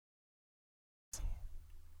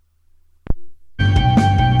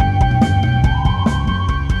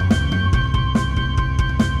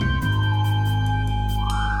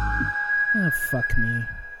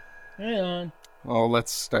Hang on. Oh,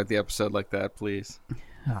 let's start the episode like that, please.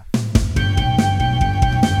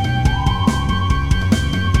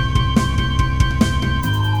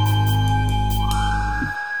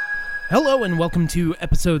 Hello and welcome to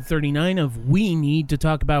episode 39 of We Need to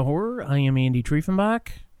Talk About Horror. I am Andy Triefenbach.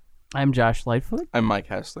 I'm Josh Lightfoot. I'm Mike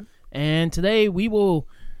Hessler. And today we will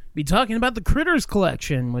be talking about the Critters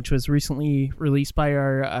Collection, which was recently released by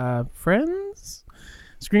our friends,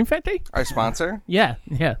 Scream Factory. Our sponsor? Yeah.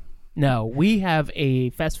 No, we have a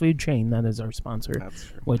fast food chain that is our sponsor, That's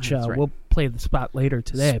true. which That's right. we'll play the spot later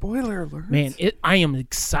today. Spoiler alert. Man, I am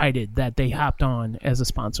excited that they hopped on as a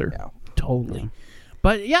sponsor. Yeah. Totally.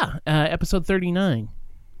 But yeah, episode 39.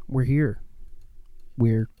 We're here.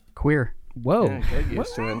 We're Queer. whoa. Yeah, get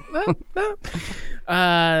used to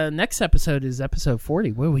it. Next episode is episode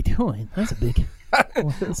 40. What are we doing? That's a big.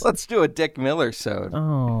 Let's do a Dick Miller sode.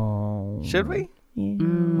 Oh. Should we? Yeah.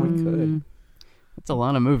 We could. That's a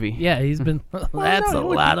lot of movie. Yeah, he's been. That's a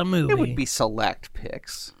lot of movie. It would be select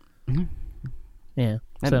picks. Yeah.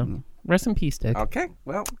 So rest in peace, Dick. Okay,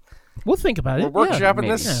 well, We'll think about it. we're Yeah. workshopping maybe.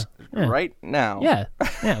 this Yeah. right now. Yeah.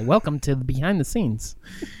 Welcome to the behind the scenes.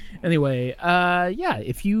 Anyway,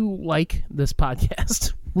 if you like this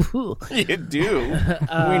podcast, You do.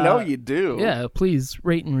 We know you do. yeah, please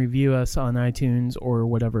rate and review us on iTunes or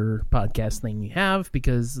whatever podcast thing you have,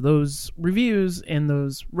 because those reviews and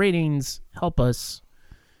those ratings help us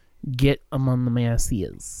get among the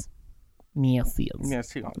masses. Yes, he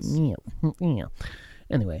does. Yeah.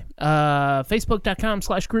 Anyway,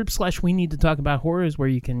 Facebook.com/group/We Need to Talk About Horror is where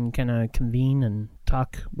you can kind of convene and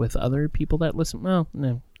talk with other people that listen. Well,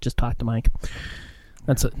 no, just talk to Mike.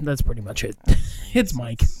 That's pretty much it. It's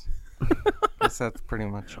Mike. Guess that's pretty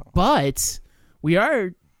much all. But we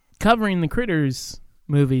are covering the Critters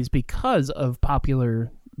movies because of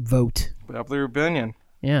popular vote. Popular opinion.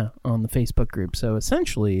 Yeah, on the Facebook group. So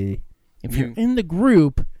essentially, if you're You- in the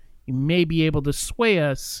group, you may be able to sway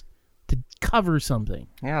us to cover something.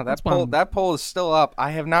 Yeah, That's why that poll is still up.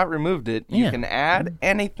 I have not removed it. You Yeah. can add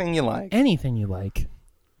anything you like. Anything you like.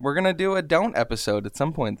 We're gonna do a don't episode at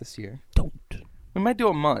some point this year. Don't. We might do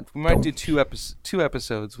a month. We might do two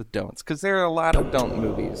episodes with don'ts, because there are a lot of don't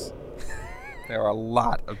movies. There are a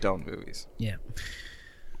lot of don't movies. Yeah.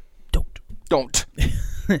 Don't. Don't.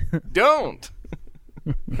 Don't.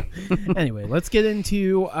 Anyway, let's get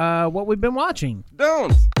into what we've been watching.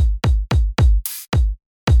 Don't.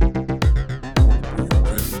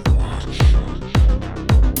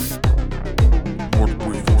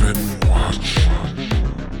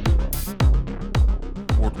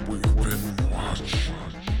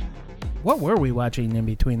 What were we watching in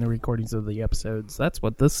between the recordings of the episodes? That's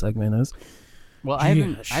what this segment is. Well, I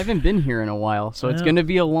Gosh. haven't been here in a while, so it's Yeah. going to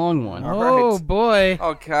be a long one. Oh, right. boy.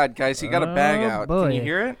 Oh God, guys, you got a bag Oh, out. boy. Can you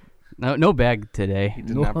hear it? No bag today, He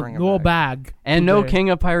did not bring a No bag. bag. and no today. King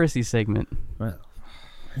of Piracy segment. Well,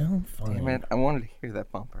 fine. Damn it! I wanted to hear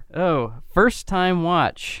that bumper. Oh, first time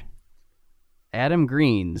watch. Adam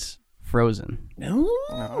Green's Frozen.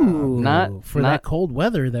 Ooh, Not- for not- that cold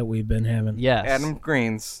weather that we've been having. Yes. Adam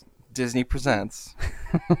Green's Disney Presents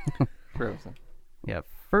Frozen. Yeah,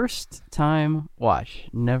 first time watch.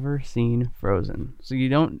 Never seen Frozen. So if you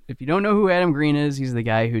don't know who Adam Green is, he's the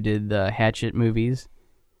guy who did the Hatchet movies.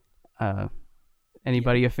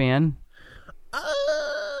 Anybody a fan?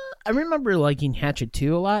 I remember liking Hatchet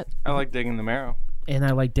 2 a lot, I like digging the marrow. and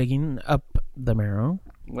I like digging up the marrow.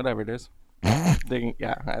 Whatever it is. Digging.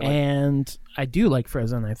 Yeah. I like. And I do like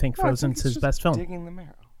Frozen. I think No, I think Frozen's it's his just best film. Digging the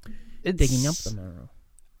marrow. It's, Digging up the marrow.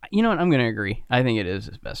 You know what? I'm going to agree. I think it is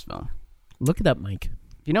his best film. Look it up, Mike.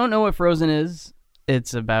 If you don't know what Frozen is,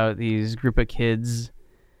 it's about these group of kids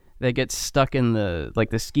that get stuck in the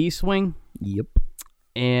ski swing, Yep.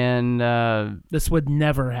 and This would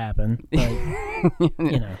never happen, but,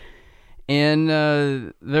 you know.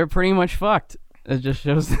 and they're pretty much fucked. It just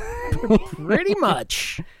shows Pretty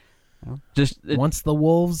much. it Once the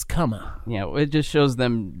wolves come. it just shows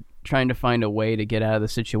them trying to find a way to get out of the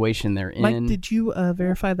situation they're in. Mike, did you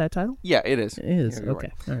verify that title? Yeah, it is. It is. Yeah, you're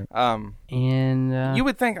Okay. right. All right. and You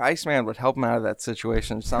would think Iceman would help him out of that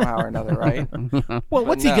situation somehow or another, right? Well,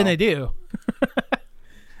 what's he no. going to do?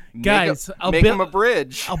 Guys, I'll make build- him a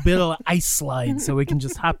bridge. I'll build an ice slide so we can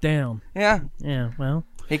just hop down. Yeah, Yeah, well,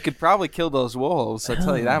 he could probably kill those wolves. I'll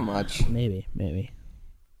tell you that much. maybe. You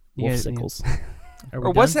Wolf guys- sickles. Are we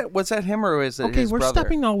Or was done? that him or is it Okay, his we're brother?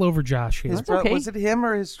 stepping all over Josh here. His That's okay. Was it him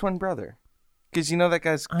or his twin brother? Because you know that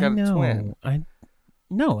guy's I got know. a twin.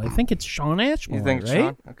 No, I think it's Sean Ashmore, You think it's right?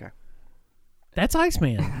 Sean? Okay. That's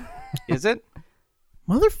Iceman. Is it?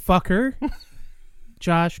 Motherfucker.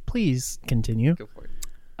 Josh, please continue. Go for it.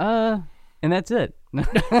 And that's it. No.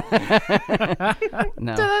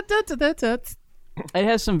 Da-da-da-da-da. It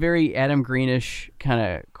has some very Adam Greenish kind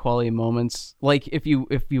of quality moments. Like if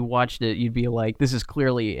you watched it, you'd be like, "This is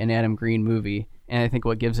clearly an Adam Green movie." And I think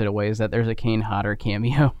what gives it away is that there's a Kane Hodder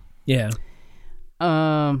cameo. Yeah.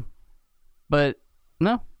 But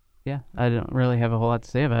no, yeah, I don't really have a whole lot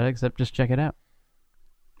to say about it except just check it out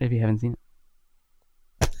if you haven't seen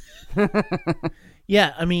it.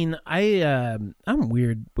 Yeah, I mean, I'm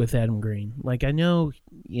weird with Adam Green. Like, I know,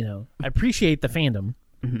 I appreciate the fandom,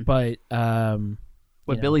 but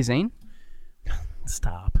Billy Zane?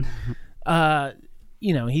 Stop.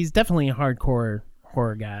 He's definitely a hardcore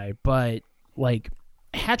horror guy, but like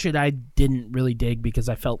Hatchet, I didn't really dig because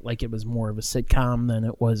I felt like it was more of a sitcom than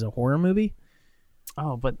it was a horror movie.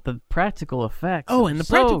 Oh, but the practical effects. Oh, and the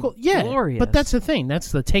practical, yeah. Glorious. But that's the thing.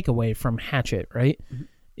 That's the takeaway from Hatchet, right?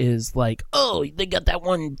 Is like, oh, they got that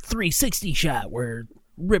one 360 shot where it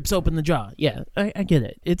rips open the jaw. Yeah, I get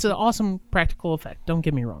it. It's an awesome practical effect. Don't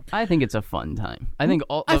get me wrong. I think it's a fun time. I think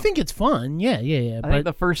it's fun. Yeah. I think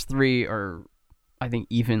the first three are,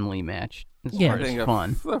 evenly matched. As far as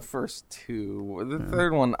fun. The first two. The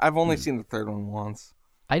third one, I've only seen the third one once.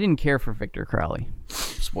 I didn't care for Victor Crowley.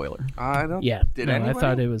 Spoiler. I don't. Yeah. Did no, anybody? I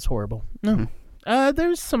thought it was horrible. No.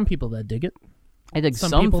 There's some people that dig it. I dig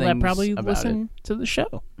some people that things probably about listen to the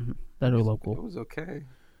show that are It local. was okay.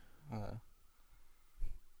 I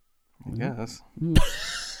guess.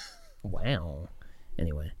 Wow.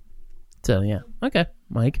 Anyway. So, yeah. Okay.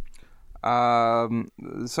 Mike. So I'm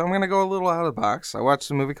gonna go a little out of the box. I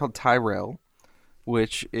watched a movie called Tyrell,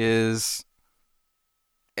 which is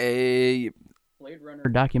a Blade Runner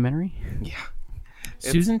documentary. Yeah.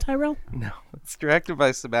 Susan Tyrell? No, it's directed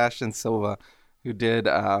by Sebastian Silva, who did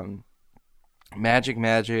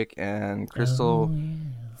Magic and Crystal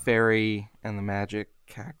Fairy and the Magic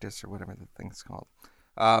Cactus or whatever the thing's called.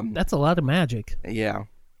 That's a lot of magic. Yeah.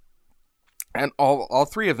 And all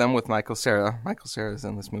three of them with Michael Cera. Michael Cera is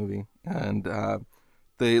in this movie. And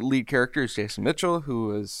the lead character is Jason Mitchell,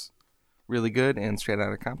 who is really good in Straight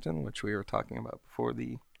Outta Compton, which we were talking about before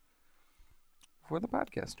the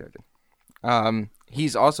podcast started.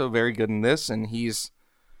 He's also very good in this, and he's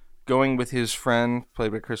going with his friend,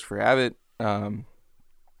 played by Christopher Abbott,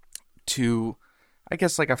 to, I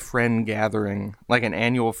guess, like a friend gathering, like an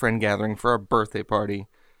annual friend gathering for a birthday party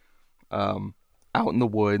out in the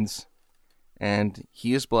woods. And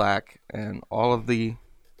he is black, and all of the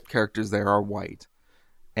characters there are white.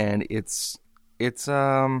 And it's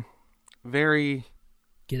very...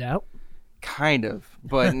 Get Out? Kind of,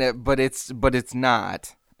 but it's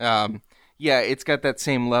not. Yeah, it's got that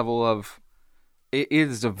same level of. It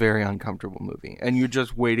is a very uncomfortable movie, and you're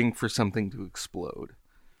just waiting for something to explode.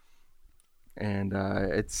 And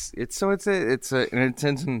it's an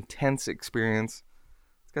intense experience.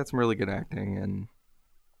 It's got some really good acting, and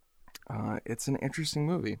it's an interesting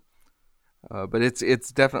movie. But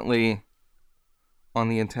it's definitely on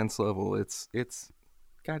the intense level. It's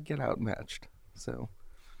got Get Out matched. So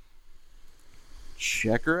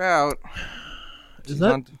check her out. Is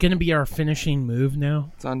that going to be our finishing move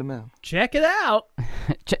now? It's on demand. Check it out.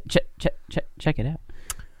 Check it out.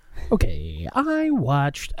 Okay, I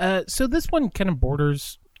watched. So this one kind of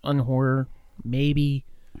borders on horror, maybe.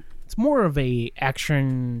 It's more of a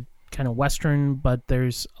action kind of western, but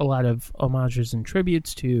there's a lot of homages and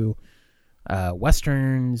tributes to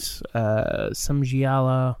westerns, some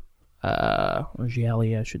giallo, or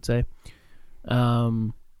gialli, I should say.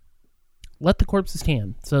 Let the Corpses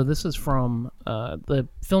Stand. So this is from the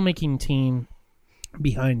filmmaking team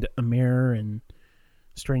behind A Mirror and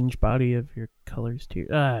Strange Body of Your Colors Tears.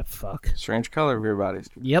 Fuck. Strange Color of Your Bodies.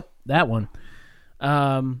 Yep, that one.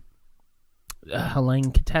 Helene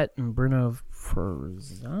Catet and Bruno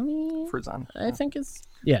Forzani, I think is.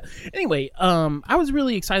 Yeah. Anyway, I was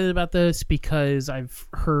really excited about this because I've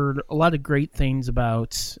heard a lot of great things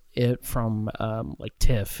about it from like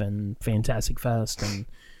TIFF and Fantastic Fest, and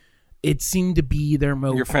it seemed to be their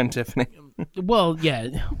most... Your friend Tiffany. Well, yeah,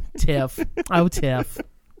 TIFF. Oh, TIFF.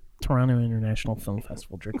 Toronto International Film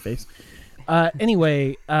Festival, jerkface.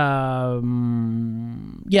 Anyway, yeah,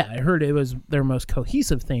 I heard it was their most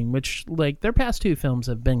cohesive thing, which, like, their past two films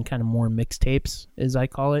have been kind of more mixtapes, as I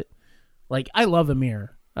call it. Like, I love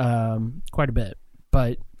Amir quite a bit,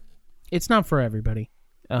 but it's not for everybody.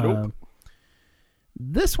 Nope.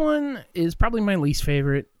 This one is probably my least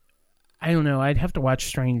favorite. I don't know. I'd have to watch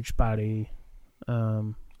Strange Body,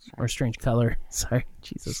 or Strange Color. Sorry,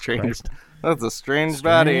 Jesus Christ. That's a strange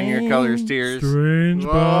body in Your Colors Tears. Strange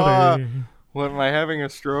body. What, am I having a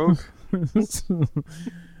stroke?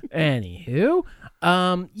 Anywho,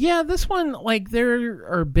 yeah, this one, like, there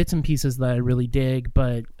are bits and pieces that I really dig,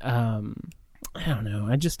 but I don't know.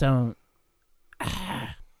 I just don't.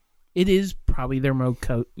 It is probably their most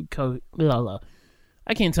I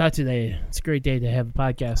can't talk today. It's a great day to have a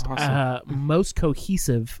podcast. Awesome. Most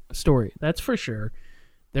cohesive story, that's for sure.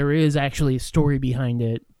 There is actually a story behind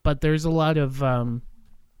it, but there's a lot of,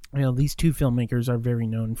 these two filmmakers are very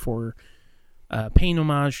known for paying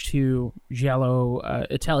homage to giallo,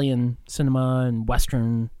 Italian cinema and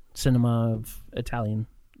Western cinema of Italian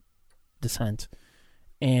descent.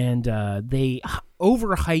 And they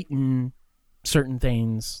over-heighten certain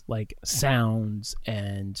things like sounds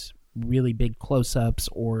and really big close-ups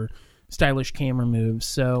or stylish camera moves.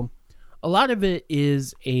 So a lot of it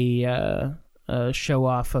is a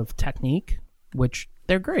show-off of technique, which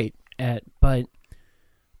they're great at. But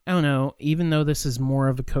I don't know, even though this is more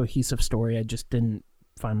of a cohesive story, I just didn't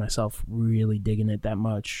find myself really digging it that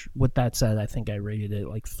much. With that said, I think I rated it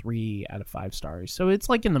like 3 out of 5 stars. So it's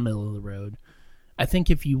like in the middle of the road. I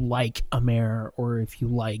think if you like Amer or if you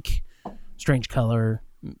like Strange Color,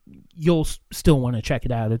 you'll still want to check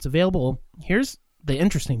it out. It's available. Here's the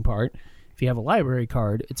interesting part. If you have a library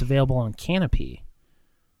card, it's available on Canopy.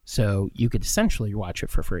 So you could essentially watch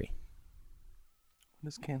it for free. What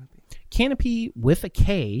is Canopy? Canopy with a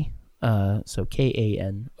K, so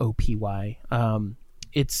Kanopy.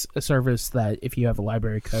 It's a service that if you have a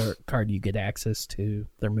library card, you get access to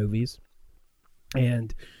their movies.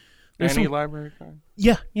 And there's Any library card?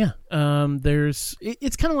 Yeah.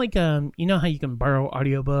 It's kind of like you know how you can borrow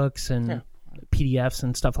audiobooks and PDFs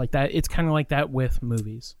and stuff like that. It's kind of like that with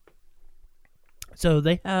movies. So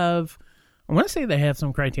they have, I want to say they have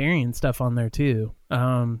some Criterion stuff on there too.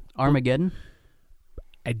 Armageddon?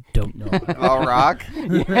 I don't know. All Rock?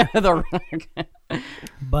 Yeah, The Rock.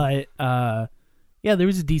 But there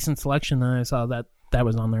was a decent selection that I saw that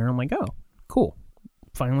was on there. I'm like, oh, cool.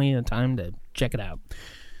 Finally a time to check it out.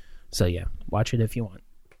 So yeah, watch it if you want.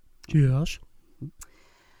 Josh?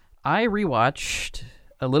 I rewatched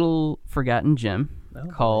a little forgotten gem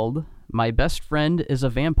called My Best Friend is a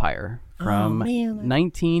Vampire from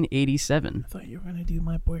 1987. I thought you were going to do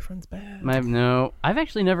My Boyfriend's Bad. No, I've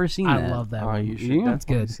actually never seen that. I love that Oh, one. you should. Yeah. That's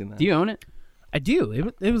good. Seen that. Do you own it? I do.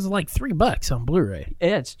 It was like $3 on Blu-ray.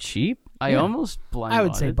 Yeah, it's cheap. I Yeah. almost blind I would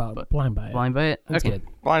bought say it, but blind buy it. blind buy it. That's Okay. good.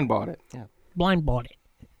 Blind bought it. Yeah. Blind bought it.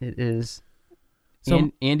 It is.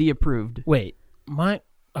 So- Andy approved. Wait, you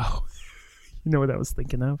know what I was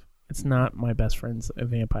thinking of? It's not My Best Friend's a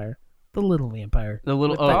Vampire. The Little Vampire. The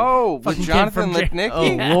little. With that Oh, with fucking kid Jonathan from Lipnicki?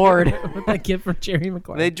 Oh Lord! With that kid from Jerry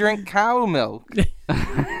Maguire. They drink cow milk.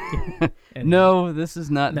 And No, this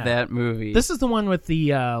is not No. that movie. This is the one with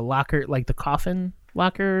the locker, like the coffin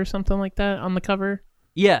locker or something like that on the cover.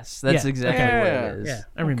 Yes, that's Yeah. exactly Yeah. what it is. Yeah,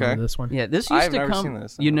 I remember Okay. this one. Yeah, this used I've to never come. seen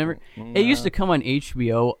this. You never. It used to come on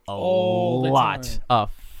HBO All the lot, time. a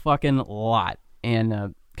fucking lot,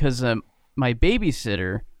 and because my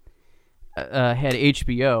babysitter had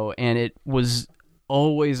HBO, and it was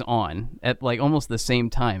always on at like almost the same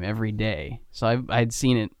time every day. So I'd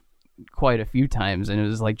seen it quite a few times, and it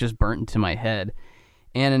was like just burnt into my head.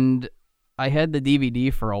 And I had the DVD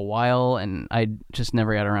for a while, and I just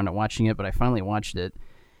never got around to watching it, but I finally watched it.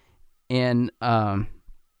 And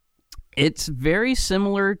it's very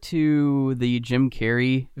similar to the Jim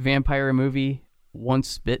Carrey vampire movie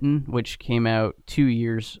Once Bitten, which came out 2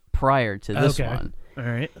 years prior to this Okay. one. All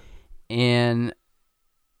right. And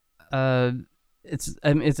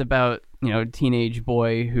it's about, a teenage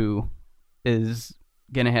boy who is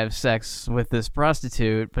gonna have sex with this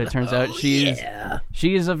prostitute, but it turns out she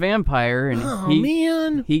is a vampire, and Oh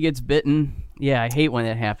man. he gets bitten. Yeah, I hate when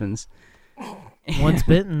that happens. Once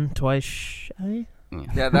bitten, twice shy.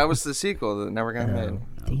 Yeah, that was the sequel that never got made.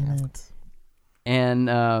 Damn it.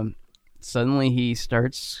 And suddenly he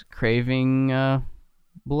starts craving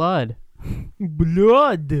blood.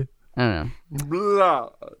 Blood. I don't know. Blah.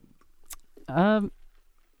 I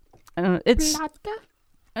don't know.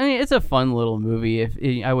 It's a fun little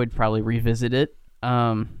movie. I would probably revisit it.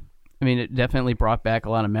 It definitely brought back a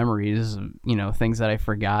lot of memories. Things that I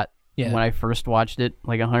forgot when I first watched it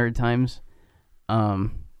like 100 times.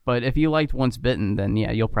 But if you liked Once Bitten, then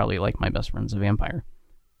yeah, you'll probably like My Best Friend's a Vampire.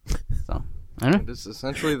 So I don't know. It is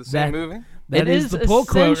essentially the same That- movie. That is the pull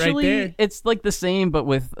quote right essentially- there. It's like the same, but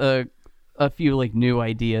with a few like new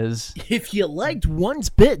ideas. If you liked Once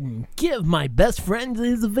Bitten, give My Best Friend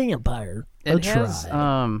is a Vampire a It has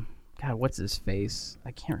try. God, what's his face?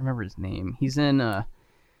 I can't remember his name. He's in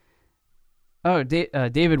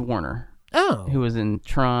David Warner, Oh. who was in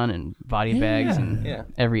Tron and Body Bags and Yeah.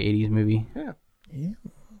 every 80s movie. Yeah.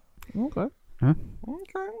 Okay. Okay.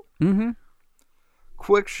 Mm-hmm.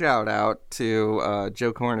 Quick shout out to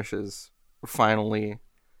Joe Cornish's finally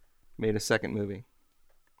made a second movie.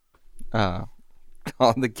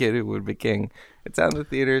 called The Kid Who Would Be King. It's out in the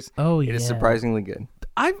theaters. Oh, It is surprisingly good.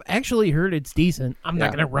 I've actually heard it's decent. I'm not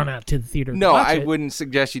Yeah. going to run out to the theater. No, to watch I it. wouldn't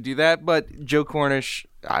suggest you do that. But Joe Cornish,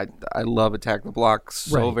 I love Attack the Block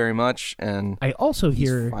so Right. very much, and I also he's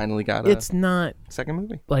hear finally got a it's not second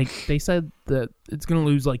movie. like they said that it's going to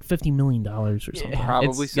lose like $50 million or something.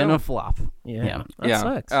 Probably it's so. gonna flop. Yeah, that yeah,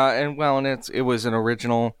 sucks. and it was an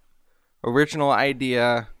original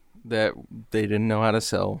idea that they didn't know how to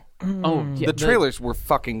sell. Oh, yeah, The trailers were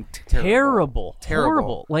fucking terrible.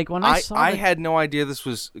 horrible. Like when I saw, I had no idea this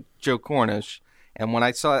was Joe Cornish, and when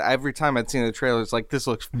I saw it, every time I'd seen the trailers, like, this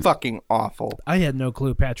looks fucking awful. I had no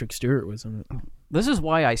clue Patrick Stewart was in it. this is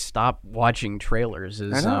why I stopped watching trailers.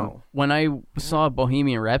 Is I know. when I saw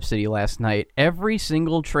Bohemian Rhapsody last night, every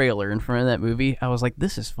single trailer in front of that movie, I was like,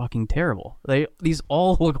 "This is fucking terrible." These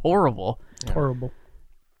all look horrible. Horrible.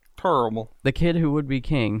 Terrible. The Kid Who Would Be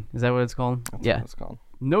King, is that what it's called? That's Yeah, what it's called.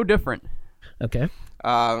 no different. Okay.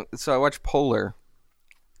 So I watched Polar.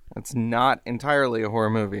 It's not entirely a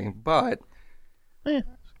horror movie, but Eh.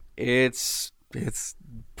 it's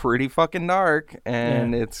pretty fucking dark,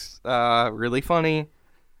 and it's really funny.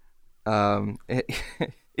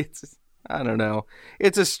 It's I don't know.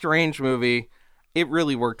 It's a strange movie. It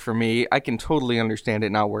really worked for me. I can totally understand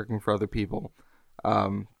it not working for other people.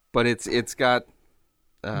 But it's got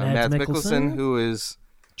Mads Mikkelsen, who is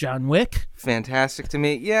John Wick. fantastic to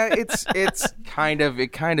me. Yeah, it kind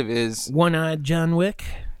of is. One-eyed John Wick.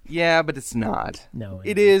 Yeah, but it's not. No,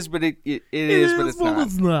 It is, but it is, but it's not.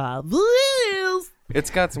 It's not. It is. It's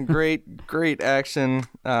got some great action.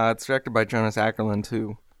 It's directed by Jonas Ackerlund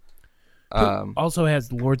too. Also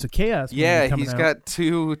has Lords of Chaos. movie Yeah, coming he's out. got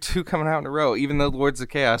two coming out in a row. Even though Lords of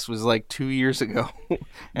Chaos was like 2 years ago,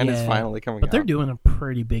 and it's Yeah, finally coming out. But they're doing a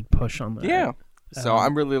pretty big push on that. Yeah, so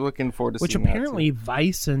I'm really looking forward to Which seeing apparently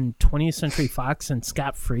Vice and 20th Century Fox and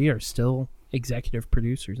Scott Free are still executive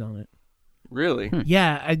producers on it. that too. Really?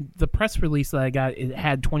 Yeah, the press release that I got, it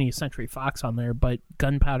had 20th Century Fox on there, but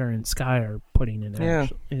Gunpowder and Sky are putting it Yeah.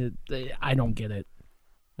 I don't get it.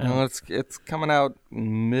 No, it's coming out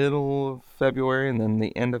middle of February, and then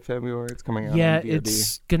the end of February it's coming out. Yeah, on VOD.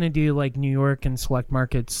 it's going to do like New York and select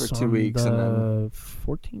markets For 2 on weeks, the and then-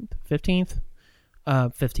 14th, 15th?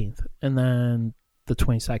 15th. And then the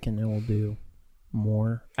 22nd it will do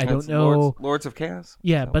more. I That's don't know. Lords of Chaos.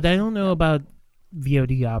 Yeah, So, but I don't know about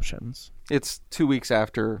VOD options. it's 2 weeks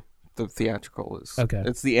after the theatrical is. Okay.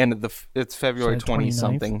 It's the end of it's February So 20 29th?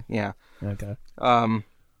 something. Yeah. Okay.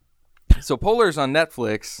 So Polar's on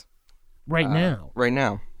Netflix Right now. right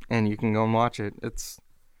now, and you can go and watch it. It's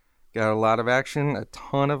got a lot of action, a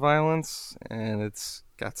ton of violence, and it's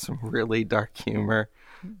got some really dark humor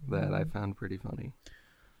that I found pretty funny.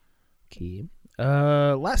 Okay.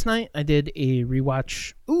 Last night I did a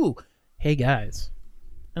rewatch. Ooh, hey guys.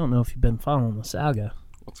 I don't know if you've been following the saga.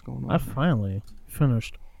 What's going I on? finally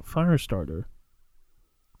finished Firestarter.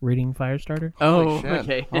 Reading Firestarter? Oh, Holy shit.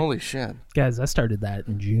 okay. Holy shit. Guys, I started that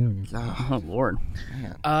in June. Oh, Oh Lord.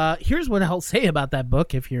 man. Here's what I'll say about that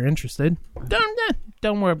book if you're interested.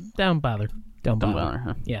 Don't worry, don't bother. Don't Don't bother. bother,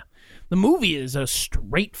 huh? Yeah. The movie is a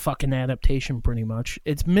straight fucking adaptation pretty much.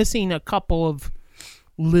 It's missing a couple of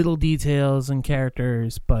little details and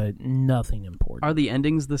characters, but nothing important. Are the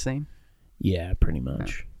endings the same? Yeah, pretty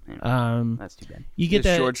much. Yeah. That's too bad. You get Is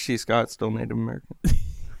that George C. Scott still Native American?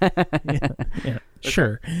 yeah,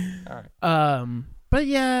 sure. But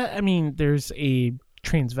yeah, I mean, there's a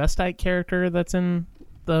transvestite character that's in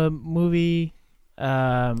the movie,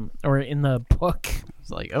 or in the book. It's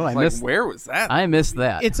like, oh, I Like, missed. where was that? I missed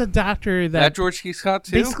that. It's a doctor that that George C. Scott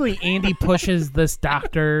too? basically Andy pushes this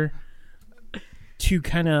doctor to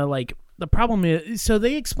kind of like, the problem is, so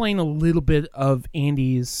they explain a little bit of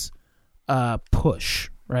Andy's push,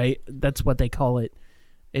 right? That's what they call it,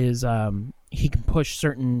 is he can push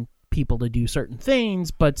certain people to do certain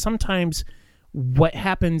things, but sometimes what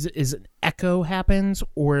happens is an echo happens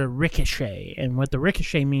or a ricochet, and what the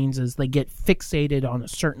ricochet means is they get fixated on a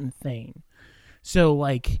certain thing. So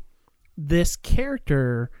like this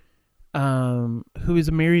character who is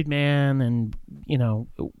a married man, and you know,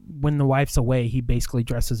 when the wife's away, he basically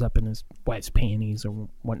dresses up in his wife's panties or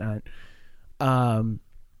whatnot.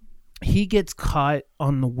 He gets caught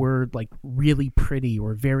on the word like really pretty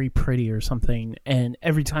or very pretty or something, and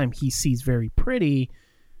every time he sees very pretty,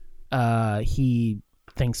 he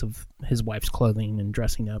thinks of his wife's clothing and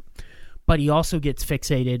dressing up. But he also gets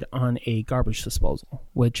fixated on a garbage disposal,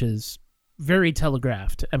 which is very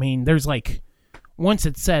telegraphed. I mean, there's like, once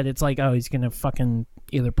it's said, it's like, oh, he's gonna fucking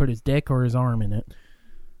either put his dick or his arm in it.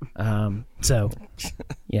 So,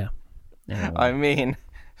 yeah. I mean,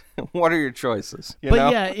 What are your choices? You But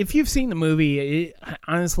know? yeah, if you've seen the movie,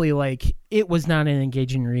 honestly, like, it was not an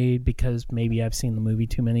engaging read because maybe I've seen the movie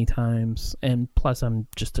too many times, and plus I'm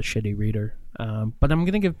just a shitty reader. But I'm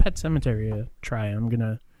gonna give Pet Sematary a try. I'm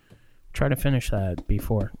gonna try to finish that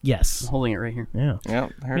before. Yes. I'm holding it right here. Yeah. Yeah,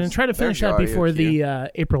 I'm gonna try to finish that before the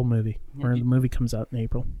April movie, or the movie comes out in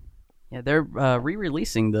April. Yeah, they're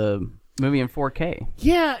re-releasing the movie in 4K.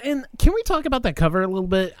 Yeah, and can we talk about that cover a little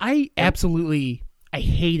bit? I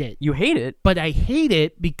hate it. You hate it? But I hate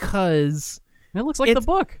it because It looks like the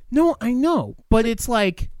book. No, I know, but it's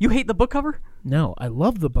like, You hate the book cover? no, I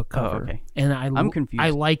love the book cover. okay. And I'm confused. I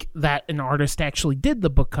like that an artist actually did the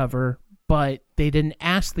book cover, but they didn't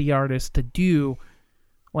ask the artist to do,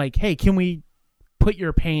 like, hey, can we put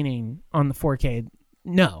your painting on the 4K?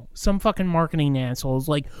 No. Some fucking marketing asshole's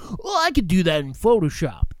like, well, I could do that in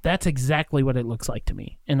Photoshop. That's exactly what it looks like to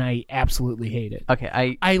me, and I absolutely hate it.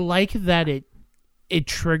 Okay, I like that it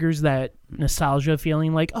triggers that nostalgia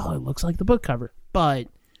feeling, like, oh, it looks like the book cover, but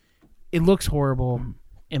it looks horrible,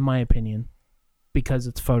 in my opinion, because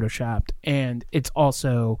it's photoshopped, and it's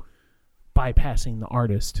also bypassing the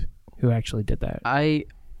artist who actually did that. I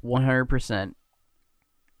 100%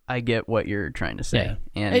 I get what you're trying to say.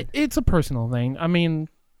 Yeah. And It's a personal thing. I mean,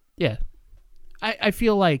 yeah. I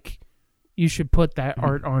feel like you should put that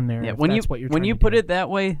art on there. yeah, if when that's you what you're when trying you to put do. it that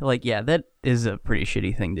way, like, yeah, that is a pretty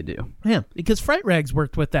shitty thing to do. Yeah, because Fright Rags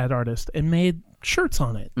worked with that artist and made shirts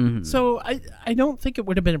on it. Mhm. So I don't think it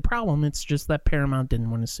would have been a problem. It's just that Paramount didn't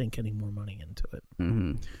want to sink any more money into it.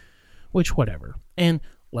 Mm-hmm. Which, whatever. And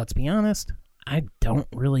let's be honest, I don't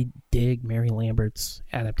really dig Mary Lambert's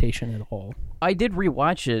adaptation at all. I did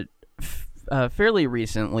rewatch it fairly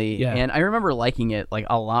recently, Yeah. and I remember liking it like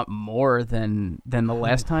a lot more than the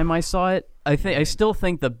last time I saw it. I still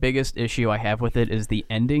think the biggest issue I have with it is the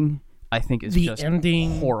ending. I think it's The just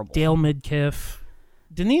ending, horrible. Dale Midkiff,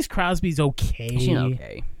 Denise Crosby's okay. She's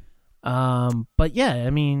okay. But yeah, I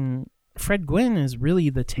mean, Fred Gwynn is really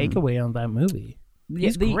the takeaway on that movie.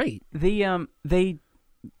 He's great. They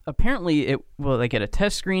apparently they get a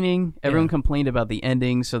test screening. Everyone complained about the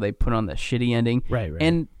ending, so they put on the shitty ending. Right.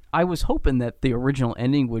 And I was hoping that the original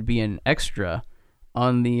ending would be an extra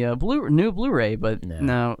on the new Blu-ray, but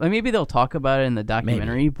no. Maybe they'll talk about it in the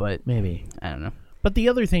documentary, but Maybe. I don't know. But the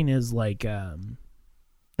other thing is, like,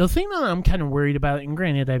 the thing that I'm kind of worried about, and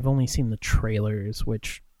granted, I've only seen the trailers,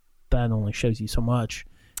 which that only shows you so much,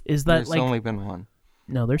 is that, There's like... only been one.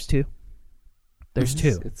 No, there's two. There's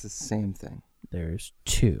two. It's the same thing. There's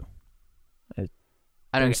two. I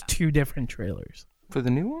don't. There's two different trailers. For the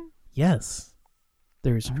new one? Yes.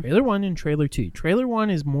 There's trailer 1 and trailer 2. Trailer 1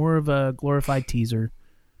 is more of a glorified teaser.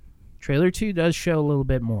 Trailer 2 does show a little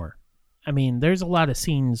bit more. I mean, there's a lot of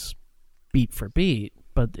scenes beat for beat,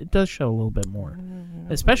 but it does show a little bit more.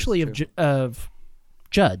 Especially of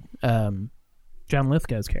Judd, John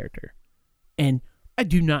Lithgow's character. And I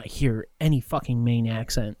do not hear any fucking Maine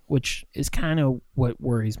accent, which is kind of what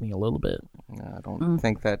worries me a little bit. No, I don't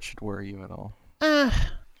think that should worry you at all. I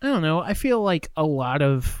don't know. I feel like a lot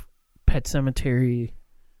of Pet Sematary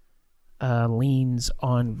leans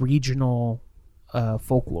on regional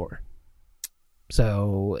folklore.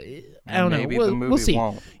 So, I don't Maybe know. the movie We'll see.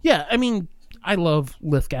 won't. Yeah, I mean, I love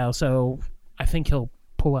Lithgow, so I think he'll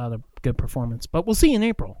pull out a good performance. But we'll see in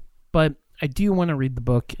April. But I do want to read the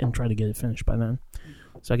book and try to get it finished by then.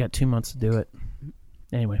 So I got 2 months to do it.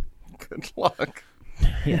 Anyway. Good luck.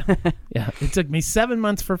 Yeah. It took me 7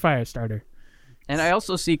 months for Firestarter. And I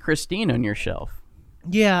also see Christine on your shelf.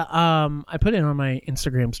 Yeah, I put it on my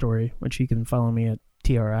Instagram story, which you can follow me at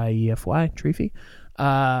TRIEFY, Treefy.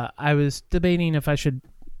 I was debating if I should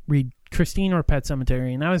read Christine or Pet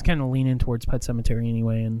Sematary, and I was kind of leaning towards Pet Sematary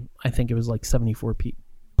anyway, and I think it was like 74%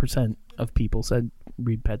 of people said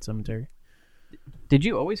read Pet Sematary. Did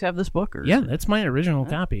you always have this book? Or Yeah, that's my original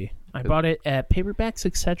copy. I bought it at Paperbacks,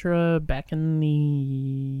 etc. back in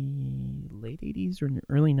the late 80s or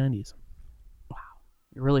early 90s.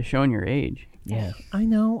 You're really showing your age. Yeah, I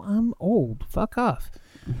know. I'm old. Fuck off.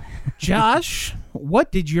 Josh,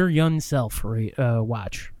 what did your young self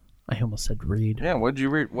watch? I almost said read. Yeah, what'd you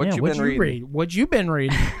read? What'd you what'd been reading? read? What'd you been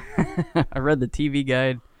reading? I read the TV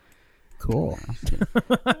guide, Cool.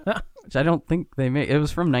 which I don't think they made. It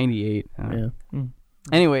was from '98. Yeah.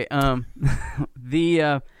 Anyway, I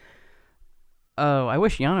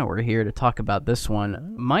wish Yana were here to talk about this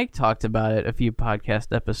one. Mike talked about it a few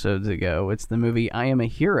podcast episodes ago. It's the movie I Am a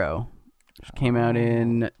Hero, which came out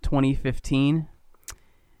in 2015.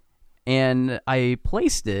 And I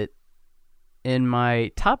placed it in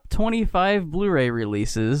my top 25 Blu-ray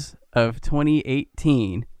releases of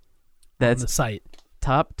 2018. On That's the site.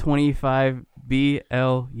 top 25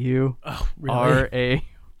 BLURA. Oh, really?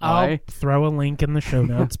 I'll Why? throw a link in the show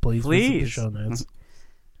notes, please. Visit the Please. show notes.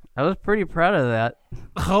 I was pretty proud of that.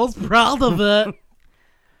 I was proud of it.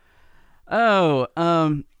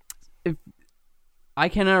 If I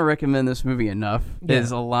cannot recommend this movie enough. Yeah.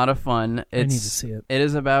 It's a lot of fun. I need to see it. It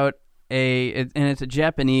is about and it's a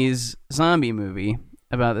Japanese zombie movie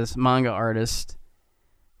about this manga artist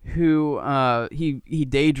who he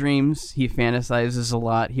daydreams, he fantasizes a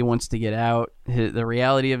lot, he wants to get out. The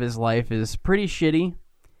reality of his life is pretty shitty.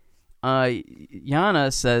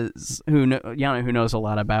 Yana says, Yana, who knows a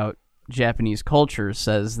lot about Japanese culture,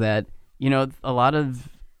 says that a lot of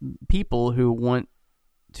people who want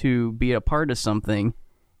to be a part of something,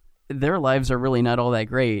 their lives are really not all that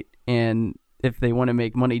great, and if they want to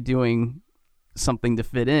make money doing something to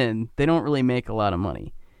fit in, they don't really make a lot of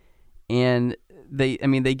money, and they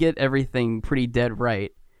get everything pretty dead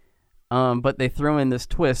right, but they throw in this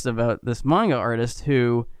twist about this manga artist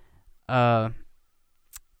who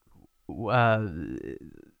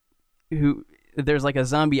there's like a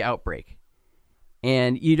zombie outbreak,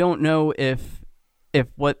 and you don't know if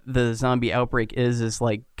what the zombie outbreak is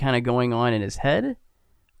like kind of going on in his head,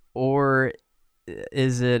 or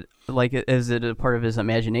is it a part of his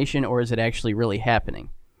imagination, or is it actually really happening?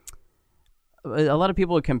 A lot of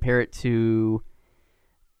people would compare it to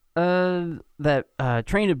that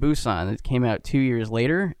Train to Busan that came out 2 years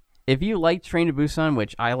later. If you liked Train to Busan,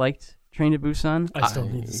 which I liked Train to Busan, I still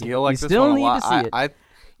need to see it. You'll like You this still one a need lot. to see it.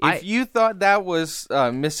 If you thought that was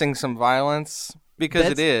missing some violence, because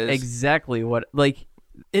That's it is. exactly what, like,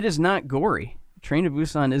 it is not gory. Train to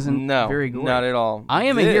Busan isn't very gory. not at all. I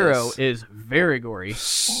Am a Hero is very gory.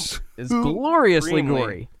 It's gloriously Extremely.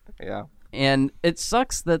 gory. Yeah. And it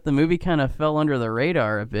sucks that the movie kind of fell under the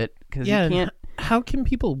radar a bit, because Yeah, you and can't. how can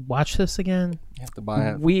people watch this again? You have to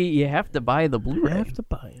buy it. You have to buy the I Blu-ray. have to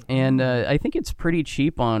buy it. And I think it's pretty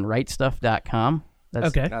cheap on rightstuff.com. That's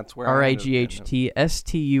Okay. That's where I ended up getting it.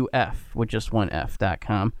 RIGHTSTUF with just one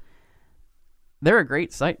F.com. They're a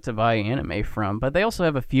great site to buy anime from, but they also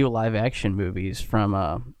have a few live action movies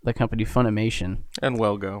from the company Funimation. And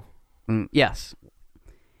well go. Yes.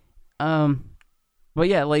 But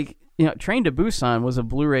yeah, like, Train to Busan was a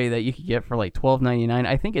Blu-ray that you could get for like $12.99.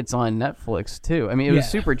 I think it's on Netflix too. I mean, it was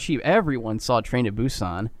super cheap. Everyone saw Train to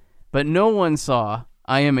Busan, but no one saw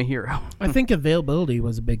I Am a Hero. I think availability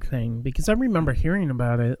was a big thing because I remember hearing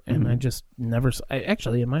about it and I just never.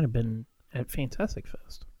 Actually, it might have been at Fantastic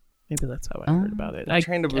Fest. Maybe that's how I heard about it.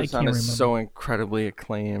 Train to I can't Busan remember. is so incredibly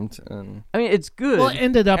acclaimed, and I mean, it's good. Well, it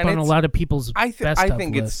ended up And on a it's- lot of people's best of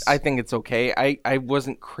lists. I think it's okay. I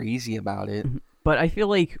wasn't crazy about it. But I feel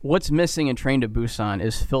like what's missing in Train to Busan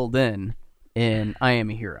is filled in I Am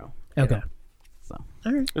a Hero. Okay. So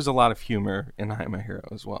All right. There's a lot of humor in I Am a Hero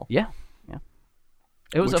as well, yeah.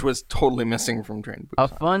 It was which was totally missing from Train to a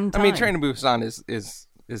Busan. fun time. I mean, Train to Busan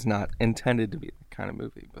is not intended to be the kind of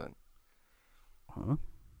movie, but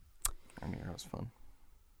I mean, it was fun.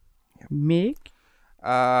 Mick?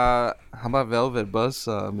 How about Velvet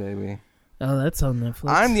Buzzsaw, baby? Oh, that's on Netflix.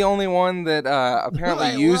 I'm the only one that apparently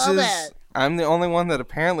I love uses. it. I'm the only one that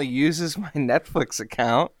apparently uses my Netflix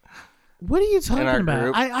account. What are you talking our about?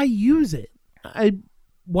 group. I use it. I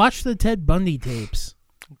watch the Ted Bundy tapes.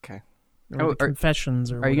 Okay. Or the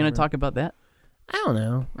confessions. Or Are you going to whatever. talk about that? I don't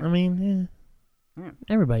know. I mean,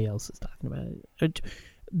 everybody else is talking about it.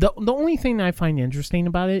 The only thing I find interesting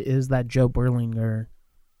about it is that Joe Berlinger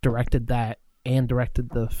directed that and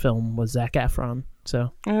directed the film with Zac Efron.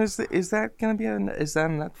 So Is that gonna be is that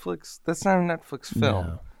a Netflix? That's not a Netflix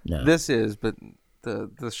film. no. This is, but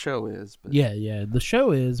the show is. But Yeah. The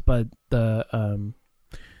show is, but the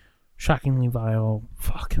Shockingly Vile,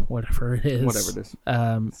 whatever it is. Whatever it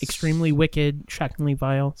is. Extremely Wicked, Shockingly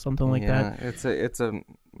Vile, something like that. It's a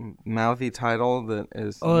mouthy title that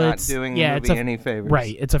is Oh, not it's- doing yeah, the it's movie a- any favors.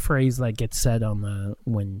 Right, it's a phrase that gets said on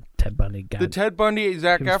when Ted Bundy got The Ted Bundy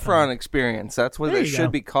Zac It was Efron fun. experience. That's what There it you should go.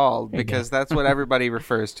 be called There you because that's what everybody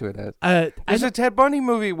refers to it as. I There's a Ted Bundy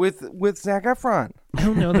movie with Zac Efron.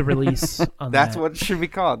 don't know the release on That's that. what it should be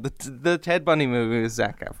called. The Ted Bundy movie with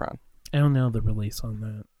Zac Efron. I don't know the release on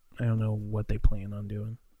that. I don't know what they plan on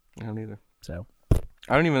doing. I don't either. So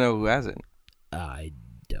I don't even know who has it. I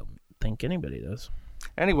don't think anybody does.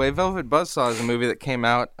 Anyway, Velvet Buzzsaw is a movie that came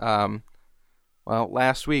out,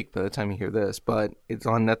 last week by the time you hear this, but it's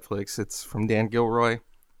on Netflix. It's from Dan Gilroy.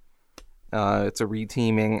 It's a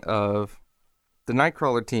reteaming of the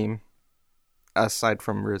Nightcrawler team, aside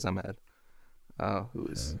from Riz Ahmed,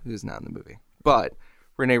 who's not in the movie. But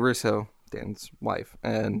Renee Russo, Dan's wife,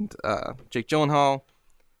 and Jake Gyllenhaal.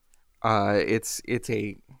 It's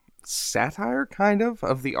a satire kind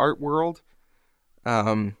of the art world.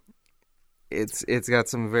 It's got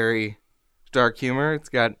some very dark humor. It's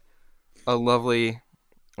got a lovely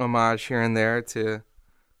homage here and there to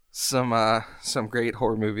some great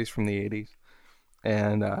horror movies from the 80s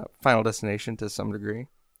and Final Destination to some degree.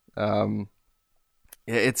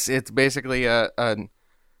 It's basically an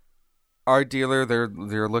art dealer.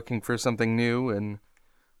 They're looking for something new and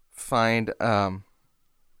find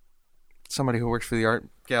somebody who works for the art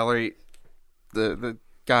gallery. The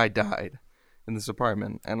guy died in this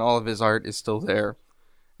apartment, and all of his art is still there,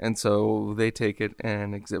 and so they take it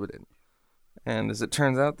and exhibit it. And as it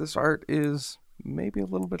turns out, this art is maybe a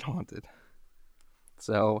little bit haunted.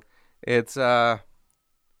 So it is a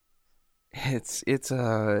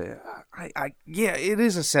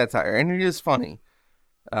satire, and it is funny,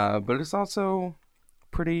 but it's also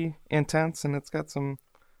pretty intense, and it's got some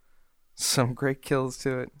great kills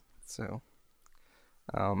to it. So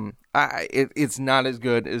it's not as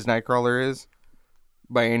good as Nightcrawler is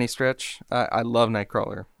by any stretch. I love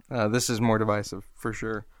Nightcrawler. This is more divisive for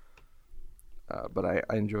sure, but I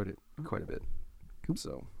enjoyed it quite a bit. Cool.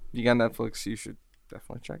 So you got Netflix, you should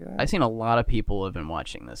definitely check it out. I've seen a lot of people have been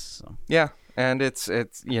watching this. So. Yeah, and it's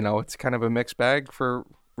kind of a mixed bag for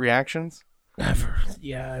reactions. I've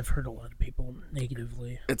heard a lot of people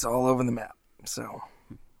negatively. It's all over the map, so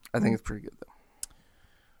I think it's pretty good though.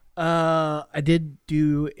 I did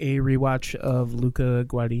do a rewatch of Luca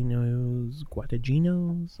Guadagnino's.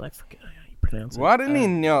 I forget how you pronounce it.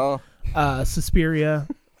 Guadagnino. Suspiria.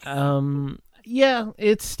 Yeah,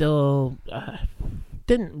 it's still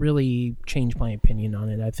didn't really change my opinion on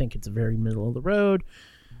it. I think it's very middle of the road.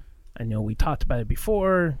 I know we talked about it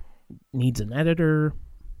before. Needs an editor.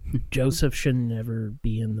 Joseph shouldn't ever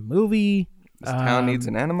be in the movie. This town needs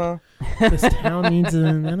an enema. This town needs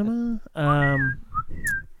an enema.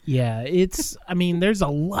 Yeah, there's a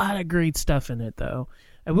lot of great stuff in it, though.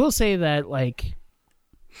 I will say that,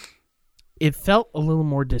 it felt a little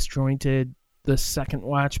more disjointed the second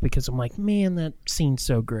watch because I'm like, man, that scene's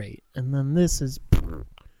so great. And then this is...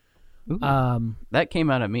 that came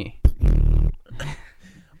out of me.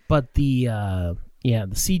 But the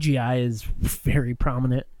CGI is very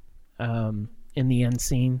prominent in the end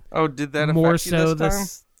scene. Oh, did that affect more you so this time?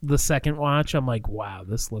 The second watch? I'm like, wow,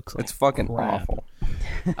 this looks like it's fucking crap. awful.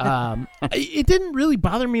 It didn't really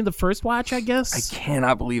bother me the first watch, I guess. I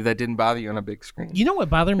cannot believe that didn't bother you on a big screen. You know what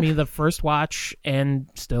bothered me the first watch and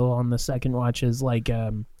still on the second watch is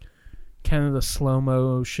kind of the slow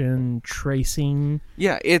motion tracing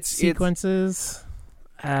sequences.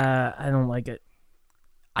 I don't like it.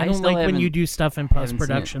 I don't like when you do stuff in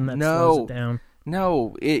post-production that slows it down.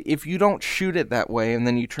 No, if you don't shoot it that way and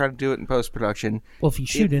then you try to do it in post-production... Well, if you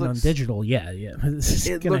shoot it on digital, yeah.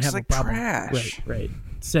 It looks like trash. Right.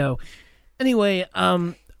 So, anyway,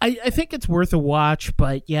 I think it's worth a watch,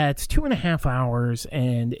 but yeah, it's 2.5 hours,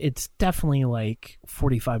 and it's definitely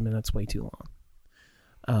 45 minutes way too long.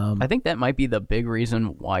 I think that might be the big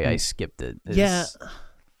reason why I skipped it. Yeah.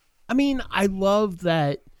 I love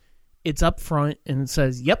that it's up front and it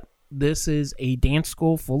says, yep, this is a dance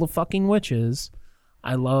school full of fucking witches.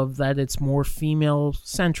 I love that it's more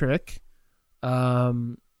female-centric.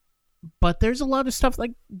 But there's a lot of stuff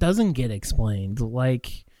doesn't get explained. I'm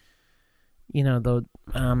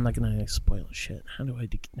not going to spoil shit. How do I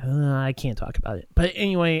do... I can't talk about it. But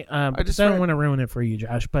anyway, I don't want to ruin it for you,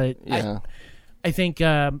 Josh. But yeah. I think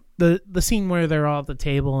the scene where they're all at the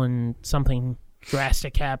table and something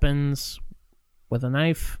drastic happens with a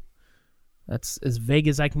knife, that's as vague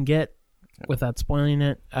as I can get without spoiling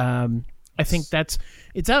it. I think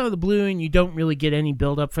it's out of the blue and you don't really get any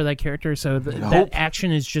build up for that character. So that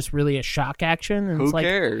action is just really a shock action. And who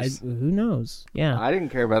cares? Who knows? Yeah. I didn't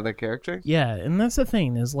care about that character. Yeah. And that's the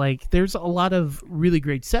thing is there's a lot of really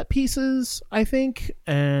great set pieces, I think,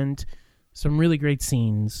 and some really great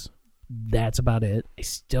scenes. That's about it. I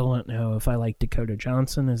still don't know if I like Dakota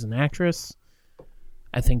Johnson as an actress.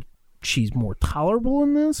 I think she's more tolerable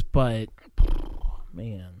in this, but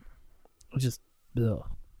man, ugh.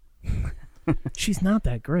 She's not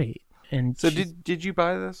that great. And so did you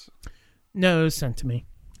buy this? No, it was sent to me.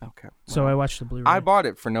 Okay. So I watched the Blu-ray. I bought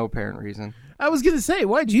it for no apparent reason. I was gonna say,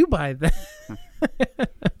 why'd you buy that?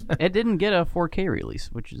 It didn't get a 4K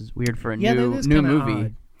release, which is weird for a new movie.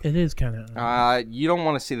 Odd. It is kind of odd. You don't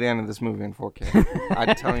want to see the end of this movie in 4K.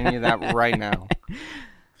 I'm telling you that right now.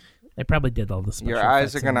 They probably did all the special Your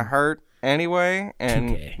eyes are effects gonna hurt anyway,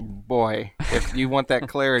 and 2K. Boy, if you want that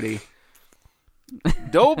clarity,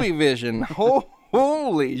 Dolby Vision.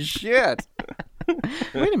 Holy shit!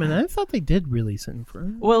 Wait a minute, I thought they did release it in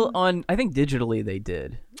front. Well, I think digitally they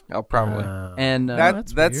did. Oh, probably. And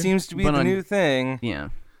that seems to be the new thing. Yeah,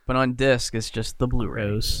 but on disc it's just the Blu-ray.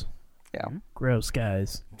 Gross. Yeah. Gross,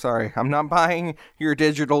 guys. Sorry, I'm not buying your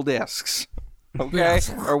digital discs. okay,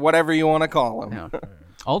 or whatever you want to call them. No.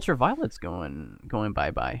 Ultraviolet's going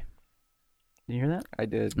bye-bye. Did you hear that? I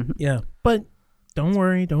did. Yeah, but don't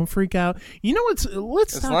worry, don't freak out. You know what's?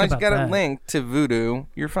 Let's As talk long as you about got that. a link to Voodoo,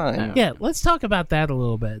 you're fine. Yeah, let's talk about that a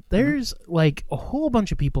little bit. There's like a whole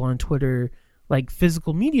bunch of people on Twitter, like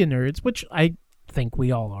physical media nerds, which I think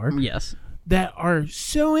we all are, Yes. that are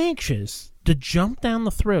so anxious to jump down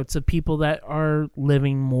the throats of people that are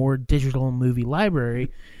living more digital movie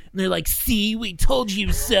library. And they're like, see, we told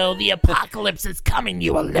you so. The apocalypse is coming.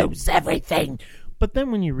 You will lose everything. But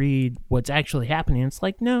then when you read what's actually happening, it's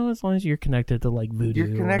like, no, as long as you're connected to like Voodoo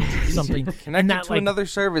You're connected or something. Connected not to like another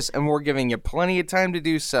service, and we're giving you plenty of time to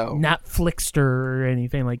do so. not Flickster or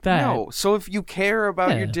anything like that. No, so if you care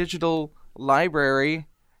about your Yeah. digital library,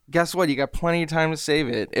 guess what? You got plenty of time to save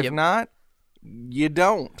it. If not, you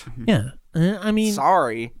don't. Yeah. I mean,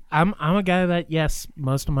 Sorry. I'm a guy that, yes,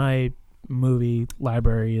 most of my movie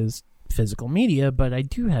library is physical media, but I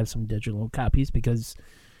do have some digital copies because,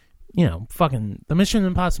 you know, fucking the Mission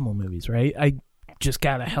Impossible movies, right? I just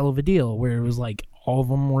got a hell of a deal where it was like all of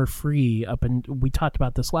them were free up, and we talked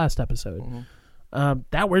about this last episode.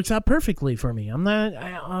 That works out perfectly for me. I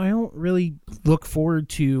don't really look forward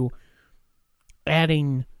to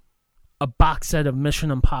adding a box set of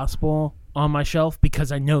Mission Impossible on my shelf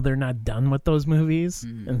because I know they're not done with those movies.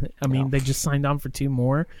 And, I mean, they just signed on for 2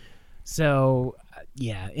 more. So,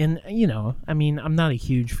 yeah. And, you know, I mean, I'm not a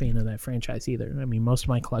huge fan of that franchise either. I mean, most of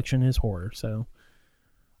my collection is horror, so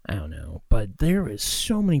I don't know. But there is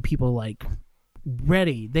so many people, like,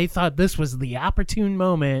 ready. They thought this was the opportune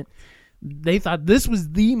moment. They thought this was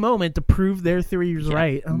the moment to prove their theory was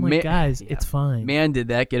right. I'm like, guys, it's fine. Man, did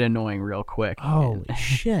that get annoying real quick. Holy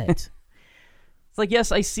shit. It's like,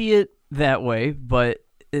 yes, I see it that way, but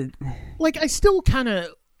Like, I still kind of...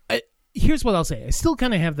 Here's what I'll say. I still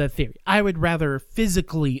kind of have that theory. I would rather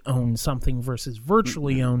physically own something versus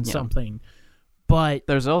virtually own something. But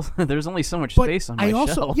there's only so much but space on my I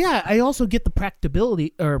also shelf. yeah, I also get the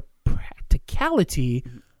practicality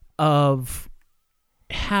of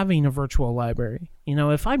having a virtual library. You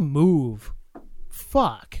know, if I move,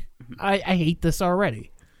 fuck, I hate this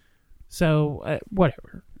already. So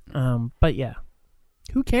whatever. But yeah,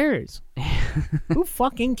 who cares? Who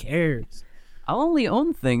fucking cares? I'll only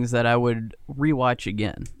own things that I would rewatch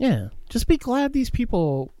again. Yeah, just be glad these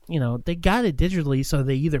people, you know, they got it digitally, so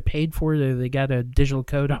they either paid for it or they got a digital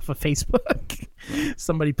code off of Facebook.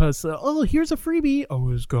 Somebody posts, oh, here's a freebie. Oh,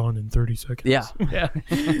 it was gone in 30 seconds. Yeah.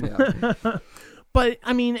 Yeah. But,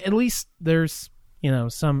 I mean, at least there's, you know,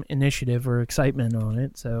 some initiative or excitement on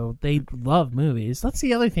it, so they love movies. That's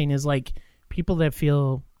the other thing is, like, people that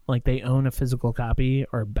feel like they own a physical copy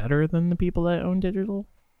are better than the people that own digital.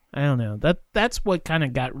 I don't know. That's what kind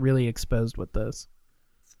of got really exposed with this.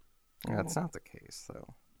 That's not the case,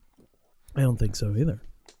 though. I don't think so either.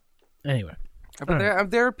 Anyway. But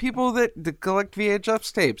there are people that collect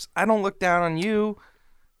VHS tapes. I don't look down on you,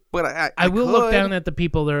 but I will look could. down at the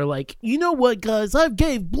people that are like, you know what, guys? I've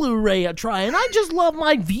gave Blu-ray a try, and I just love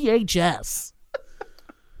my VHS.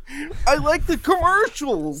 I like the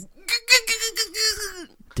commercials.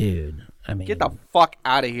 Dude, I mean... Get the fuck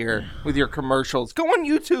out of here with your commercials. Go on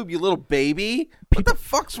YouTube, you little baby. What the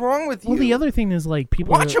fuck's wrong with you? Well, the other thing is, like,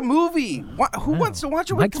 people... Watch a movie. Who wants to watch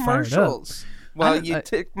it with Mike's fired up. commercials? Well, you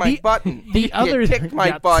ticked my button. The You other... ticked my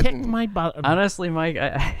yeah, button. ticked my button. Honestly, Mike,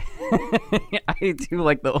 I do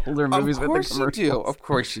like the older movies with the Of course commercials. you do. Of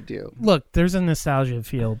course you do. Look, there's a nostalgia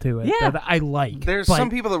feel to it Yeah. that I like. There's but, some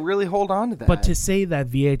people that really hold on to that. But to say that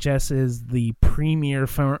VHS is the premier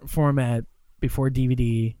format before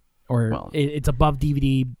DVD, or Well- it's above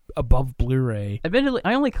DVD, above Blu-ray... Admittedly,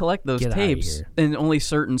 I only collect those Get outta tapes here. in only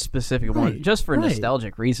certain specific ones, Right, just for right.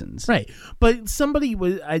 nostalgic reasons. Right, but somebody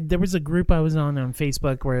was. There was a group I was on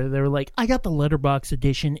Facebook where they were like, "I got the letterbox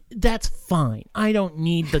edition. That's fine. I don't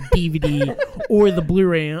need the DVD or the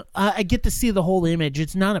Blu-ray. I get to see the whole image.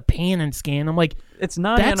 It's not a pan and scan." I'm like, It's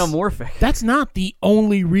not That's- anamorphic. that's not the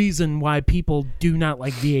only reason why people do not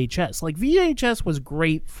like VHS. Like VHS was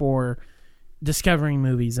great for discovering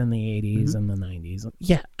movies in the 80s and the 90s.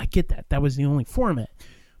 Yeah, I get that. That was the only format.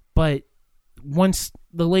 But once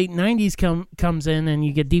the late 90s comes in and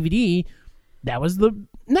you get DVD, that was the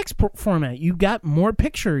next format. You got more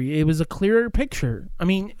picture. It was a clearer picture. I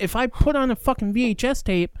mean, if I put on a fucking VHS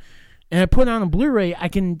tape and I put on a Blu-ray, I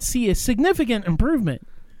can see a significant improvement.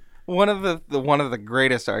 one of the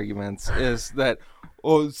greatest arguments is that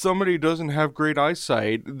somebody doesn't have great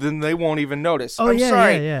eyesight, then they won't even notice. Oh, I'm yeah,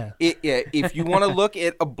 sorry. yeah. If you want to look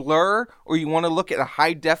at a blur or you want to look at a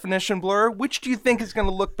high definition blur, which do you think is going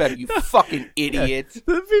to look better? You fucking idiot.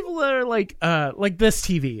 The people that are like this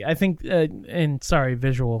TV, I think, and sorry,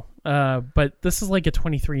 visual, but this is like a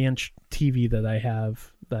 23-inch TV that I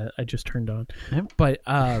have that I just turned on. Yep. But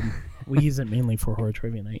we use it mainly for horror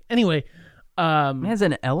trivia night. Anyway, It has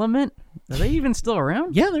an Element. Are they even still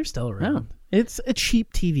around? yeah, they're still around. It's a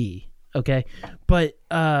cheap TV, okay? But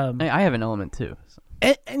I have an Element too. So.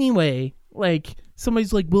 anyway, like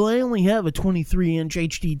somebody's like, well, I only have a 23-inch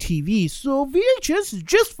HD TV, so VHS is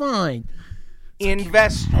just fine.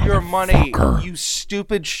 Invest your money, you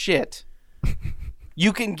stupid shit.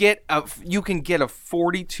 You can get a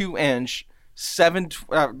 42-inch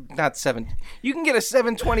you can get a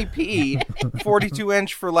 720p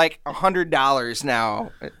 42-inch for like $100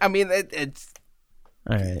 now. I mean, it's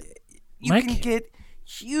All right. you Mike? can get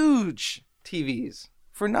huge TVs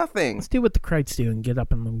for nothing. Let's do what the Krites do and get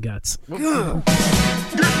up in them guts. Ugh.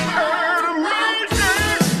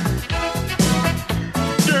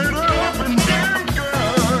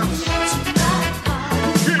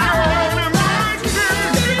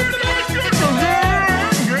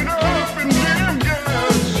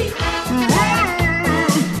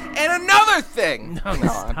 And another thing. No, I'm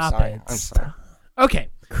Stop sorry. it. I'm sorry. Okay.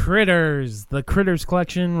 Critters. The Critters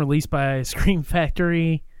collection released by Scream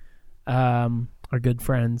Factory. Our good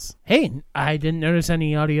friends. Hey, I didn't notice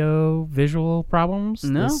any audio visual problems.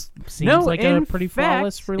 No. This seems like a in pretty fact-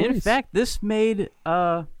 flawless release. In fact, this made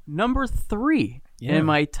number 3 Yeah. in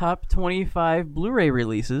my top 25 Blu-ray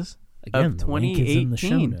releases Again, of the link is in the show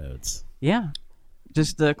 2018. notes. Yeah.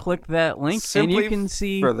 Just click that link Simply and you can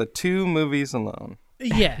see. for the 2 movies alone.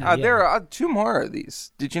 Yeah. There are 2 more of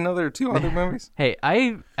these. Did you know there are 2 other movies? Hey,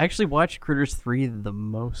 I actually watched Critters 3 the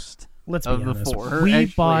most. Let's be of the honest. 4. We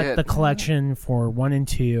Actually, bought it- the collection for 1 and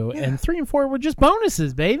 2, and 3 and 4 were just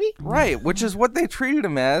bonuses, baby. Right, which is what they treated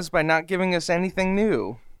them as by not giving us anything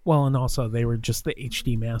new. Well, and also they were just the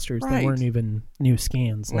HD masters. Right. They weren't even new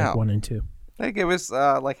scans like No. 1 and 2. They gave us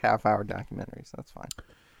like half-hour documentaries. That's fine.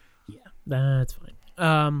 Yeah, that's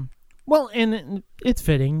fine. Well, and it's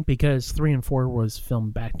fitting because 3 and 4 was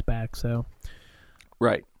filmed back to back. So,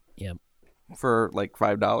 Right. Yep. For like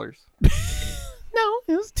 $5. no,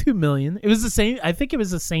 it was $2 million. It was the same. I think it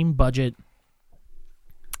was the same budget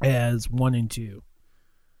as 1 and 2.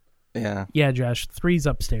 Yeah. Yeah, Josh, 3's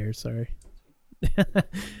upstairs. Sorry.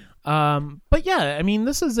 But yeah, I mean,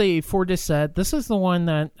 this is a 4-disc set. This is the one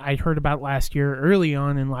that I heard about last year, early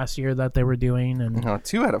on in last year that they were doing, and No,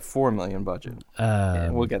 2 had a $4 million budget.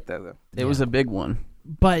 We'll get there though. It was a big one.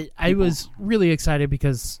 but I was really excited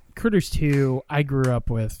because Critters 2 I grew up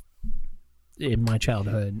with in my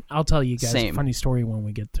childhood. I'll tell you guys a Same. funny story when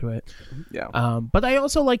we get to it. Yeah. But I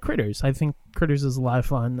also like Critters. I think Critters is a lot of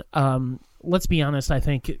fun. Let's be honest, I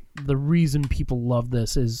think the reason people love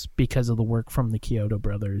this is because of the work from the Kyoto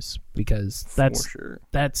brothers, because for sure.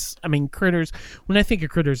 I mean, Critters, when I think of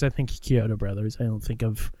Critters, I think of Kyoto brothers. I don't think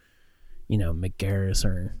of, Mick Garris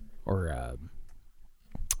or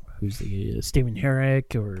who's the Stephen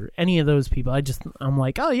Herrick or any of those people. I'm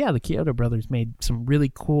like, oh yeah, the Kyoto brothers made some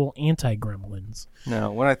really cool anti-Gremlins.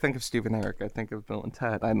 No, when I think of Stephen Herrick, I think of Bill and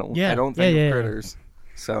Ted. I don't Yeah, think yeah, of yeah. Critters.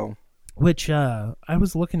 So, Which I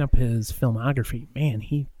was looking up his filmography. Man,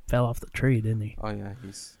 he fell off the tree, didn't he? oh yeah,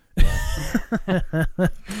 he's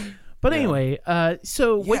But anyway,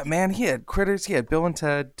 so yeah, man. He had Critters. He had Bill and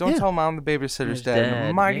Ted. Don't Yeah. Tell Mom the Babysitter's He's Dead.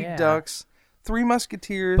 Dead, Mighty yeah. Ducks. 3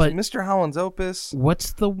 Musketeers. But- Mr. Holland's Opus.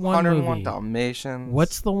 what's the one 101 movie? Dalmatians.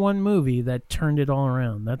 What's the one movie that turned it all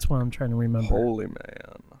around? That's what I'm trying to remember. Holy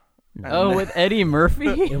Man? Oh, with Eddie Murphy?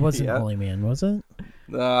 It wasn't Yeah. Holy Man, was it?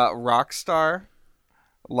 Rockstar.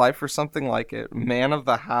 Life or Something Like It. Man of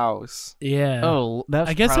the House. Yeah. Oh, that's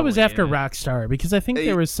I guess it was probably after it. Rockstar because I think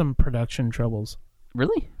there was some production troubles.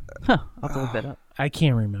 Really? Huh. I'll have to look that up. I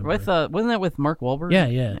can't remember. With wasn't that with Mark Wahlberg?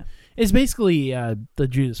 yeah. It's basically the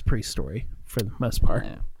Judas Priest story for the most part.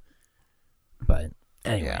 Yeah. But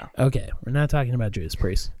anyway, Yeah. okay, we're not talking about Judas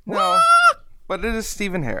Priest. No, but it is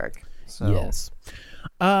Stephen Herrick. So. Yes.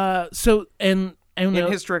 So and I don't In know,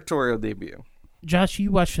 his directorial debut. Josh,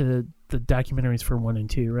 you watched the documentaries for 1 and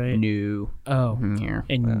 2, right? No. Oh, Here.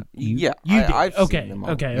 and Yeah, you did. I've seen Okay, them all,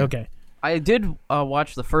 okay, yeah. okay. I did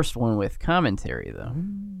watch the first one with commentary, though.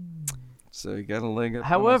 So you got a leg up. on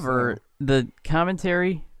However, us the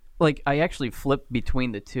commentary, like, I actually flipped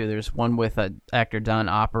between the two. There's one with actor Don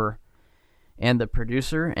Opper and the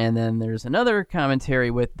producer, and then there's another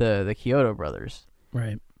commentary with the Kyoto brothers.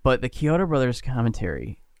 Right. But the Kyoto brothers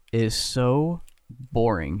commentary is so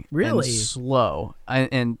boring, Really? and slow.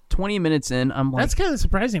 And 20 minutes in, I'm like, That's kind of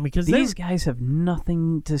surprising because these guys have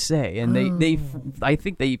nothing to say, and I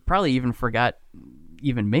think they probably even forgot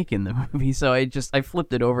even making the movie. So I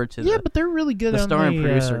flipped it over to but they're really good the on star the and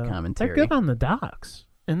producer They're commentary. good on the docs,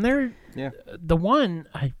 and they're the one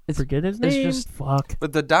I forget his name. just- Fuck.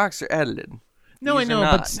 But the docs are edited. No, These I are know,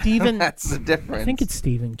 not. but Steven. That's the difference. I think it's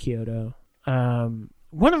Steven Kyoto.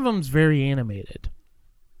 One of them's very animated,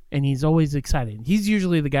 and he's always excited. He's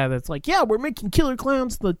usually the guy that's like, "Yeah, we're making Killer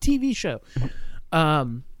Clowns the TV show."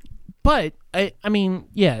 But I mean,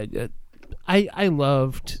 yeah, I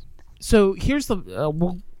loved. So here's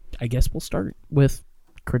the. I guess we'll start with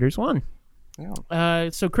Critters 1. Yeah.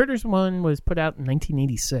 So Critters 1 was put out in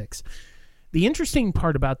 1986. The interesting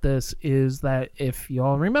part about this is that if you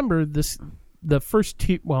all remember this, the first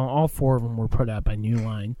two, well, all four of them were put out by New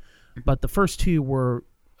Line, but the first two were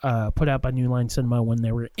put out by New Line Cinema when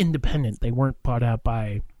they were independent. They weren't put out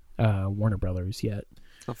by Warner Brothers yet.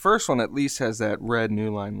 The first one at least has that red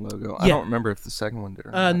New Line logo. I don't remember if the second one did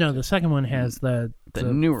or not. No, the second one has the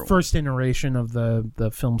newer first iteration of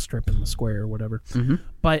the film strip in the square or whatever. Mm-hmm.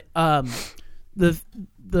 But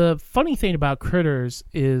the funny thing about Critters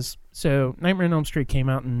is, so Nightmare on Elm Street came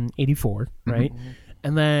out in 84, right? Mm-hmm.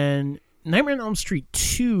 And then Nightmare on Elm Street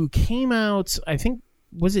 2 came out, I think,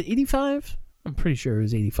 was it 85? I'm pretty sure it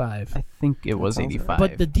was 85. I think it was 85.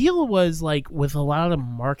 But the deal was, like, with a lot of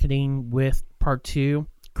marketing with Part 2,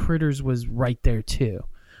 Critters was right there, too.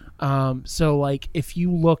 So, like, if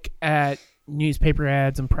you look at newspaper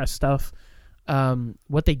ads and press stuff,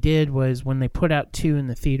 what they did was when they put out 2 in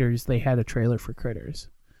the theaters, they had a trailer for Critters.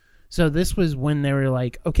 So this was when they were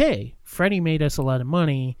like, okay, Freddy made us a lot of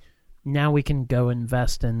money. Now we can go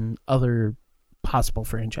invest in other possible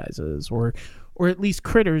franchises, or at least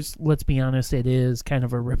Critters. Let's be honest, it is kind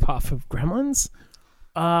of a ripoff of Gremlins.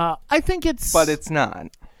 I think it's, But it's not.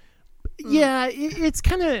 yeah, it's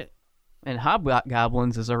kind of, and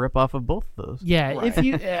Hobgoblins is a ripoff of both of those. yeah. Right. If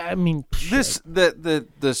you, I mean, This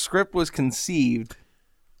the script was conceived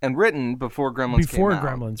and written before Gremlins before came out.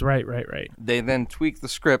 Gremlins, right. They then tweaked the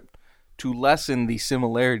script to lessen the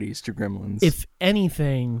similarities to Gremlins. If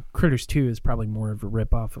anything, Critters 2 is probably more of a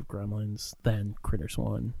ripoff of Gremlins than Critters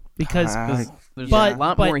 1 because. There's But a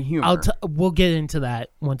lot more humor. We'll get into that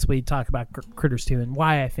once we talk about Critters 2 and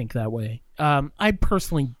why I think that way. I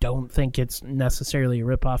personally don't think it's necessarily a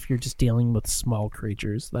ripoff. You're just dealing with small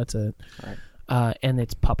creatures. That's it. Right. And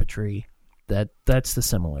it's puppetry. That's the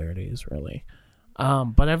similarities, really.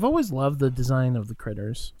 But I've always loved the design of the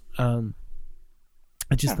critters.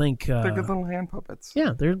 I just think... they're good little hand puppets.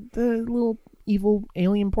 Yeah, they're the little evil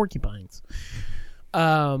alien porcupines.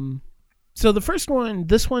 So the first one,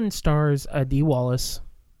 this one stars Dee Wallace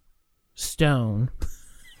Stone.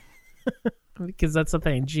 Because that's the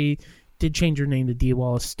thing. She did change her name to Dee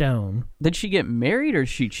Wallace Stone. Did she get married or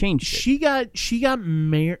she changed it? She got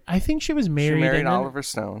married. I think she was married. She married and then- Oliver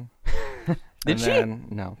Stone. Did she?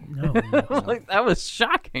 No. No. Like, that was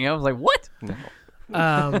shocking. I was like, what? No.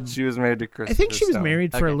 She was married to Christopher I think she was Stone.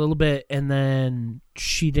 married for a Okay. little bit, and then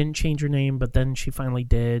she didn't change her name, but then she finally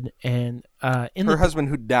did. And in Her the husband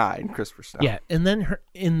who died, Christopher Stone. yeah, and then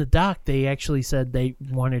in the doc, they actually said they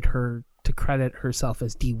wanted her to credit herself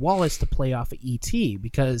as Dee Wallace to play off of E.T.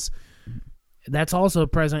 because that's also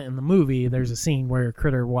present in the movie. There's a scene where a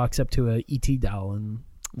critter walks up to a E.T. doll and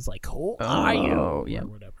is like, "Who are you?" Oh, yeah. or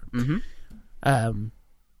whatever. Mm-hmm.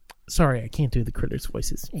 Sorry, I can't do the critters'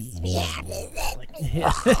 voices.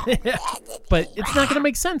 But it's not going to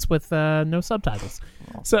make sense with no subtitles.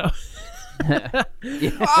 So,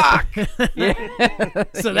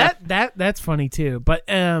 so that's funny too. But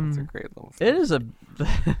It's a great little thing. It is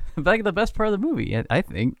like the best part of the movie. I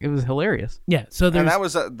think it was hilarious. yeah. So And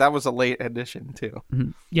there's that was a late addition too.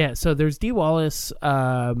 yeah. So there's Dee Wallace,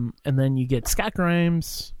 and then you get Scott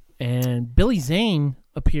Grimes and Billy Zane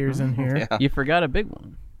appears in here. Yeah. You forgot a big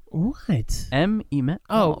one. What? M. Emmett.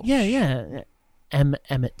 Oh Walsh. yeah.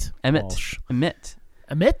 Emmett. Walsh. Emmett.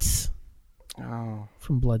 Emmett Oh,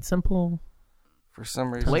 from Blood Simple. for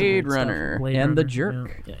some reason, Blade Stuff. Runner Blade and The Runner,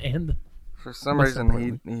 Jerk. yeah, and for some Most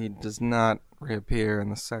reason he does not reappear in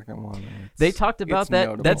the second one. They talked about it's that.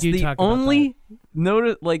 notable. That's We do the talk about only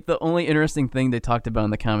the only interesting thing they talked about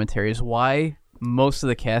in the commentary is why most of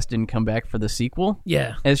the cast didn't come back for the sequel.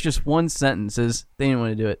 yeah, And it's just one sentence: is they didn't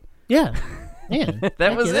want to do it. yeah.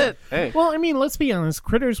 That was it. Hey, Well, I mean, let's be honest.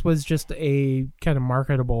 Critters was just a kind of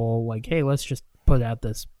marketable, like, hey, let's just put out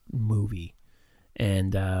this movie.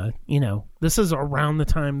 And, this is around the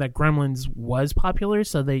time that Gremlins was popular,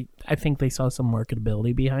 so I think they saw some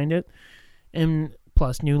marketability behind it. And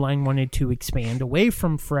plus, New Line wanted to expand away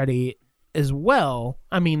from Freddy as well.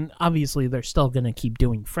 I mean, obviously they're still going to keep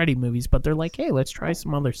doing Freddy movies, but they're like, hey, let's try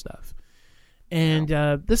some other stuff. And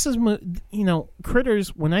this is,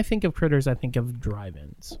 Critters. When I think of Critters, I think of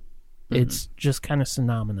drive-ins. It's just kind of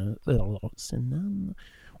synonymous.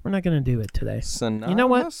 We're not going to do it today. Synonymous? You know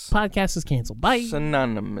what? Podcast is canceled. Bye.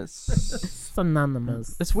 Synonymous.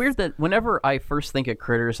 Synonymous. It's weird that whenever I first think of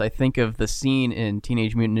Critters, I think of the scene in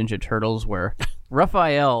Teenage Mutant Ninja Turtles where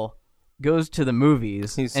Raphael goes to the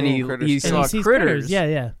movies He's and seen Critters he too. saw And he sees Critters.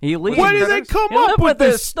 Yeah. He leaves. Why did they come He up lived with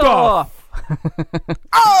this stuff?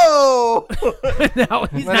 Oh! No,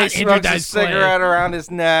 he's Then not he smokes a energized cigarette around his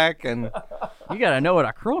neck, and You gotta know what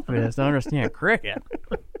a crumpet is to understand cricket.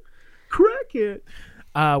 Cricket.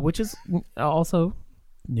 Which is also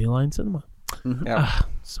New Line Cinema. yeah,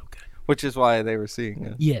 So good. which is why they were seeing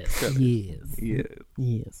it. Yes. Yeah.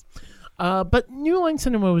 Yes. But New Line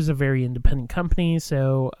Cinema was a very independent company,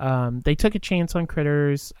 so they took a chance on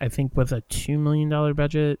Critters, I think with a $2 million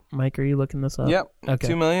budget. Mike, are you looking this up? Yep. Okay.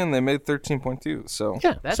 $2 million. They made 13.2. So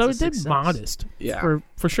Yeah, That's so a it did success. modest. Yeah.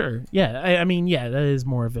 For sure. Yeah, I mean, yeah, that is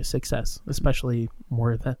more of a success, especially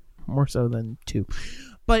more so than 2.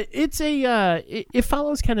 But it's it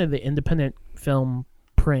follows kind of the independent film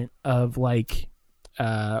print of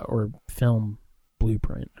or film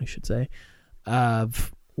blueprint, I should say,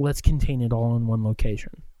 of let's contain it all in one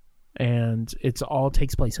location. And it's all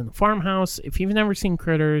takes place in the farmhouse. If you've never seen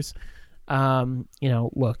Critters,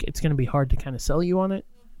 look, it's going to be hard to kind of sell you on it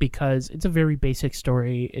because it's a very basic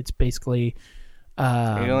story. It's basically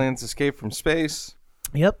aliens escape from space.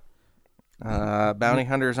 Yep. Bounty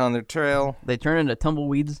hunters on their trail. They turn into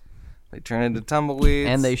tumbleweeds. They turn into tumbleweeds.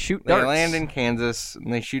 And they shoot They darts. land in Kansas,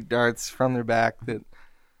 and they shoot darts from their back that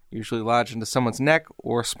usually lodge into someone's neck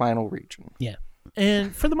or spinal region. Yeah.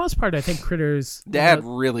 And for the most part, I think Critters... Dad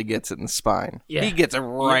really gets it in the spine. Yeah. He gets it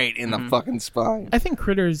right in the fucking spine. I think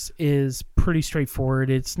Critters is pretty straightforward.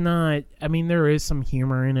 It's not... I mean, there is some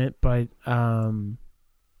humor in it, but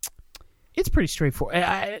it's pretty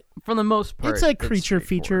straightforward. For the most part, It's a creature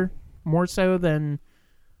straightforward. feature, more so than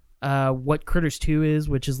what Critters 2 is,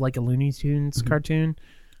 which is like a Looney Tunes cartoon.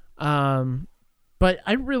 But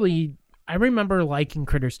I remember liking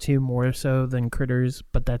Critters 2 more so than Critters,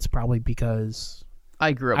 but that's probably because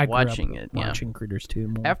I grew up watching it. Yeah. watching Critters 2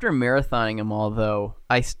 more. After marathoning them all, though,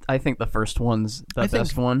 I think the first one's the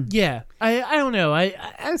best one. Yeah, I don't know.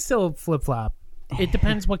 I still flip flop. It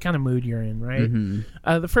depends what kind of mood you're in,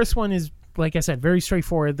 right? The first one is, like I said, very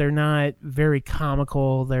straightforward. They're not very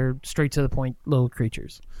comical. They're straight to the point little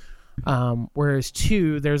creatures. Whereas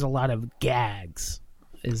 2, there's a lot of gags,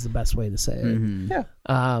 is the best way to say it.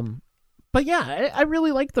 Yeah. But yeah, I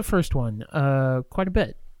really like the first one quite a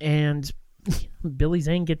bit. And Billy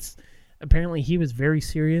Zane apparently he was very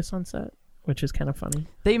serious on set, which is kind of funny.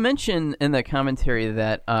 They mention in the commentary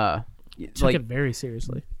that Took it very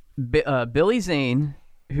seriously. Billy Zane,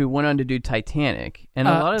 who went on to do Titanic, and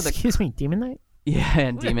a lot of the excuse me, Demon Knight? yeah,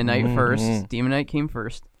 and Demon Knight first. Demon Knight came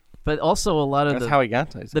first, but also a lot of That's how he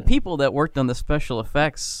got Tyson. the people that worked on the special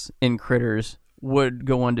effects in Critters would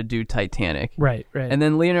go on to do Titanic. Right. And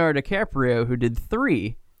then Leonardo DiCaprio, who did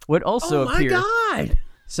 3, would also appear. Oh my god!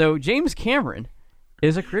 So James Cameron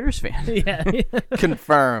is a Critters fan. Yeah.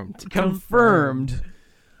 Confirmed. Confirmed.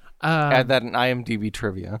 Add that in IMDb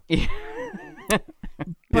trivia.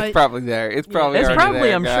 But- It's probably there. It's probably It's already probably,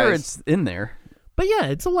 there, I'm sure guys. it's in there. But yeah,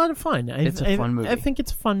 it's a lot of fun. It's a fun movie. I think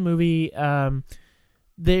it's a fun movie.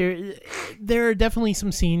 There are definitely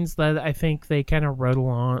some scenes that I think they kind of wrote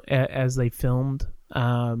along as they filmed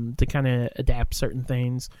to kind of adapt certain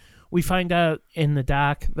things. We find out in the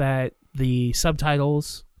doc that the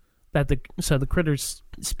subtitles that the critters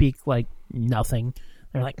speak like nothing.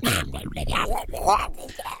 They're like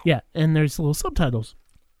yeah, and there's little subtitles.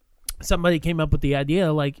 Somebody came up with the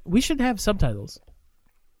idea like we should have subtitles,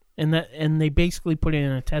 and they basically put it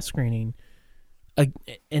in a test screening,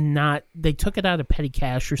 and they took it out of petty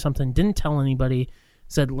cash or something. Didn't tell anybody.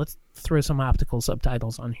 Said let's throw some optical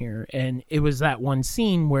subtitles on here, and it was that one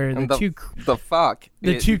scene where And the two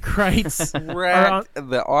two Krites racked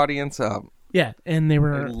the audience up. yeah, and they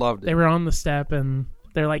were They loved it. They were on the step, and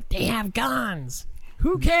they're like, they have guns.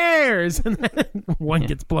 Who cares? And then one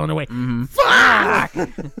gets blown away. Fuck!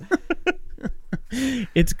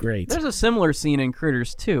 It's great. There's a similar scene in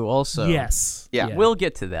Critters 2 also. Yes. Yeah. We'll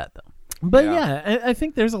get to that, though. But Yeah. yeah, I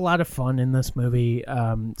think there's a lot of fun in this movie.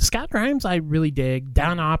 Scott Grimes, I really dig.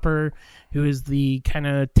 Don Opper, who is the kind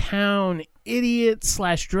of town idiot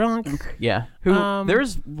 / drunk. Yeah.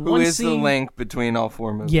 There's Who one is the scene... link between all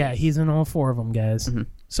 4 movies? Yeah, he's in all 4 of them, guys.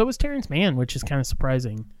 So is Terrence Mann, which is kind of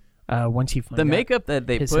surprising once you find The out makeup that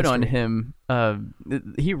they his put on history. him,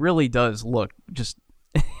 he really does look just...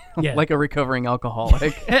 Yeah. like a recovering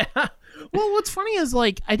alcoholic. Well, what's funny is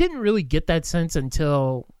like I didn't really get that sense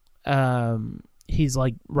until he's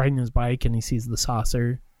like riding his bike and he sees the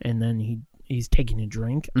saucer and then he's taking a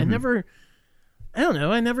drink. I don't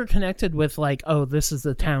know. I never connected with like, oh, this is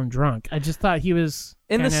the town drunk. I just thought he was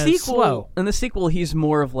In the kinda sequel, slow. he's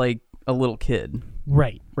more of like a little kid.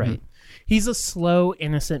 Right. He's a slow,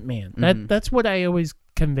 innocent man. That's what I always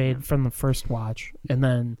conveyed from the first watch, and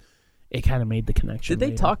then it kind of made the connection. Did they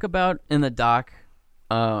later. talk about in the doc?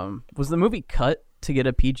 Was the movie cut to get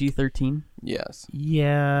a PG-13? Yes.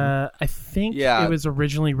 Yeah, I think Yeah. it was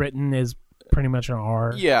originally written as pretty much an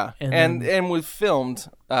R. Yeah, And and was filmed.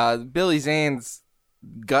 Billy Zane's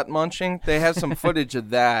gut munching. They have some footage of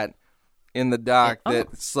that in the doc.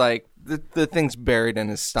 That's like the thing's buried in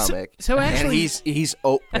his stomach. So actually, and he's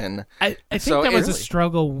open. I think So that was a it's-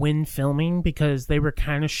 struggle when filming because they were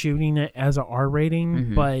kind of shooting it as a R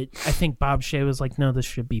rating, but I think Bob Shea was like, no, this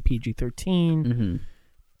should be PG-13.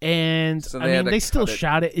 And So I they had mean, to they still cut it.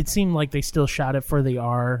 shot it. It seemed like they still shot it for the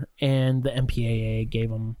R, and the MPAA gave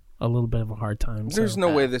them a little bit of a hard time. There's so.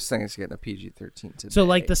 no way this thing is getting a PG-13 today. So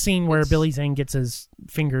like the scene where Billy Zane gets his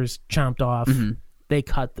fingers chomped off, they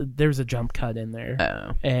cut. There's a jump cut in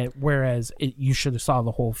there, and whereas you should have saw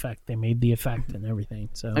the whole effect. They made the effect and everything.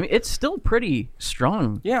 So I mean, it's still pretty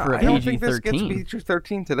strong. yeah, for a I don't PG-13. think this gets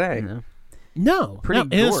PG-13 today. no, Pretty no,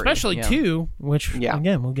 and gory, especially yeah. 2, which Yeah.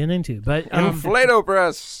 again we'll get into. But Inflato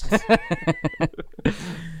breasts.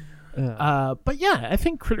 but yeah, I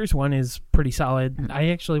think Critters 1 is pretty solid. I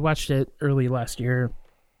actually watched it early last year,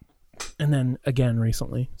 and then again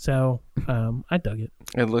recently. So I dug it.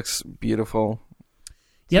 It looks beautiful.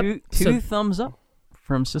 Yep. Two So- thumbs up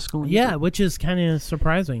from Siskel. And Yeah, Ebert. which is kind of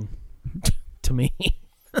surprising to me.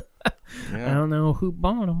 I Yeah. don't know who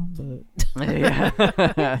bought them, but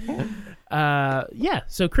yeah. yeah.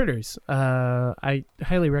 So Critters, I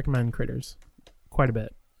highly recommend Critters, quite a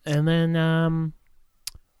bit. And then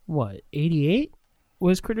what? 88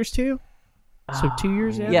 was Critters 2. So 2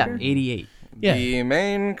 years after. Yeah, 88. Yeah. The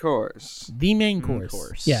main course. The main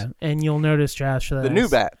course. Yeah, and you'll notice, Josh, that The new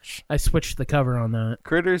batch. I switched the cover on that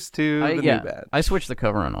Critters 2, the new batch. I switched the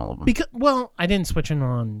cover on all of them. because, well, I didn't switch it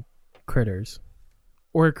on Critters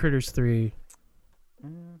or Critters 3.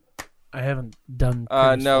 I haven't done.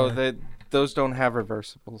 Critters No, 4. those don't have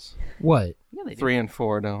reversibles. What? Yeah, they do. 3 and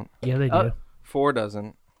 4 don't. Yeah, they do. Oh. 4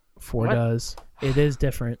 doesn't. 4 What? does. It is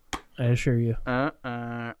different. I assure you.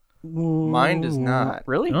 Mine does not.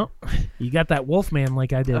 Really? Oh, you got that Wolfman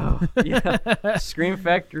like I did. Yeah. Scream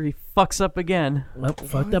Factory fucks up again. Well,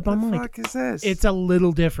 fucked up on What the Mike. fuck is this? It's a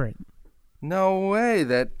little different. No way.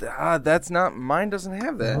 That's not. Mine doesn't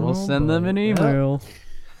have that. Oh. We'll send them an boy. email.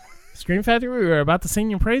 Scream Factory, we were about to sing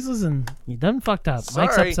your praises, and you done fucked up.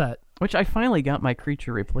 Mike's Sorry. upset. Which I finally got my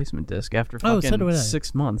Creature replacement disc after Oh, fucking so did I.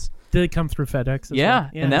 6 months. Did it come through FedEx? As Yeah,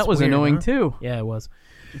 well? and that's that was weird, annoying huh? too. Yeah, it was.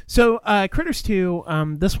 So, Critters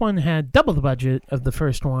 2, this one had double the budget of the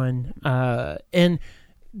first one, and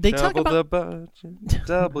they talk Double about the budget,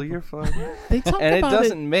 double your fun, they talk and it about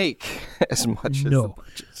doesn't make as much as the No.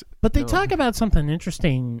 budget. But they talk about something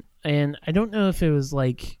interesting, and I don't know if it was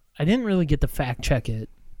like I didn't really get to fact check it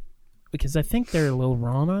because I think they're a little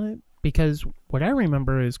wrong on it. Because what I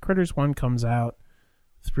remember is Critters 1 comes out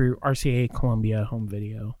through RCA Columbia Home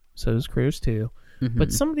Video, so is Critters 2.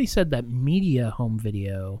 But somebody said that Media Home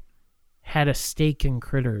Video had a stake in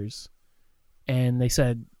Critters, and they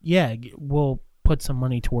said, "Yeah, we'll put some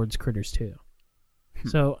money towards Critters 2."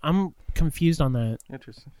 So I'm confused on that.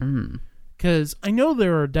 Interesting. Because I know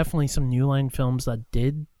there are definitely some New Line films that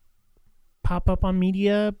did pop up on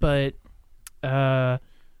media, but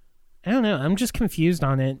I don't know. I'm just confused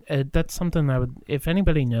on it. That's something I would, if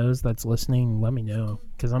anybody knows that's listening, let me know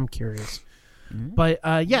because I'm curious. But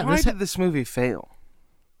yeah, Why did this movie fail?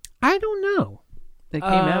 I don't know. They came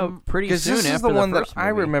out pretty Because soon this after is the one that first I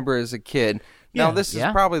movie. remember as a kid. Now Yeah. this is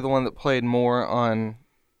Yeah. probably the one that played more on,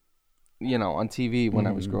 on TV when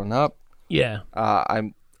I was growing up. Yeah.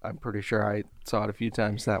 I'm pretty sure I saw it a few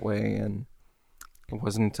times that way, and it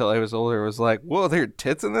wasn't until I was older it was like, whoa, there are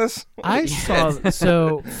tits in this. I saw.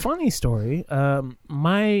 So funny story.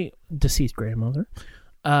 My deceased grandmother,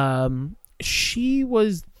 she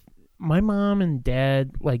was my mom and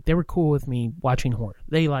dad. Like they were cool with me watching horror.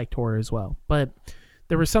 They liked horror as well, but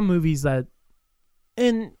there were some movies that,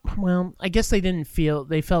 and well, I guess they didn't feel.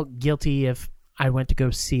 They felt guilty if I went to go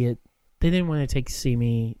see it. They didn't want to see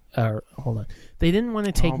me. Hold on. They didn't want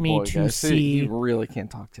to take me boy, to guys, see you really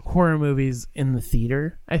can't talk to me. horror movies in the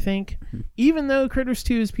theater, I think. Even though Critters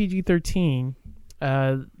 2 is PG-13,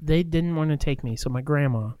 they didn't want to take me, so my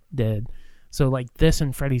grandma did. So like this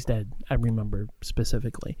and Freddy's Dead, I remember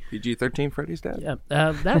specifically. PG-13 Freddy's Dead? Yeah,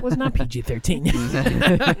 that was not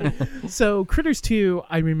PG-13. So Critters 2,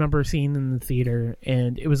 I remember seeing in the theater,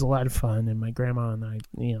 and it was a lot of fun. And my grandma and I,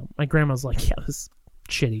 my grandma's like, "Yeah, this is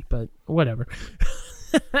shitty, but whatever."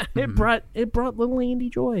 It brought little Andy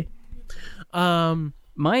joy.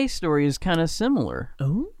 My story is kind of similar.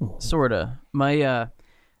 Oh, Sorta. My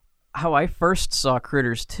how I first saw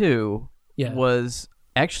Critters 2 yeah. was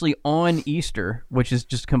actually on Easter, which is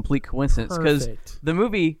just complete coincidence because Perfect. the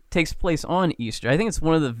movie takes place on Easter. I think it's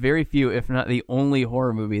one of the very few, if not the only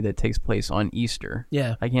horror movie that takes place on Easter.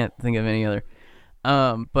 Yeah. I can't think of any other.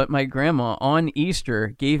 But my grandma on Easter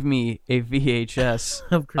gave me a VHS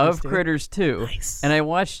Of Critters 2. Critters 2, Nice. and I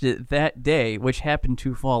watched it that day, which happened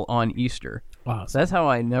to fall on Easter. Wow. So that's how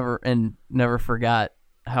I never forgot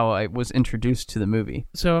how I was introduced to the movie.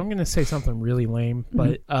 So I'm going to say something really lame,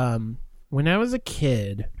 but when I was a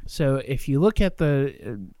kid, so if you look at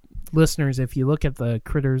the listeners, if you look at the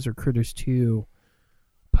Critters or Critters 2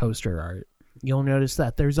 poster art, you'll notice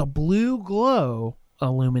that there's a blue glow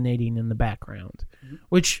illuminating in the background,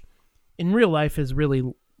 which in real life is really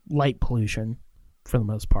light pollution for the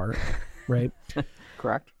most part, right?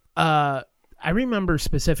 Correct. I remember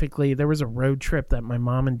specifically there was a road trip that my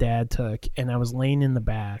mom and dad took, and I was laying in the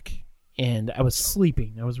back, and I was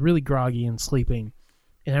sleeping. I was really groggy and sleeping.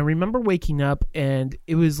 And I remember waking up, and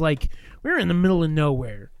it was like we were in the middle of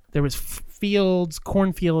nowhere. There was fields,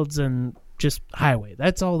 cornfields, and just highway.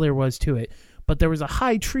 That's all there was to it. But there was a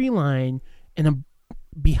high tree line, and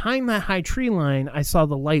behind that high tree line, I saw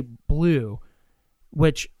the light blue,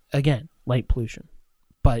 which, again, light pollution.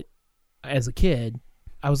 But as a kid,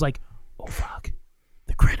 I was like, oh, fuck.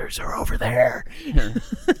 The critters are over there. They're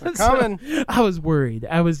coming. I was worried.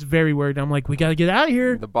 I was very worried. I'm like, we got to get out of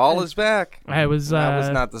here. The ball is back. I was That was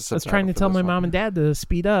not the I was subtitle trying to for tell this my one. mom and dad to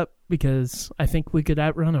speed up because I think we could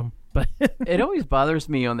outrun them. But It always bothers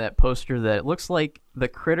me on that poster that it looks like the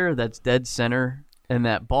critter that's dead center and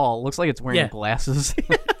that ball looks like it's wearing Yeah. glasses.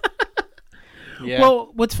 Yeah. well,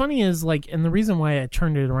 what's funny is like, and the reason why I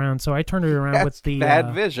turned it around. So I turned it around That's with the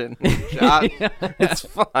bad vision. It's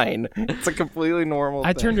fine. It's a completely normal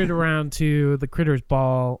I thing. turned it around to the Critters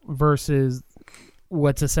ball versus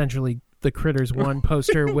what's essentially the Critters 1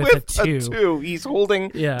 poster with, a 2. He's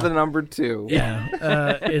holding Yeah. the number 2. Yeah,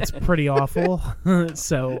 it's pretty awful.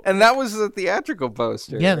 So And that was a theatrical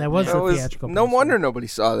poster. Yeah, that was a theatrical No poster. wonder nobody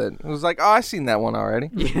saw that. It was like, oh, I've seen that one already.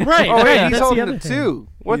 right, Oh, wait, right, he's that's holding the the other thing. 2.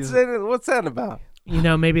 What's that about?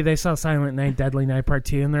 Maybe they saw Silent Night, Deadly Night Part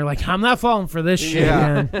 2, and they're like, I'm not falling for this shit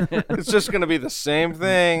Yeah. again. It's just going to be the same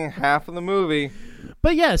thing, half of the movie.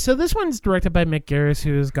 But yeah, so this one's directed by Mick Garris,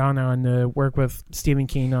 who has gone on to work with Stephen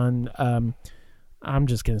King on, I'm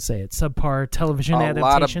just going to say it, subpar television A lot of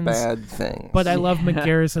adaptations. bad things. But I love Mick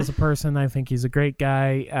Garris as a person. I think he's a great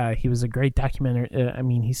guy. He was a great documentary. I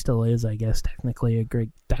mean, he still is, I guess, technically a great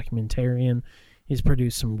documentarian. He's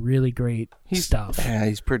produced some really great stuff. Yeah,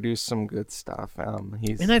 he's produced some good stuff.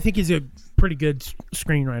 And I think he's a pretty good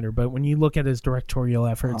screenwriter. But when you look at his directorial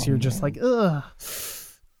efforts, you're just like, ugh,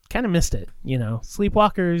 kind of missed it.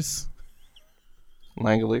 Sleepwalkers.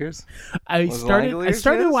 Langoliers? I Was started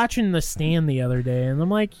Langoliers his? watching The Stand the other day, and I'm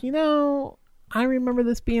like, I remember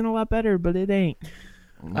this being a lot better, but it ain't.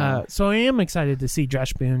 So I am excited to see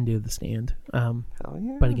Josh Boone do The Stand. Hell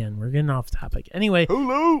yeah. But again, we're getting off topic. Anyway,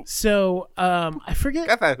 Hulu! so I forget.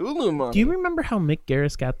 Got that Hulu money. Do you remember how Mick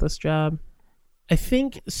Garris got this job? I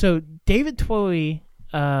think so. David Twohy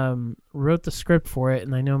wrote the script for it,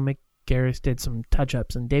 and I know Mick Garris did some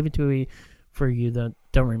touch-ups. And David Twohy, for you that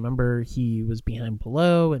don't remember, he was behind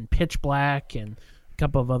Below and Pitch Black and a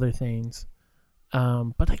couple of other things.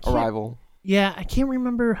 But I can't. Arrival. Yeah, I can't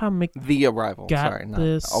remember how Mick The Arrival. got Sorry, not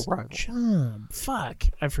this Arrival. job. Fuck,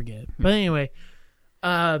 I forget. But anyway,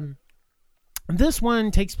 this one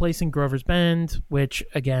takes place in Grover's Bend, which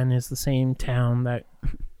again is the same town that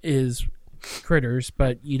is Critters,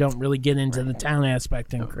 but you don't really get into the town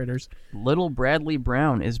aspect in Critters. Little Bradley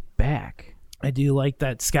Brown is back. I do like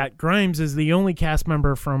that Scott Grimes is the only cast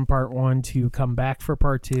member from Part 1 to come back for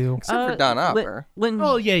Part 2. Except for Don Opper.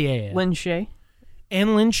 Oh, yeah. Lynn Shay.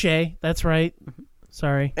 And Lynn Shay, that's right.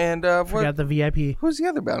 Sorry. And Forgot the VIP. who's the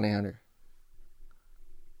other bounty hunter?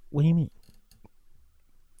 What do you mean?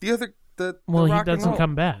 The other... The Well, he rock and doesn't roll.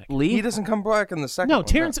 come back. Lee. He doesn't come back in the second No, one.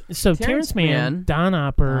 Terrence Terrence Mann, Mann, Don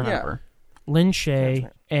Opper, Yeah. Opper. Lynn Shay,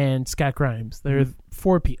 and Scott Grimes. There are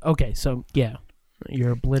 4 people. Okay, so yeah,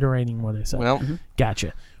 you're obliterating what I said. Well,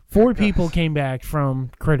 Gotcha. 4 people came back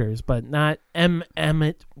from Critters, but not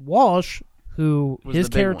Emmett Walsh, who Was his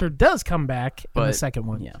the big character one. does come back in the But- second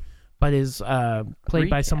one. Yeah. but is played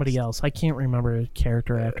by somebody Recast. else. I can't remember a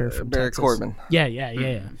character actor from Barry Texas. Corbin.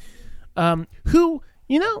 Yeah. Who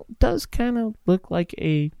does kind of look like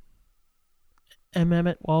a M.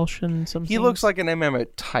 Emmett Walsh in some. He things. looks like an M.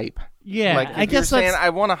 Emmett type. Yeah, Like, if I guess you're saying that's I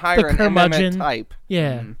want to hire an M. Emmett curmudgeon. type.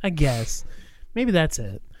 yeah. I guess maybe that's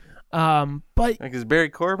it. But Like, is Barry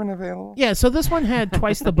Corbin available? yeah, so this one had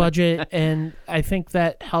twice the budget, and I think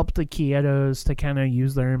that helped the Quietos to kind of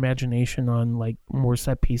use their imagination on like more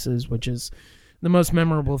set pieces, which is the most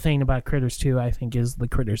memorable thing about Critters 2, I think, is the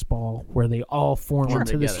Critters ball, where they all form Form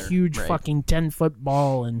into this together, huge right. fucking 10-foot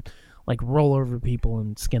ball and like roll over people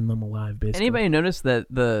and skin them alive. Basically, Anybody notice that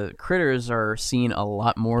the critters are seen a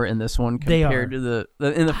lot more in this one They compared are. to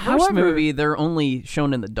in the first However- movie? They're only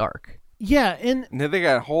shown in the dark. Yeah, and Now they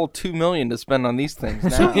got a whole $2 million to spend on these things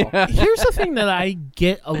so now. here's the thing that I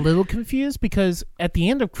get a little confused, because at the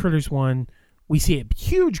end of Critters 1, we see a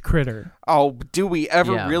huge critter. Oh, do we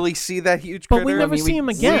ever Yeah. really see that huge But critter? we never see him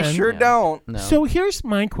again. We sure Yeah. don't. No. So here's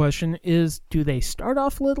my question is, do they start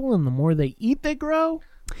off little and the more they eat, they grow?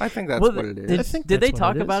 I think that's Well, what it is. Did, I think did they that's what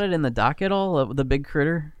talk it about it in the doc at all? The big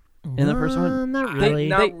critter in the first one? Not They- really.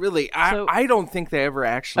 Not really. so- I don't think they ever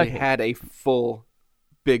actually Okay. had a full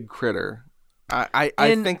big critter. I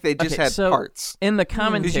In- think they just okay, had so parts. In the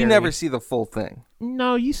commentary, Because you never see the full thing.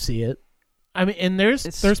 No, you see it. I mean, and there's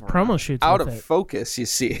It's promo shoots Out with of it. focus, you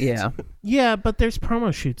see it. Yeah. Yeah, but there's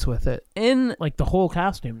promo shoots with it. In Like the whole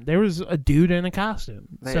costume. There was a dude in a costume.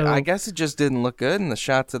 So I guess it just didn't look good in the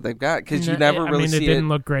shots that they've got because you No, never I really mean, see it didn't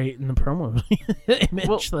look great in the promo image.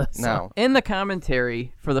 Well, so- No. in the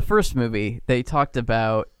commentary for the first movie, they talked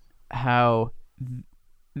about how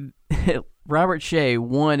Robert Shea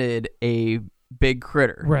wanted a big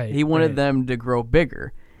critter. Right, He wanted right. them to grow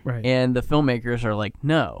bigger. Right. And the filmmakers are like,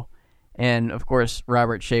 no. And of course,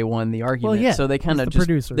 Robert Shea won the argument. Well, yeah, so they kind he's of the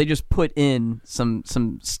producer. they just put in some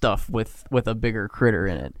stuff with a bigger critter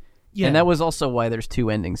in it. Yeah. And that was also why there's two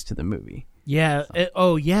endings to the movie. Yeah. That's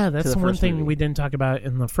the the one first thing movie. we didn't talk about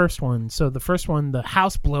in the first one. So the first one, the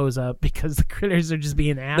house blows up because the critters are just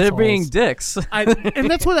being assholes. They're being dicks. And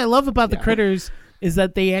that's what I love about the critters is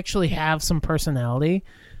that they actually have some personality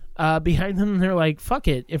behind them. They're like, fuck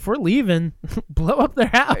it. If we're leaving, blow up their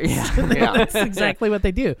house. Yeah. That's exactly what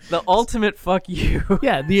they do. The ultimate fuck you.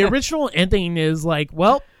 Yeah. The original ending is like,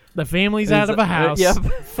 well, the family's out of a house. Yep.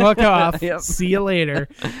 Fuck off. Yep. See you later.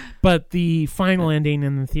 But the final ending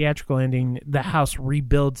and the theatrical ending, the house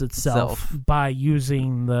rebuilds itself by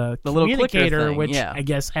using the little clicker communicator, thing, which yeah. I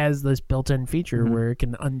guess has this built-in feature where it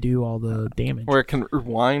can undo all the damage. Where it can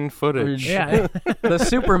rewind footage. Yeah. The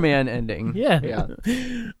Superman ending. Yeah.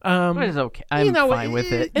 Yeah. Which is okay. I'm fine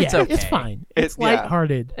with it. It's yeah, okay. It's fine. It's yeah.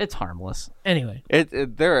 lighthearted. It's harmless. Anyway.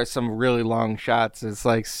 There are some really long shots. It's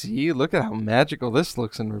like, see, look at how magical this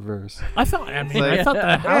looks in reverse. I thought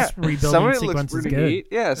the house Some rebuilding of it looks sequence is pretty good. neat.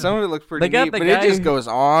 Yeah, some of it looks pretty They got neat, the but guy it just who- goes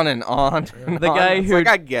on and on. And The on. guy It's who like,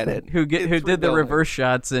 I get it. Who did the rebuilding. reverse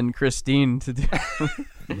shots in Christine to do.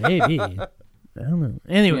 Maybe. I don't know.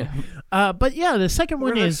 Anyway. But yeah, the second We're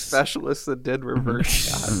one the is specialists that did reverse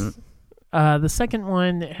shots. the second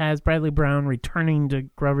one has Bradley Brown returning to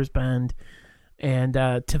Grover's Bend and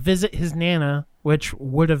to visit his Nana, which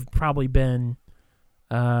would have probably been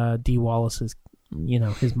Dee Wallace's,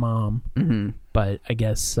 his mom. Mm-hmm. But I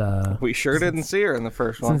guess We sure didn't see her in the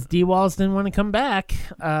first one. since Dee Wallace didn't want to come back,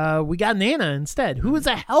 we got Nana instead, who is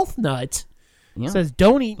a health nut. Yeah. Says,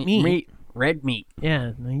 don't eat meat. Red meat.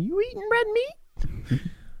 Yeah. Are you eating red meat?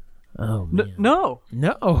 Oh, man. No,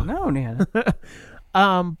 No. Nana.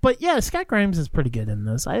 But yeah, Scott Grimes is pretty good in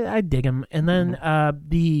this. I dig him. And then I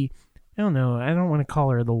don't know, I don't want to call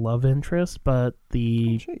her the love interest, but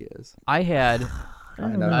the She is. I had I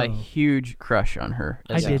don't a know. huge crush on her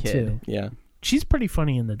as I a did kid. too. Yeah. She's pretty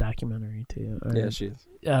funny in the documentary too. Yeah, she is.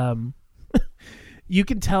 You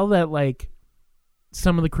can tell that like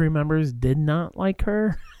some of the crew members did not like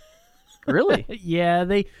her. Really? Yeah,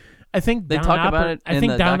 I think They Don talk Opper, about it I in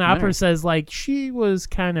think the Don documentary. Opper says like she was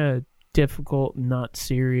kind of difficult, not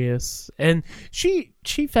serious, and she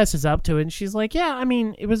fesses up to it, and she's like, "Yeah, I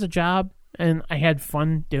mean, it was a job, and I had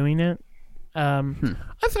fun doing it." I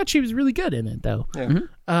thought she was really good in it, though.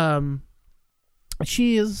 Yeah.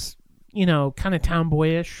 She is, kind of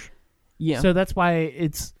tomboyish, Yeah. so that's why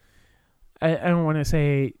it's. I don't want to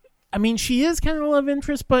say. I mean, she is kind of a love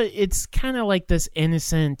interest, but it's kind of like this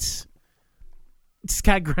innocent.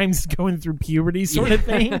 Scott Grimes is going through puberty sort of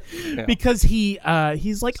thing, because he's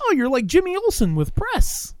like, oh, you're like Jimmy Olsen with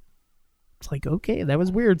press. It's like, okay, that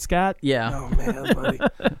was weird, Scott. yeah. Oh man, buddy.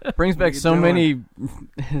 Brings back so many.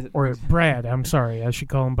 Or Brad. I'm sorry, I should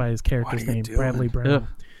call him by his character's What are you name, doing? Bradley Brown.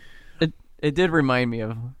 It did remind me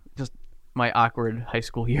of just my awkward high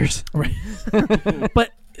school years. Right.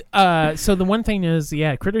 But so the one thing is,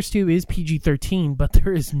 Critters 2 is PG-13, but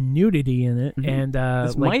there is nudity in it, and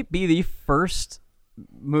This might be the first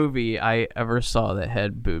movie I ever saw that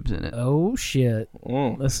had boobs in it. Oh shit!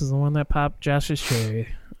 This is the one that popped Josh's cherry.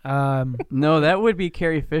 No, that would be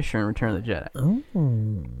Carrie Fisher in Return of the Jedi.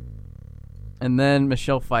 Oh. And then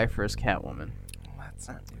Michelle Pfeiffer as Catwoman. That's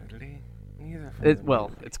not nudity. Neither.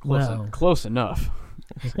 It's close enough.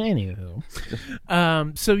 Anywho,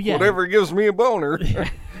 so yeah, Whatever gives me a boner.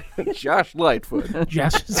 Josh Lightfoot.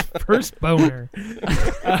 Josh's first boner.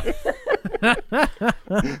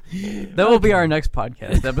 That will be our next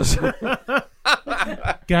podcast episode.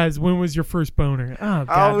 Guys, when was your first boner? Oh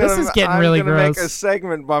god, this is getting really gross. I'm gonna make a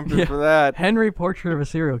segment bumper for that. Henry, Portrait of a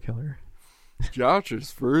Serial Killer.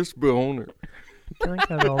 Josh's first boner. Can I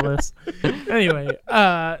cut all this? Anyway,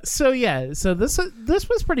 so this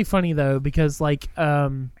was pretty funny though, because like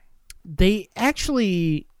they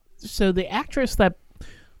actually, so the actress that,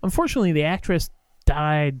 unfortunately the actress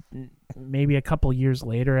died maybe a couple years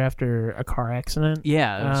later after a car accident.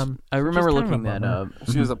 Yeah, I remember looking that up.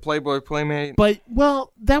 She was a Playboy playmate. But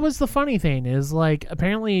well, that was the funny thing, is like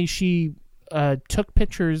apparently she took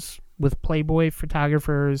pictures with Playboy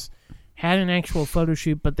photographers, had an actual photo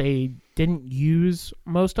shoot, but they didn't use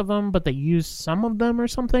most of them, but they used some of them or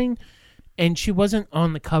something. And she wasn't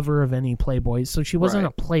on the cover of any Playboy, so she wasn't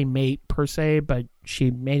a playmate per se, but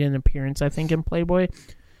she made an appearance, I think, in Playboy.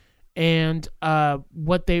 And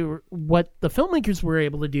what the filmmakers were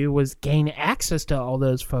able to do was gain access to all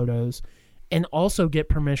those photos and also get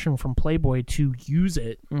permission from Playboy to use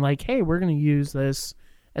it. And like, hey, we're going to use this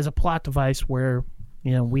as a plot device where,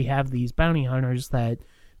 you know, we have these bounty hunters that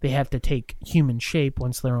they have to take human shape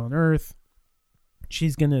once they're on Earth.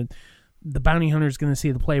 The bounty hunter's going to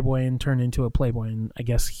see the Playboy and turn into a Playboy. And I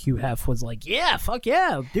guess Hugh Hef was like, yeah, fuck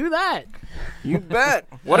yeah, do that. You bet.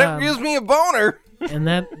 Whatever gives me a boner. And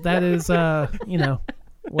that is, you know,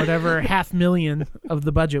 whatever $500,000 of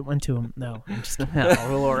the budget went to him. No, I'm just kidding.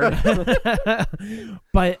 Oh, Lord.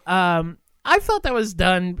 But I thought that was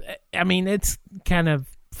done. I mean, it's kind of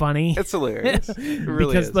funny. It's hilarious. It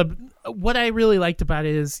really because is. What I really liked about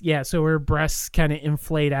it is, so her breasts kind of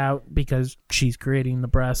inflate out because she's creating the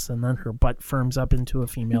breasts, and then her butt firms up into a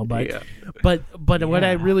female butt. Yeah. But what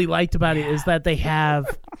I really liked about it is that they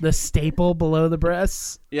have the staple below the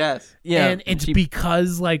breasts. Yes. Yeah, And it's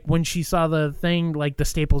because, like, when she saw the thing, like, the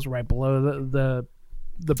staple's right below the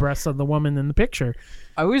breasts of the woman in the picture.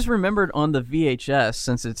 I always remembered on the VHS,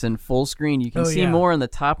 since it's in full screen, you can see more on the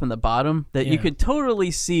top and the bottom, that you could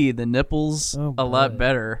totally see the nipples a lot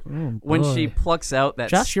better when she plucks out that...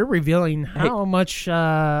 Josh, you're revealing how much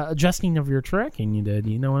adjusting of your tracking you did.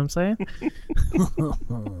 You know what I'm saying?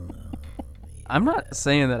 I'm not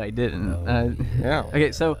saying that I didn't. Yeah.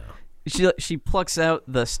 Okay, so she plucks out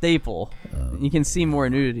the staple. You can see more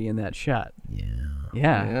nudity in that shot.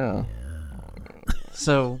 Yeah.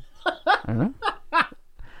 So, I don't know.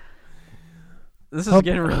 This is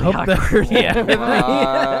getting really awkward.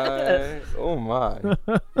 Oh my.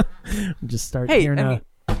 Just start hearing out.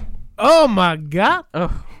 Oh my god.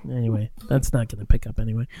 Oh. Anyway, that's not going to pick up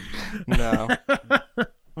anyway. No.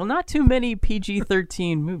 Well, not too many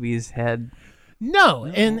PG-13 movies had... No,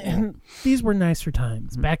 and these were nicer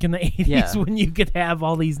times back in the 80s when you could have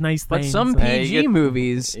all these nice things. But some PG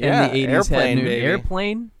movies in the 80s Airplane, had baby.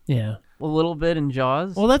 Airplane. Yeah. A little bit in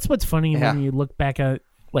Jaws. Well, that's what's funny when you look back at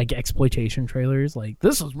like exploitation trailers, like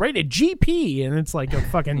this is rated GP, and it's like a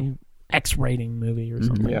fucking X rating movie or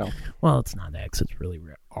something. Yeah. Well, it's not X; it's really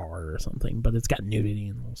R or something, but it's got nudity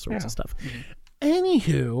and all sorts of stuff.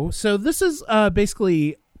 Anywho, so this is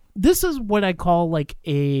basically what I call like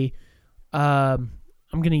a I'm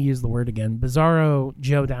going to use the word again, bizarro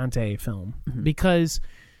Joe Dante film, because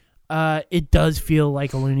it does feel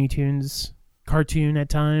like a Looney Tunes cartoon at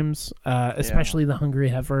times, especially the Hungry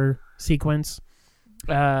Heifer sequence,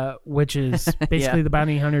 which is basically the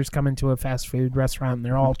bounty hunters come into a fast food restaurant and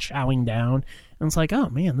they're all chowing down, and it's like, oh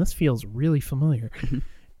man, this feels really familiar.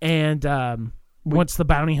 And once the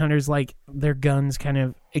bounty hunters, like, their guns kind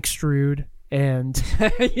of extrude, and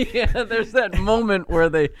there's that moment where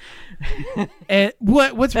they and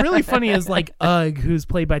what's really funny is like Ugg, who's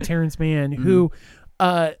played by Terrence Mann, who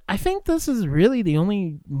I think this is really the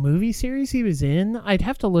only movie series he was in. I'd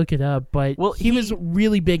have to look it up, but he was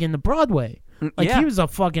really big in the Broadway. Like he was a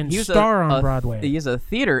fucking star on Broadway. He's a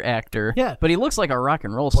theater actor, yeah, but he looks like a rock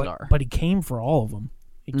and roll star. But he came for all of them.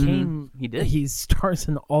 He did. He stars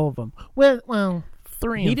in all of them. Well, 3 and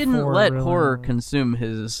 4. He didn't let really horror consume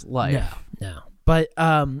his life. No. But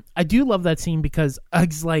I do love that scene because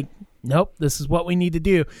Ugg's like, nope, this is what we need to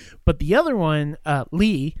do. But the other one,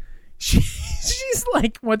 Lee, she's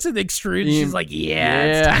like, once it extrudes, she's like, it's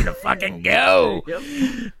Yeah. time to fucking go. Yep.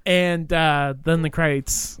 And then the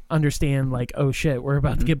Krites understand, like, oh shit, we're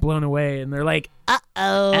about to get blown away, and they're like,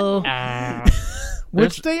 uh-oh.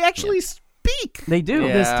 Which they actually speak They do.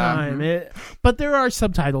 Yeah. this time. But there are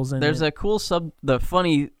subtitles in There's it. a cool the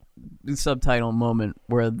funny subtitle moment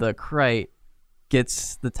where the Krite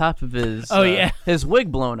gets the top of his his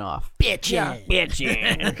wig blown off. Bitchin'.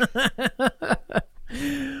 Bitchin'.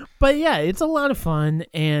 But yeah, it's a lot of fun,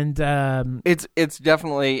 and It's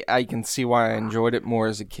definitely, I can see why I enjoyed it more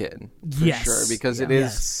as a kid, for yes, sure, because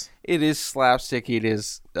yes. it is slapsticky, it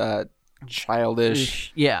is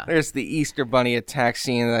childish. Yeah. There's the Easter Bunny attack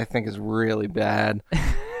scene that I think is really bad.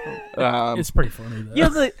 It's pretty funny though.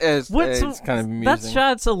 Yeah, It's kind of amusing. that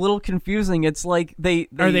shot's a little confusing. It's like they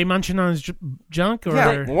Are they munching on his junk, or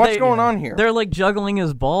Yeah, what's they- going on here? They're like juggling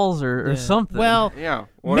his balls or something. Well, Yeah,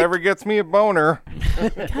 whatever gets me a boner.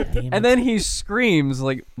 God damn it. and then he screams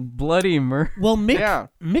like bloody murder. Well, Mick, Yeah.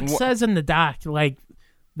 Mick says in the doc like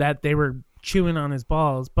that they were chewing on his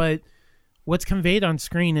balls, but what's conveyed on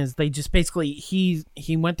screen is they just basically he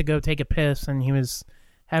went to go take a piss and he was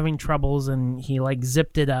having troubles and he like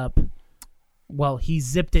zipped it up. Well, he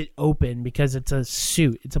zipped it open because it's a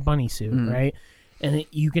suit, it's a bunny suit, right? And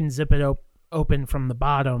you can zip it open from the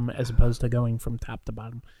bottom as opposed to going from top to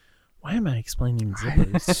bottom. Why am I explaining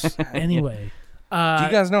zippers? Anyway. Do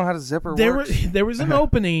you guys know how to zipper works? There was an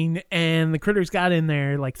opening, and the critters got in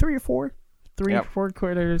there, like three or four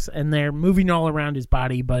critters, and they're moving all around his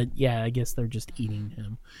body. But yeah, I guess they're just eating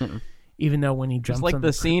him. Even though when he jumps, It's like on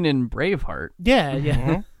the scene in Braveheart.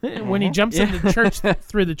 yeah, when he jumps into the church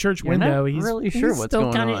through the church You're not window, he's really sure he's what's still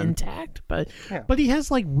going kind of on. intact, but he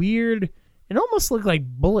has like weird. It almost looked like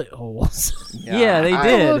bullet holes. Yeah, they I'm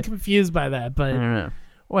a little did. confused by that, but I don't know.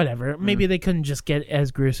 whatever. Maybe they couldn't just get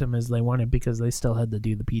as gruesome as they wanted because they still had to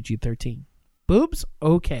do the PG-13. Boobs,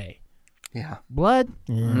 okay. Yeah. Blood,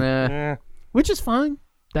 Nah. Eh, which is fine.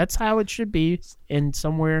 That's how it should be. And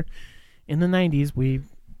somewhere in the 90s, we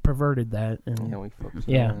perverted that. And yeah, we focused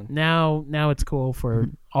yeah, on now it's cool for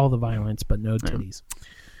all the violence, but no titties.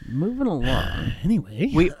 Moving along.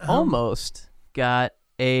 Anyway, We almost got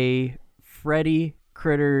a Freddy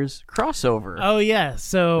Critters crossover. oh yeah,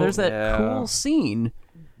 so There's that Yeah. cool scene.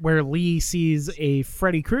 where Lee sees a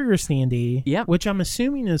Freddy Krueger standee, Yep. which I'm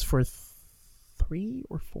assuming is for 3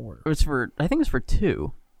 or 4. I think it's for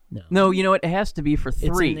 2. No, No, you know what? It has to be for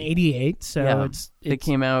 3. it's in '88, so Yeah. it's It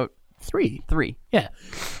came out 3. 3. Yeah.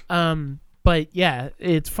 But yeah,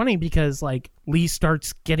 it's funny because like Lee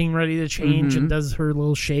starts getting ready to change and does her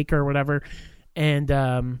little shake or whatever. And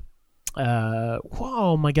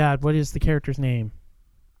oh my god, what is the character's name?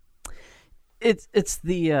 It's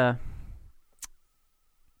the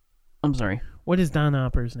I'm sorry. What is Don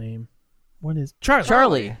Opper's name? What is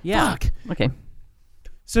Charlie. Yeah. Fuck. Okay.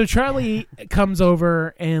 So Charlie comes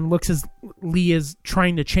over and looks as Lee is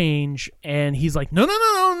trying to change, and he's like,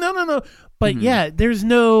 no. But yeah, there's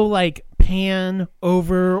no like pan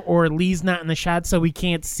over, or Lee's not in the shot, so we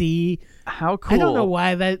can't see. How cool. I don't know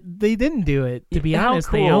why that they didn't do it. To be How honest,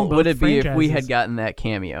 cool they own both would it be if we franchises. had gotten that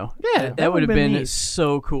cameo? Yeah, that would have would've been neat.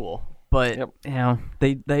 so cool. But Yep. you know,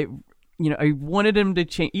 they I wanted him to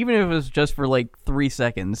change, even if it was just for like 3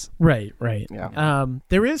 seconds. Right. Yeah.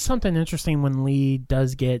 There is something interesting when Lee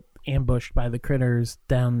does get ambushed by the critters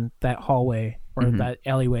down that hallway or that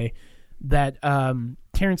alleyway. That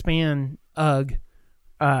Terrence Mann, Ugg,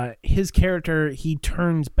 his character, he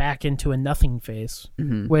turns back into a nothing face,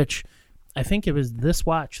 which I think it was this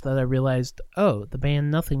watch that I realized, oh, the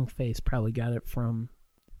band Nothing Face probably got it from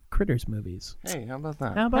Critters movies. Hey, how about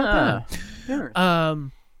that? How about that? Sure.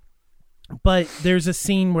 But there's a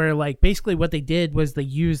scene where, like, basically what they did was they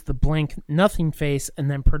used the blank nothing face and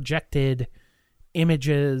then projected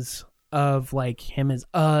images of, like, him as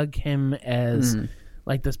Ugg, him as,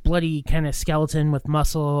 like, this bloody kind of skeleton with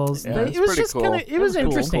muscles. Yeah, it's it was pretty just cool. kind of, it was Cool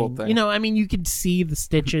interesting. thing. You know, I mean, you could see the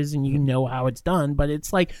stitches and you know how it's done, but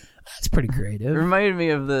it's like, that's pretty It creative. reminded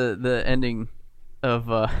me of the ending of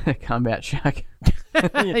Combat Shock.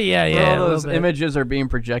 yeah, Where a all those little bit. images are being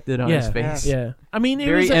projected on his face. Yeah. I mean, it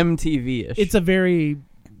Very was MTV-ish. it's a very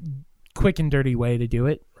quick and dirty way to do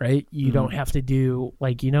it, right? You don't have to do,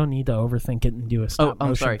 like, you don't need to overthink it and do a stop I'm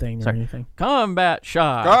motion sorry. thing or Sorry. anything. Combat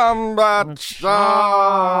Shock. Combat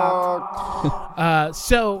Shock!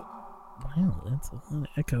 So, wow, that's a lot of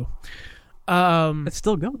echo. It's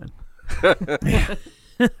still going.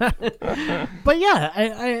 But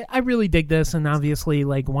yeah, I really dig this, and obviously,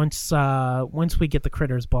 like, once we get the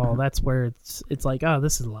critters ball, that's where it's like, oh,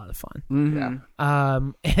 this is a lot of fun. Yeah.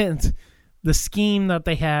 And the scheme that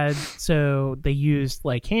they had, so they used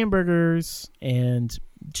like hamburgers and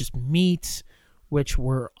just meats, which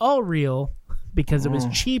were all real because it was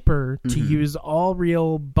cheaper to use all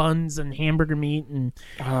real buns and hamburger meat and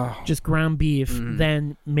just ground beef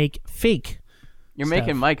than make fake. You're stuff.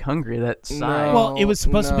 making Mike hungry. That sigh. No. Well, it was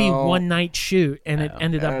supposed to be no. one night shoot, and it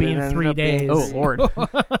ended up being 3 days. Oh Lord.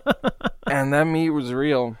 And that meat was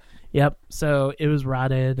real. Yep. So it was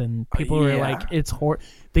rotted, and people were Yeah. like, "It's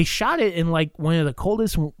They shot it in like one of the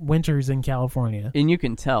coldest winters in California. And you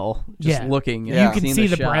can tell just Yeah. looking. And Yeah. You can seeing see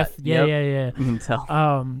the shot. breath. Yeah, Yep. yeah. You can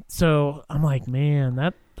tell. So I'm like, man,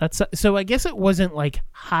 that's so. I guess it wasn't like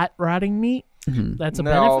hot rotting meat. That's a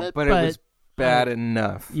No, benefit, but it was bad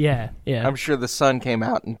enough. yeah. I'm sure the sun came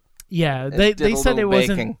out and Yeah, they did a said it little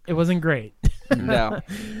baking. wasn't great. no.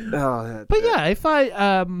 But yeah, if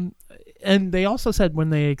I and they also said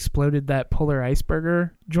when they exploded that Polar Ice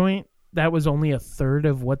Burger joint, that was only a third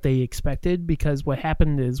of what they expected, because what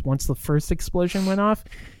happened is once the first explosion went off,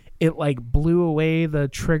 it like blew away the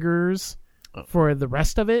triggers for the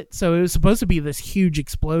rest of it. So it was supposed to be this huge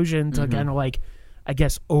explosion to kind of like, I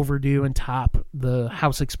guess, overdo and top the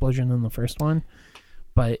house explosion in the first one,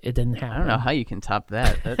 but it didn't happen. I don't know how you can top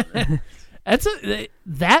that.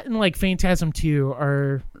 That and like Phantasm 2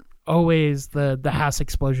 are always the house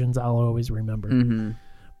explosions I'll always remember.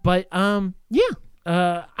 But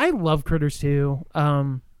I love Critters 2.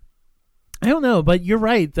 I don't know, but you're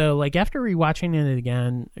right though. Like after rewatching it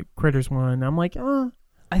again, Critters 1, I'm like,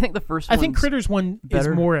 I think the first. I think one's Critters 1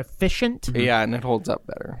 better. is more efficient. Yeah, and it holds up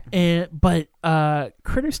better. But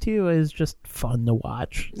Critters 2 is just fun to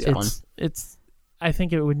watch. It's I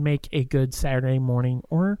think it would make a good Saturday morning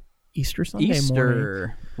or Easter Sunday morning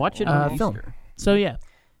Easter. Watch it on film. Easter. So yeah,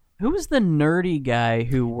 Who was the nerdy guy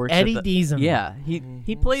who works Eddie at the... Deason. Yeah,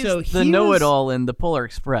 he plays So the he know-it-all in the Polar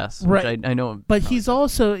Express, which Right. I know him. But he had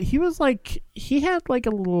like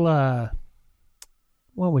a little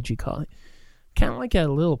what would you call it? Kind of like a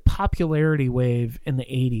little popularity wave in the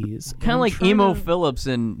 80s. Kind of like Emo Phillips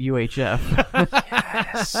in UHF.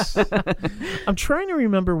 I'm trying to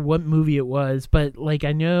remember what movie it was, but like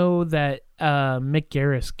I know that Mick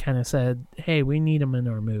Garris kind of said, "Hey, we need him in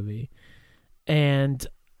our movie." And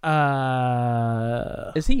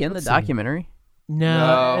Is he in the let's see. documentary?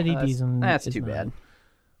 No, Eddie That's- Deason. That's is too not.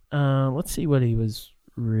 bad. Let's see what he was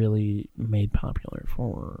really made popular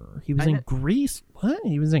for. He was in Grease. What?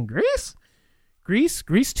 He was in Grease? Grease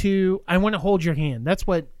 2, I Want to Hold Your Hand. That's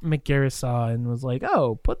what Mick Garris saw and was like,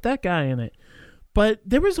 oh, put that guy in it. But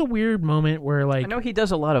there was a weird moment where, like... I know he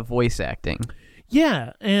does a lot of voice acting.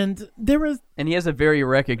 Yeah, and there was... And he has a very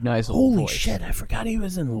recognizable Holy voice. shit, I forgot he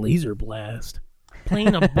was in Laser Blast.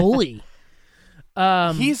 Playing a bully.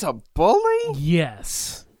 He's a bully?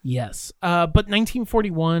 Yes. But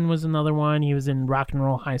 1941 was another one. He was in Rock and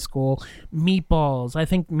Roll High School. Meatballs. I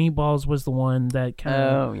think Meatballs was the one that kind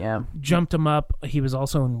of Oh, yeah. jumped him up. He was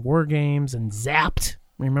also in War Games and Zapped.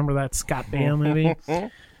 Remember that Scott Baio movie?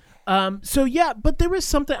 So yeah, but there was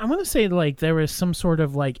something, I want to say like there was some sort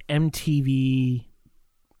of like MTV,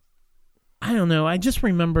 I don't know. I just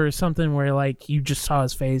remember something where like you just saw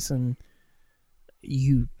his face and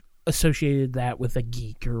you associated that with a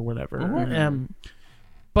geek or whatever.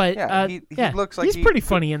 But Yeah, he looks like he's he pretty could-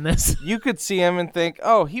 funny in this. You could see him and think,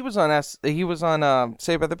 "Oh, he was on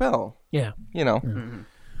Saved by the Bell." Yeah, You know,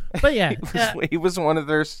 but yeah, he was one of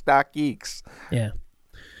their stock geeks. yeah.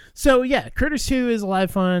 So yeah, Critters 2 is a lot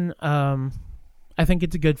of fun. I think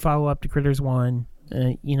it's a good follow up to Critters 1.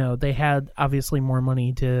 You know, they had obviously more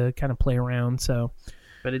money to kind of play around, so.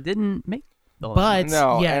 But it didn't make... But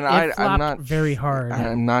No, yeah, and it flopped I'm not very hard.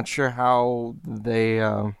 I'm not sure how they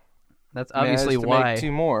That's obviously managed to why... make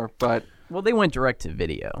two more, but Well, they went direct to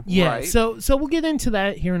video. Yeah, Right. so we'll get into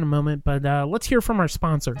that here in a moment, but let's hear from our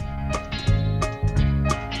sponsor.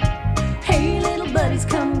 Hey, little buddies,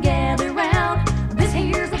 come gather round. This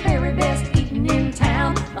here's the very best eating in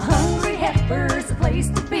town. The Hungry Heifer's the place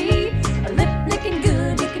to be. A lip licking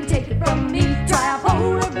good, you can take it from me. Try a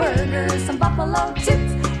Polar burger, some buffalo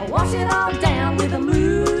chips. Wash it all down with a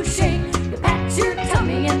moose shake. You pat your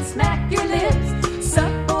tummy and smack your lips.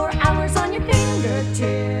 Suck for hours on your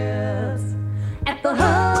fingertips. At the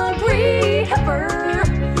Hungry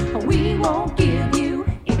Heifer, we won't give you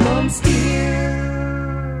a bum steer.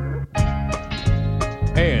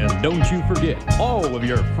 And don't you forget, all of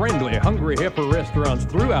your friendly Hungry Heifer restaurants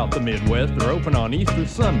throughout the Midwest are open on Easter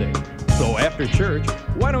Sunday. So after church,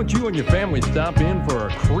 why don't you and your family stop in for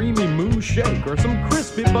a creamy moose shake or some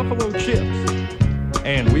crispy buffalo chips?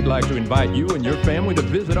 And we'd like to invite you and your family to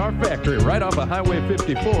visit our factory right off of Highway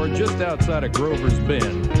 54 just outside of Grover's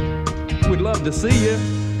Bend. We'd love to see you.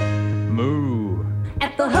 Moo.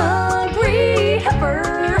 At the Hungry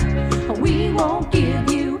Heifer, we won't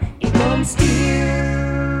give you a bum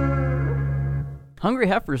steer. Hungry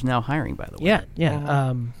Heifer's now hiring, by the way. Yeah,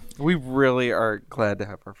 yeah. We really are glad to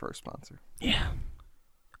have our first sponsor.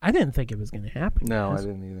 I didn't think it was going to happen. No, I guys.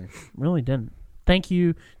 didn't either. Really didn't. Thank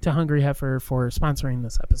you to Hungry Heifer for sponsoring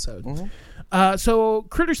this episode. So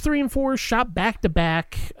Critters 3 and 4 shot back to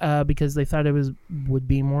back because they thought it would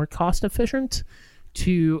be more cost efficient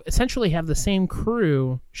to essentially have the same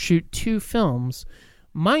crew shoot 2 films.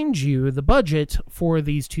 Mind you, the budget for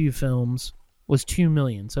these 2 films was $2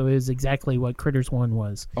 million, so it was exactly what Critters 1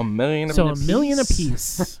 was. $1 million. So $1 million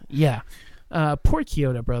apiece. Yeah. Poor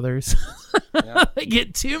Kyoto Brothers. They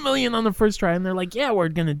get $2 million on the first try, and they're like, "Yeah, we're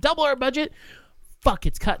gonna double our budget." Fuck,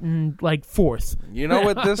 it's cutting like fourth. You know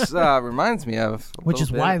what this reminds me of? Which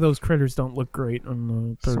is why those critters don't look great on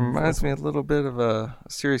the This third. reminds me a little bit of a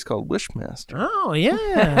series called Wishmaster. Oh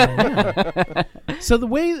yeah. So the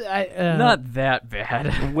way Not that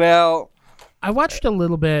bad. Well, I watched a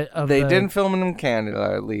little bit of they the, didn't film it in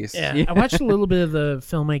Canada, at least. Yeah, I watched a little bit of the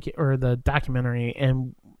filmmaking or the documentary,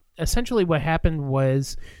 and essentially what happened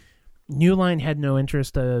was New Line had no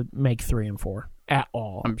interest to make 3 and 4 at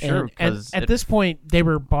all. I'm sure, And 'cause at it- this point they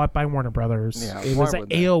were bought by Warner Brothers. Yeah, It why was an would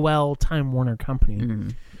they? AOL Time Warner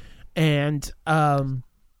company, and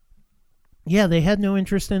yeah, they had no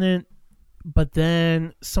interest in it. But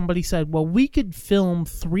then somebody said, "Well, we could film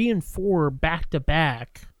 3 and 4 back to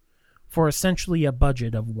back for essentially a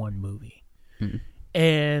budget of one movie."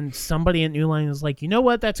 And somebody at New Line was like, "You know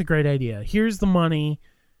what? That's a great idea. Here's the money.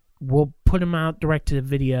 We'll put them out direct to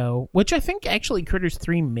video," which I think actually Critters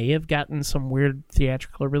 3 may have gotten some weird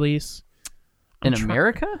theatrical release. In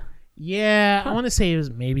America? Yeah, I want to say it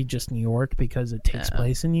was maybe just New York because it takes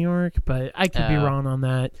place in New York, but I could be wrong on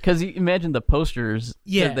that. Because you imagine the posters.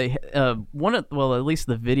 Yeah. that they at least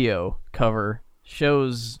the video cover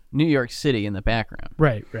shows New York City in the background.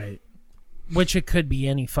 Right. Which it could be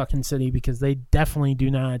any fucking city because they definitely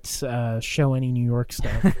do not show any New York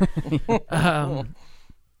stuff.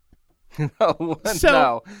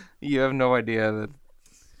 No, you have no idea that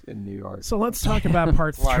it's in New York. So let's talk about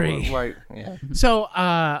part 3. Yeah. So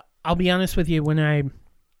I'll be honest with you, when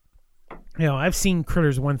I've seen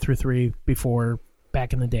Critters 1 through 3 before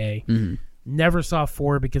back in the day. Never saw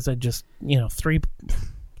 4 because I just 3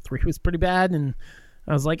 was pretty bad, and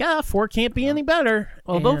I was like, 4 can't be any better.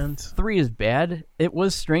 Although And 3 is bad, it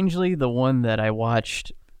was strangely the one that I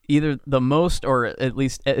watched either the most or at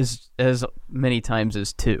least as many times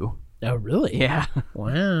as 2. oh, really? Yeah.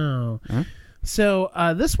 Wow. So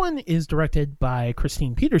this one is directed by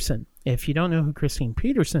Christine Peterson. If you don't know who Christine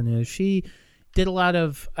Peterson is, she did a lot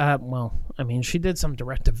of, she did some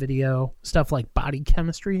direct-to-video stuff like Body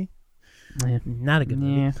Chemistry. Yeah. Not a good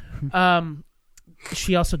movie. Yeah.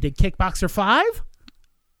 She also did Kickboxer 5.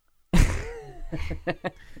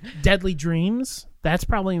 Deadly Dreams. That's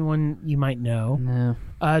probably one you might know. No.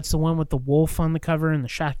 It's the one with the wolf on the cover and the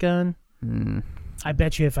shotgun. I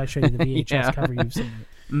bet you if I show you the VHS Yeah. cover, you've seen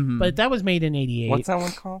it. But that was made in '88. What's that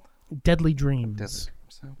one called? Deadly Dreams.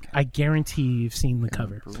 Okay. I guarantee you've seen the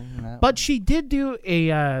cover. But she did do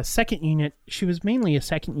a second unit. She was mainly a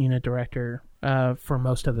second unit director for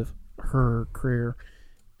most of her career.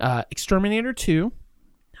 Exterminator 2. Not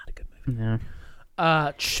a good movie. No.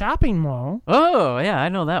 Shopping Mall. Oh, yeah, I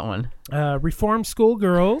know that one. Reform School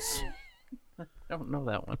Girls. I don't know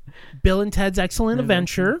that one. Bill and Ted's Excellent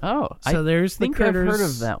Adventure. Oh, So there's the think Critters. I've heard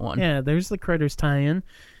of that one. Yeah, there's the Critters tie-in.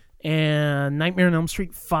 And Nightmare on Elm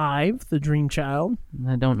Street 5, The Dream Child.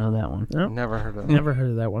 I don't know that one. No, Never heard of it. never heard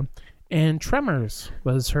of that one. And Tremors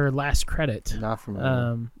was her last credit. Not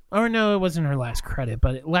familiar. Or no, it wasn't her last credit,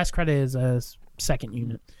 but last credit is a second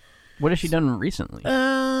unit. What has she done recently?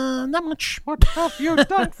 Not much. What have you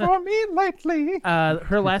done for me lately?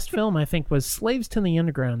 Her last film, I think, was Slaves to the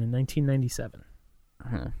Underground in 1997.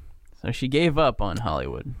 So she gave up on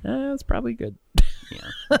Hollywood. That's probably good. Yeah.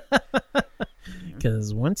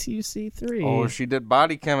 Because once you see 3... Oh, she did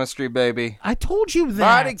Body Chemistry, baby. I told you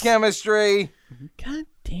that. Body Chemistry. God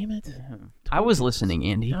damn it. I was listening,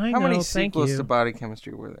 Andy. I How know, many thank sequels you. to Body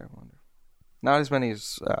Chemistry were there? I wonder. Not as many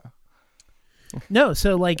as No,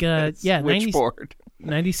 so like, yeah, 90, Switchboard.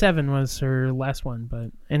 97 was her last one,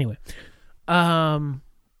 but anyway. Maybe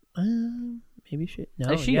she...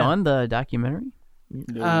 No, Is she yeah. on the documentary?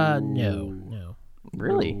 No.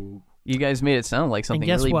 Really? You guys made it sound like something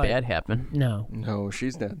guess really what? bad happened. No. No,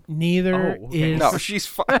 she's dead. Neither Oh, okay. is... No, she's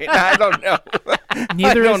fine. I don't know.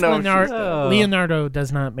 Neither I don't is know if she's Leonardo. dead. Leonardo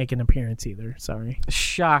does not make an appearance either. Sorry.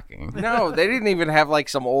 Shocking. No, they didn't even have like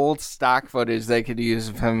some old stock footage they could use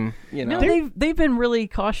of him. You know, No, they've been really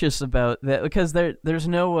cautious about that because there's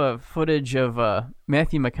no footage of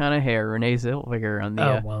Matthew McConaughey or Renee Zellweger on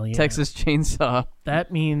the Oh, well, yeah. Texas Chainsaw.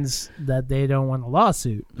 That means that they don't want a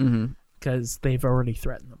lawsuit. Mm-hmm. because they've already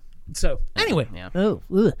threatened them. So anyway,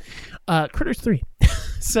 Yeah. Critters 3.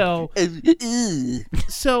 So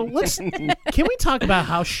let's. Can we talk about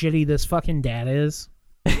how shitty this fucking dad is?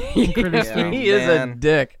 In Critters Yeah. 3? He is a Man.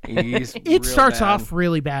 dick. He's It real starts bad. off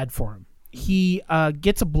really bad for him. He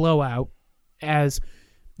gets a blowout as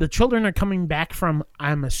the children are coming back from,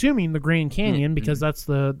 I'm assuming, the Grand Canyon, because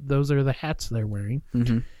those are the hats they're wearing.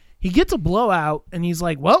 Mm-hmm. He gets a blowout, and he's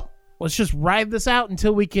like, well, let's just ride this out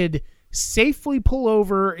until we could safely pull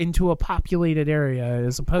over into a populated area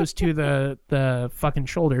as opposed to the fucking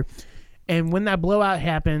shoulder. And when that blowout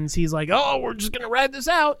happens, he's like, oh, we're just going to ride this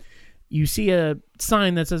out. You see a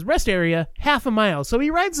sign that says rest area, half a mile. So he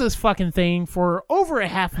rides this fucking thing for over a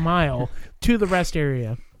half mile to the rest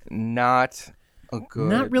area. Not a good.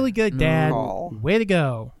 Not really good, Dad. call. Way to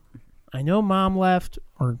go. I know Mom left,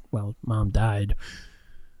 or, well, Mom died.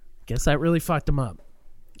 Guess that really fucked him up.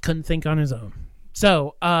 Couldn't think on his own.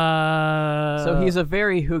 So, So he's a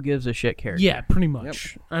very who gives a shit character. yeah, pretty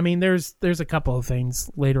much. I mean, there's a couple of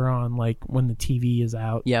things later on, like when the TV is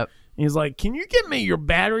out. Yep. He's like, can you get me your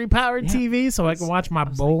battery-powered TV so I can watch my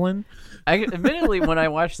bowling? Admittedly, when I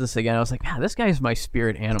watched this again, I was like, man, this guy is my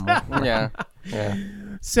spirit animal. Yeah.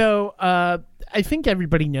 So, I think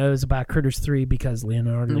everybody knows about Critters 3 because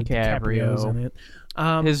Leonardo DiCaprio's in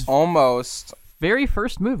it. His Almost. very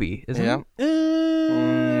first movie, isn't Yeah.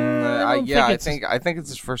 it? I think it's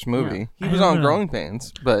his first movie. He I was don't on know. Growing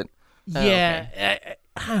Pains, but Yeah,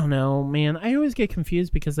 I don't know, man. I always get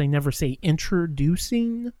confused because they never say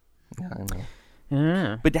introducing. yeah, I know.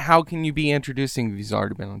 Yeah. But how can you be introducing if he's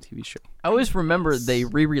already been on a TV show? I always remember they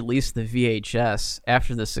re-released the VHS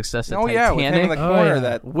after the success of Oh yeah, with him in Titanic the Oh, corner. yeah.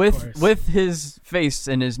 That with his face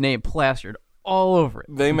and his name plastered all over it.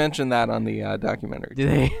 they mentioned that on the documentary. Do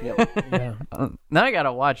they? Yeah, Now I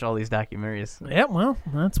gotta watch all these documentaries. yeah. Well,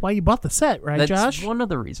 that's why you bought the set, right, That's Josh? one of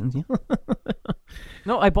the reasons. Yeah.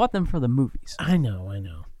 No, I bought them for the movies. I know.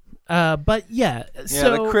 But yeah, Yeah,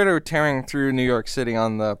 so the critter tearing through New York City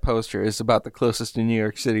on the poster is about the closest to New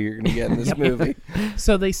York City you're going to get in this movie.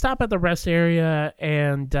 So they stop at the rest area,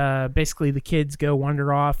 and basically the kids go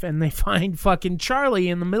wander off, and they find fucking Charlie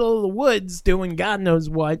in the middle of the woods doing God knows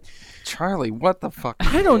what. Charlie, what the fuck?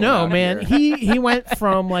 I don't know, man. He went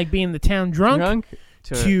from like being the town drunk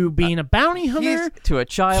to being a bounty hunter to a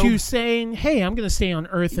child. to saying, "Hey, I'm going to stay on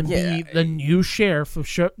Earth and Yeah. be the new sheriff of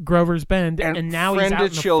Grover's Bend." And now he's friend out of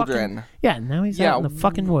in the children. fucking, yeah, now he's Yeah. out in the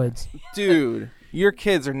fucking woods. Dude, your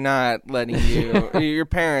kids are not letting you. Your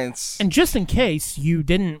parents. And just in case you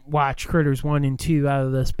didn't watch Critters 1 and 2 out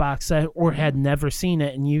of this box set or had never seen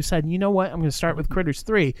it, and you said, you know what, I'm going to start with Critters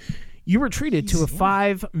 3, you were treated to a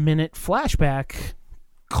 5-minute flashback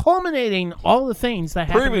culminating all the things that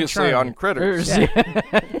happened Previously to on Charlie. Critters.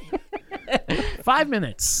 5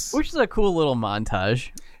 minutes. Which is a cool little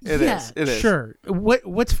montage. It is. It is. Sure.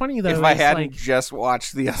 What's funny, though, If is I hadn't like, just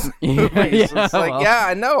watched the other Yeah, movies, it's like, well. yeah,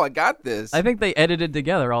 I know, I got this. I think they edited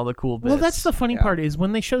together all the cool bits. well, that's the funny Yeah. part is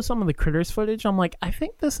when they show some of the Critters footage, I'm like, I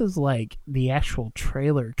think this is like the actual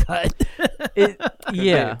trailer cut.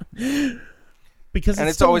 Yeah. Because and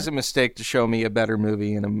it's still- always a mistake to show me a better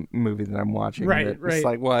movie in a movie that I'm watching. Right, It's right.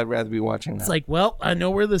 like, well, I'd rather be watching that. It's like, well, I know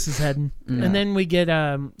where this is heading. And then we get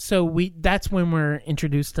that's when we're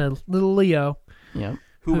introduced to little Leo. Yeah.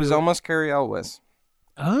 Who was almost Carrie Elwes.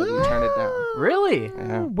 Oh, You turn it down. Really?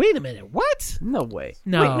 Yeah. wait a minute. What? No way.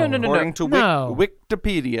 No. Wait, no. According to No.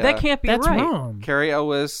 Wikipedia, That can't be That's right. wrong. Carrie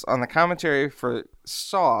Elwes on the commentary for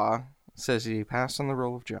Saw says he passed on the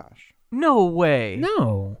role of Josh. No way.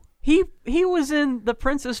 No. He was in The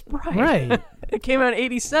Princess Bride. Right. It came out in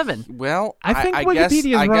 87. Well, I think guess,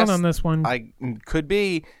 Wikipedia is I wrong guess, on this one. I could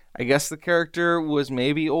be. I guess the character was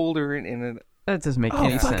maybe older in it. That doesn't make Oh,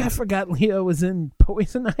 any fuck, I sense. forgot Leo was in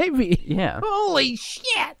Poison Ivy. Yeah. Holy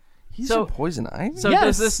shit. He's So- in Poison Ivy. So Yes.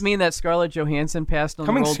 does this mean that Scarlett Johansson passed on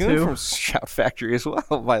Coming the role soon too? from Shout Factory as well.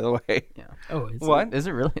 By the way, Oh, it's what? Is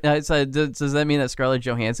it really? Does that mean that Scarlett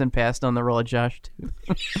Johansson passed on the role of Josh too?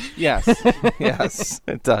 Yes, yes,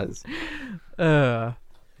 it does.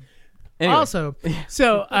 Anyway. Also,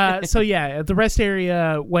 so yeah, at the rest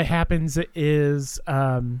area, what happens is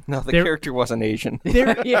No, the there- character wasn't Asian.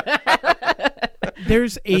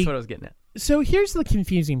 there's That's a what I was getting at. So here's the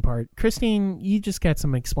confusing part. Christine, you just got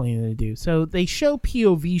some explaining to do. So they show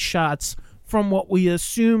POV shots from what we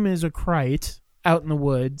assume is a Krite out in the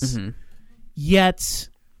woods. Yet,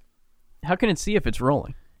 How can it see if it's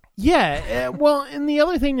rolling? yeah, well, and the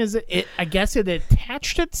other thing is I guess it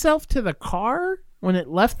attached itself to the car when it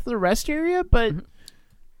left the rest area, but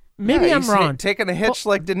maybe Yeah, I'm he's wrong. taking a hitch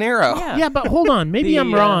like De Niro. Yeah, but hold on. Maybe The,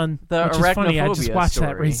 I'm wrong. the which is funny. I just arachnophobia watched that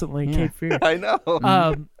story. recently, Yeah. Cape Fear. I know.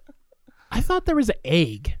 I thought there was an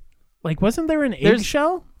egg Like, wasn't there an There's-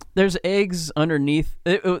 eggshell? There's eggs underneath.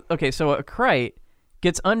 Okay, so a Krite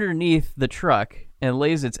gets underneath the truck and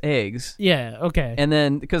lays its eggs, Yeah. Okay. and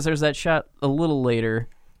then because there's that shot a little later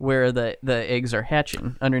where the eggs are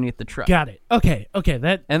hatching underneath the truck, Got it. Okay.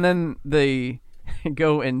 That. and then they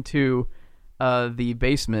go into the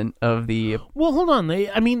basement of the. Well, hold on.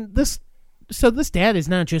 I mean, this. So this dad is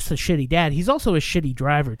not just a shitty dad. He's also a shitty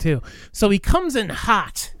driver too. So he comes in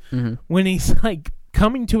hot when he's like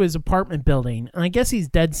coming to his apartment building, and I guess he's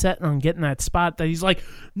dead set on getting that spot that he's like,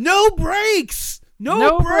 no brakes,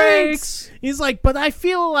 no brakes. He's like, but I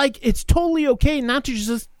feel like it's totally okay not to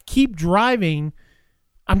just keep driving.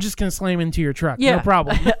 I'm just gonna slam into your truck. Yeah, No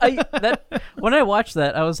problem. When I watched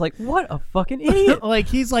that, I was like, "What a fucking idiot!" Like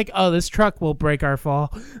he's like, oh, this truck will break our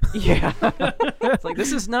fall. Yeah, it's like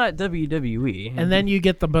this is not WWE. And then you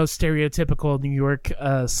get the most stereotypical New York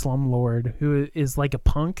slumlord who is like a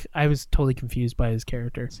punk. I was totally confused by his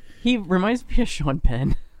character. He reminds me of Sean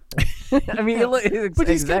Penn. I mean, it's But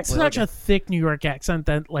he's exactly got such like a thick New York accent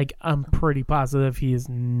that, like, I'm pretty positive he is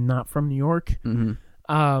not from New York. Mhm.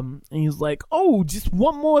 And he's like, oh, just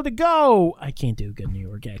one more to go. I can't do a good New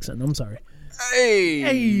York accent. I'm sorry.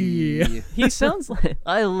 Hey. He sounds like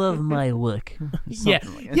I love my look. Yeah,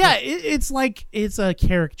 yeah. It's like it's a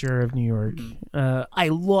character of New York. I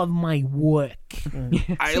love my work.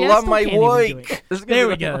 I See, love still my can't even do work. it. There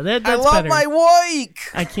we go. That's I love better. my work.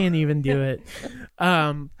 I can't even do it.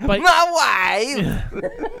 But My wife.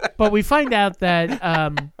 but we find out that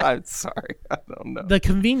I'm sorry. I don't know. the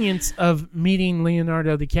convenience of meeting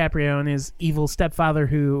Leonardo DiCaprio and his evil stepfather,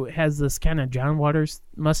 who has this kind of John Waters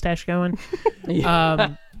mustache going.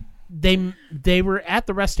 They were at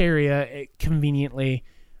the rest area conveniently,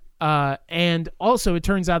 and also it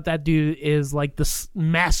turns out that dude is like the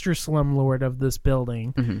master slumlord of this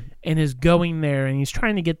building, and is going there, and he's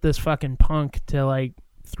trying to get this fucking punk to like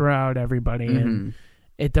throw out everybody, and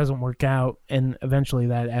it doesn't work out, and eventually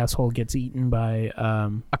that asshole gets eaten by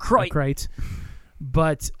A Krite.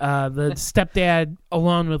 But the stepdad,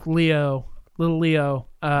 along with little Leo,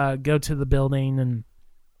 go to the building, and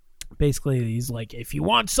basically he's like, if you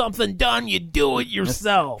want something done, you do it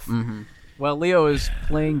yourself. Well, Leo is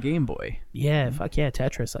playing Game Boy. Yeah, fuck yeah,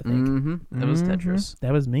 Tetris, I think. That was Tetris.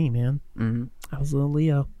 That was me, man. I was little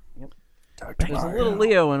Leo. There's a little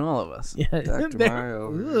Leo in all of us. Yeah. Dr.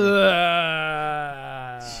 Mario.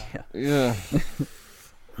 Yeah.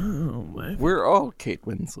 Oh, my. We're all Kate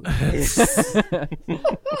Winslet.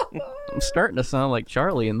 I'm starting to sound like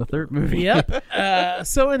Charlie in the third movie. Yep.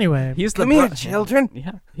 So anyway, He's the Come here, children.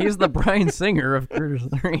 Yeah, he's the Bryan Singer of Critters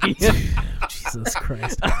 3. Jesus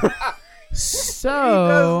Christ. He So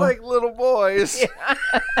does like little boys.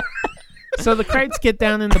 So the Krites get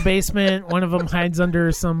down in the basement. One of them hides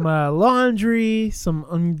under some laundry, some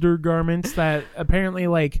undergarments that apparently,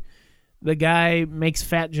 like, the guy makes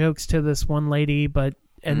fat jokes to this one lady, but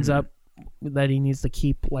ends up that he needs to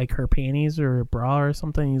keep, like, her panties or her bra or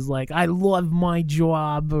something. He's like, I love my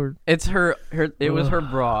job. Or It's her. It was her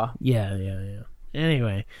bra. yeah.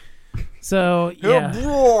 Anyway, so yeah,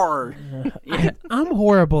 Roar. I'm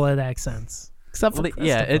horrible at accents. Except for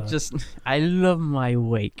Yeah, it Christopher. just. I love my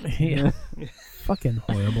wake. Yeah. Fucking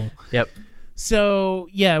horrible. Yep. So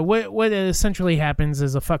yeah, what essentially happens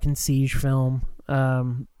is a fucking siege film,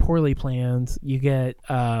 poorly planned. You get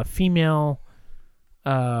female,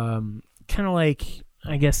 kind of like,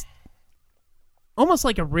 I guess, almost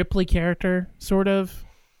like a Ripley character, sort of,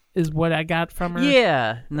 is what I got from her.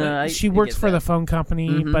 Yeah. No, She works for the phone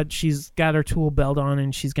company, but she's got her tool belt on,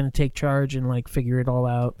 and she's gonna take charge and like figure it all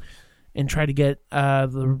out, and try to get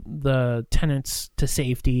the tenants to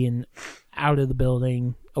safety and out of the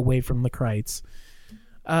building, away from the Krites.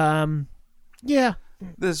 Yeah,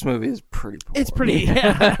 This movie is pretty poor. it's pretty.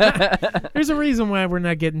 There's a reason why we're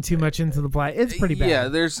not getting too much into the plot. It's pretty bad. Yeah,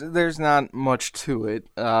 there's not much to it.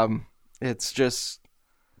 It's just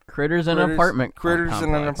Critters in an apartment. Critters in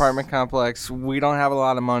an complex. apartment complex. We don't have a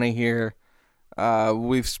lot of money here.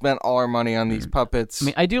 We've spent all our money on these puppets. I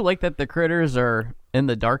mean, I do like that the critters are in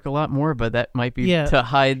the dark a lot more, but that might be Yeah. to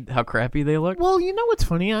hide how crappy they look. Well, you know what's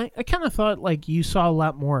funny? I kind of thought like you saw a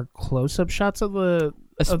lot more close-up shots of the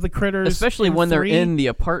critters, Especially in when they're 3, in the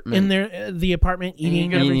apartment. in their the apartment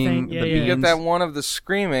eating Eating everything. the Yeah, you yeah. get that one of the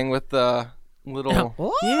screaming with the little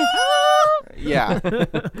Yeah.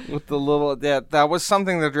 with the little that was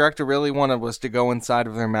something the director really wanted, was to go inside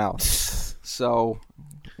of their mouth. So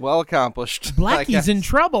well accomplished. Blackie's in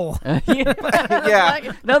trouble.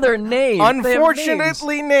 Yeah. Another name. They have names.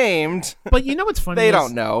 Unfortunately named. But you know what's funny? They is,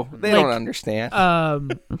 don't know. They like, don't understand.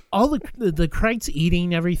 all the Krites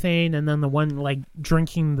eating everything, and then the one like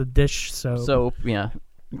drinking the dish soap. So yeah,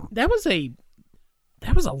 that was a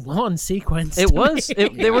that was a long sequence. It to was. me.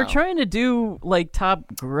 They were trying to do like Top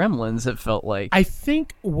Gremlins. It felt like. I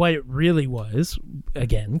think what it really was,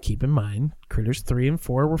 again, keep in mind, Critters 3 and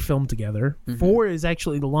 4 were filmed together. 4 is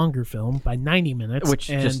actually the longer film by 90 minutes. which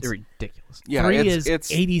and is just ridiculous. Yeah, 3 it's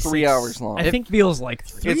is 86. 3 hours long. I think feels like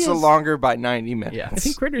 3. It's a longer by 90 minutes. Yeah. I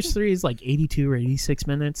think Critters 3 is like 82 or 86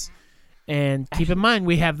 minutes. And keep in mind,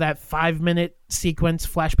 we have that 5-minute sequence,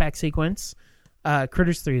 flashback sequence.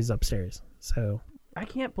 Critters 3 is upstairs. So, I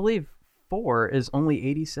can't believe 4 is only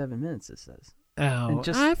 87 minutes. It says. oh,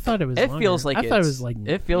 just- I thought it was It longer. feels like I thought it was like,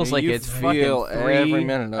 It feels Yeah, like you it's feel fucking 3. every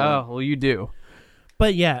minute of it. Oh, well, you do.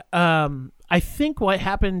 but yeah, I think what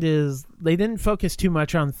happened is they didn't focus too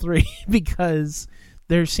much on 3 because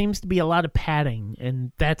there seems to be a lot of padding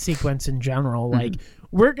in that sequence in general. Like,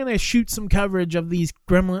 we're going to shoot some coverage of these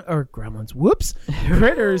gremlins. Whoops.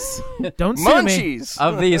 Critters. Don't sue me. Munchies.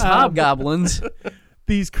 Of these hobgoblins.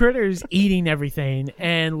 These critters eating everything.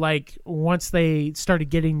 And, like, once they started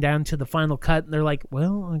getting down to the final cut, they're like,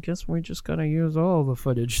 well, I guess we're just going to use all the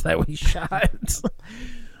footage that we shot.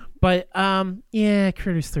 But, yeah,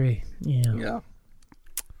 Critters 3. Yeah.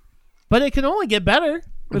 But it can only get better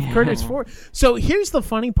with Critters 4. So here's the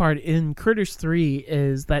funny part in Critters 3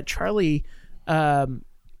 is that Charlie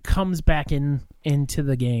comes back into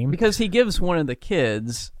the game. Because he gives one of the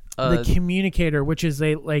kids The communicator, which is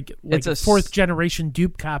a It's a fourth generation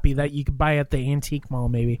dupe copy that you could buy at the antique mall,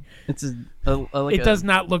 maybe. it's like It does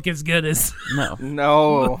not look as good as no.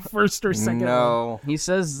 No. first or second one. No. He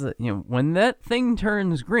says that when that thing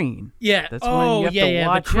turns green. Yeah. That's when you have to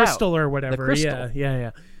watch the crystal out. or whatever. The crystal.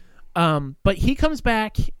 Yeah. But he comes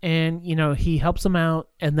back and he helps them out,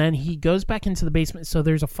 and then he goes back into the basement. So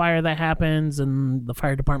there's a fire that happens, and the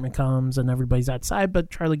fire department comes, and everybody's outside. But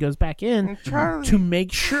Charlie goes back in to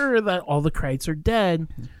make sure that all the Krites are dead.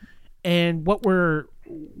 And what we're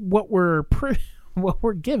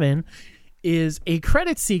given is a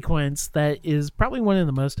credit sequence that is probably one of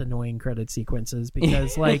the most annoying credit sequences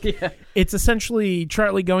because it's essentially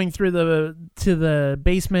Charlie going through to the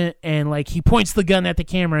basement and like he points the gun at the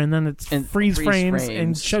camera and then it's freeze frames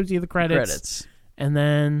and shows you the credits and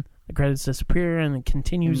then the credits disappear and it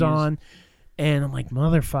continues on. And I'm like,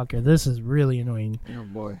 motherfucker, this is really annoying. Oh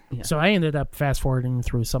boy. Yeah. So I ended up fast forwarding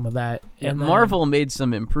through some of that. Yeah, And then- Marvel made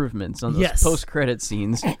some improvements on those Yes. post-credit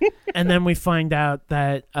scenes. And then we find out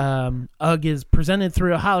that Ugg is presented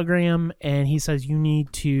through a hologram, and he says you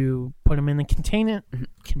need to put him in a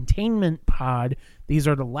containment pod. These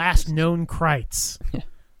are the last known Krites.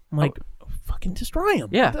 I'm like, fucking destroy him.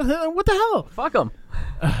 Yeah. What the hell? Fuck them.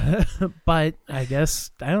 But I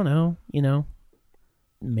guess, I don't know,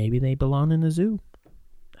 maybe they belong in a zoo.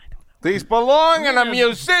 These belong in a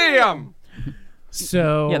museum.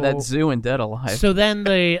 So Yeah, that zoo and Dead Alive. So then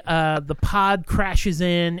the pod crashes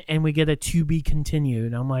in, and we get a to be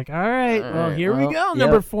continued. I'm like, all right, well, here we go,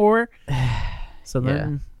 number 4. So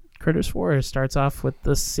then Critters 4 starts off with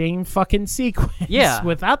the same fucking sequence,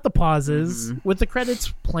 without the pauses, with the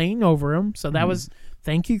credits playing over them. So that was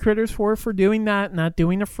thank you, Critters 4, for doing that, not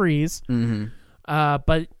doing a freeze.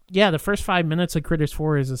 But yeah, the first 5 minutes of Critters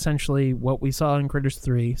 4 is essentially what we saw in Critters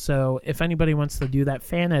 3. So if anybody wants to do that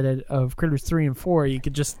fan edit of Critters 3 and 4, you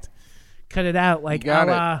could just cut it out like a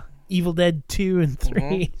la Evil Dead 2 and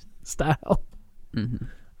 3 style. I'm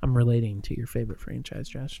relating to your favorite franchise,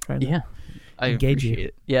 Josh. Trying to engage you.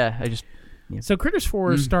 It. Yeah, I just... So Critters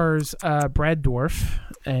 4 stars Brad Dourif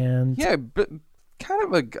and... Yeah, but kind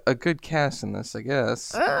of a good cast in this, I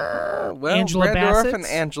guess. Angela Brad Bassett Dourif and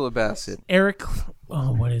Angela Bassett. Eric...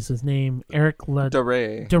 Oh, what is his name? Eric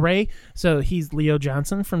DeRay. So he's Leo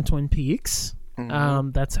Johnson from Twin Peaks.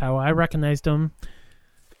 That's how I recognized him.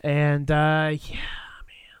 And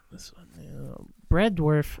this one, Brad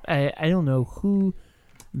Dourif. I don't know who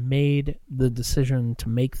made the decision to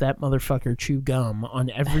make that motherfucker chew gum on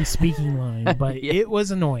every speaking line, but it was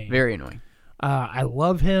annoying. Very annoying. I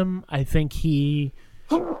love him. I think he,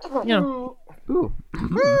 Ooh.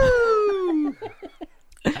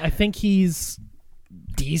 I think he's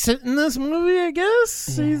decent in this movie, I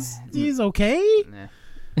guess. He's okay.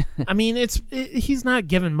 I mean, he's not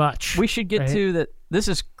given much. We should get to that. This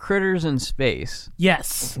is Critters in Space.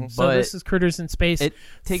 Yes. So But this is Critters in Space. It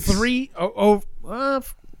takes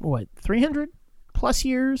 300 plus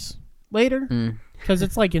years later? Because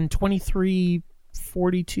it's like in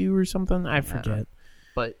 2342 or something. I forget.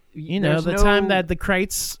 But the time that the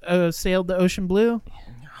Krites sailed the ocean blue?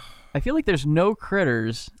 I feel like there's no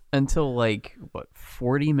critters until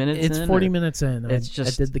 40 minutes in? It's 40 minutes in. I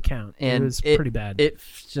did the count. And it was pretty bad.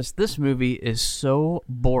 This movie is so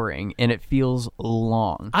boring and it feels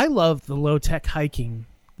long. I love the low-tech hiking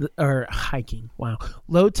or hiking. Wow,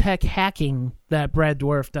 low tech hacking that Brad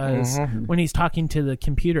Dourif does when he's talking to the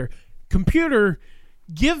computer. Computer,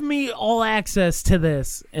 give me all access to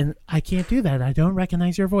this, and I can't do that. I don't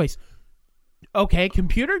recognize your voice. Okay,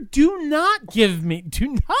 computer, do not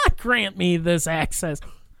grant me this access.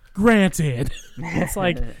 Granted. It's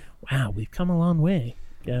like, wow, we've come a long way,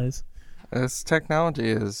 guys. This technology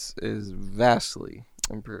is vastly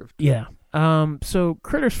improved. Yeah. So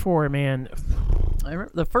Critters 4, man. I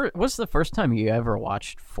remember what's the first time you ever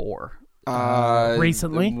watched 4?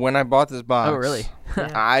 Recently? When I bought this box. Oh, really?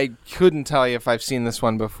 I couldn't tell you if I've seen this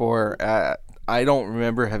one before. I don't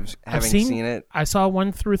remember having seen it. I saw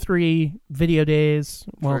 1 through 3 video days.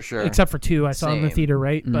 Well, For sure. except for 2 I saw in the Same. theater,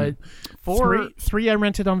 right? But 4 3 I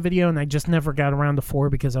rented on video, and I just never got around to 4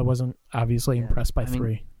 because I wasn't obviously impressed by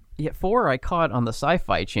 3. Yeah, 4 I caught on the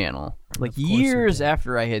Sci-Fi Channel, like course you years did.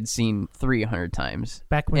 after I had seen 3 100 times.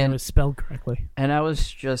 Back when And- it was spelled correctly. And I was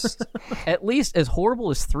just, at least as horrible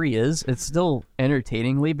as 3 is, it's still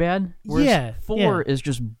entertainingly bad. Whereas Yeah, 4 is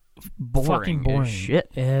just Fucking boring as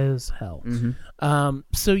shit. as hell. Mm-hmm.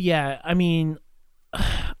 So yeah, I mean,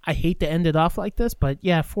 I hate to end it off like this, but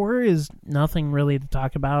yeah, 4 is nothing really to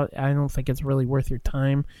talk about. I don't think it's really worth your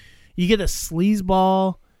time. You get a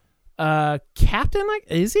sleazeball captain. Like,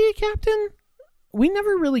 is he a captain? We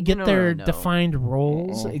never really get No, their no. defined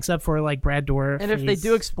roles, except for like Brad Dourif. And if they he's-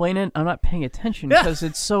 do explain it, I'm not paying attention because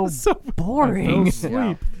it's so, so boring. I fell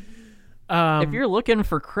asleep. If you're looking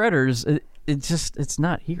for critters, it's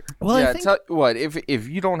not here. Well, I yeah, think tell you what, if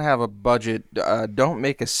you don't have a budget, don't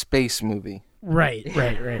make a space movie. right.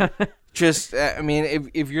 Just, I mean,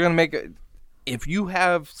 if you're gonna make if you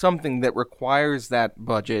have something that requires that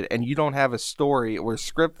budget and you don't have a story or a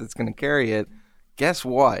script that's gonna carry it, guess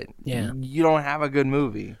what? Yeah. You don't have a good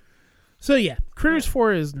movie. So yeah, Critters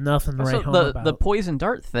 4 is nothing to Also, write home the about. poison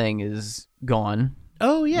dart thing is gone.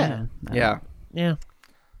 Oh yeah, Yeah.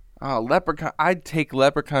 Leprechaun. I'd take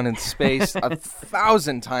Leprechaun in space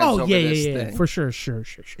 1,000 times Oh over yeah, this yeah, thing. for sure.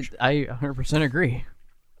 I 100% agree.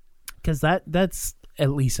 Because that's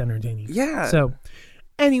at least entertaining. Yeah. So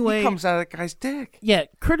anyway, He comes out of that guy's dick. yeah,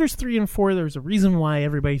 Critters 3 and 4. There's a reason why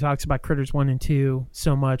everybody talks about Critters 1 and 2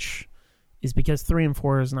 so much, is because 3 and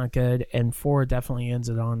 4 is not good, and 4 definitely ends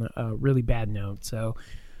it on a really bad note. So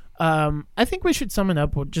I think we should sum it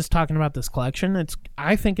up with just talking about this collection.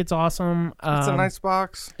 I think it's awesome. It's a nice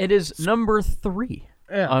box. It is number 3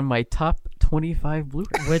 on my top 25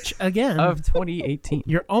 Blu-ray which again of 2018.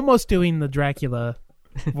 you're almost doing the Dracula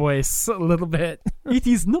voice a little bit. It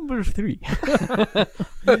is number 3.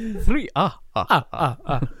 3.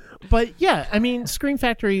 But yeah, I mean, Scream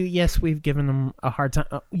Factory, yes, we've given them a hard time.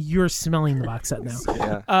 You're smelling the box set now.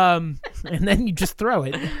 Yeah. And then you just throw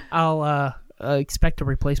it. I'll expect a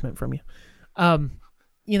replacement from you.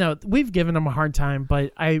 You know, we've given them a hard time,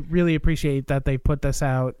 but I really appreciate that they put this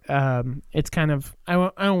out. It's kind of, I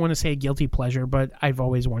don't want to say a guilty pleasure, but I've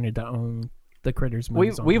always wanted to own the Critters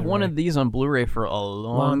movies. on We've Blu-ray. wanted these on Blu-ray for a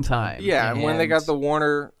long time. Yeah, and when they got the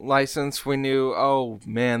Warner license, we knew, oh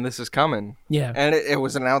man, this is coming. Yeah. And it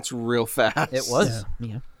was announced real fast. It was.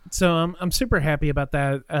 Yeah. So I'm super happy about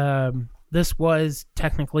that. This was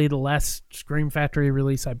technically the last Scream Factory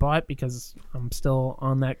release I bought because I'm still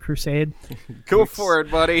on that crusade. Go for it,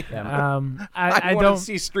 buddy. I I want don't. to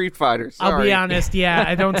see Street Fighter. I'll be Sorry. honest. Yeah,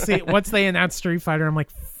 I don't see. Once they announced Street Fighter, I'm like,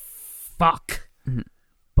 fuck.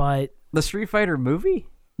 But The Street Fighter movie?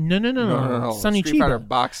 no. Sonny Street Fighter Chiba.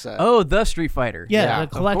 box set. Oh, the Street Fighter. Yeah, the of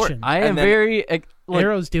course. collection. I am And then- very look,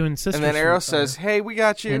 Arrow's doing Sister. and then Arrow Street Fighter. says, "Hey, we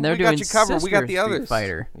got you. and they're We doing got you covered. We got the Sister others." Street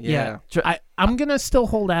Fighter. Yeah, Tr- I'm gonna still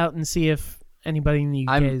hold out and see if anybody in the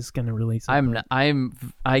UK is gonna release it.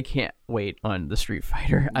 I can't wait on the Street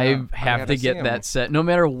Fighter. I have gotta to see get 'em. that set, no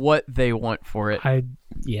matter what they want for it. I'm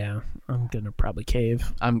gonna probably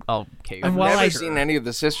cave. I'll cave. And I've while never I- seen any of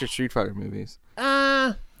the sister Street Fighter movies,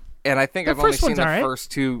 Uh and I think The I've only first seen one's the alright.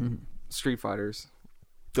 first two Street Fighters.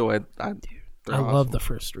 Though they're I awesome. love the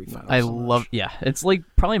first Street Fighter. I so love. much. Yeah, it's like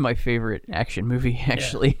probably my favorite action movie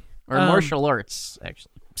actually, or martial arts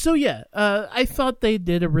actually. So yeah, I thought they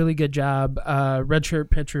did a really good job. Red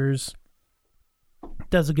Shirt Pictures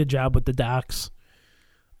does a good job with the docs,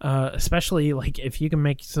 especially like if you can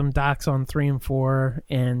make some docs on 3 and 4,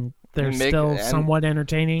 and they're still and somewhat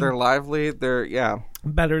entertaining, They're lively. They're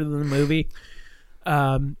better than the movie.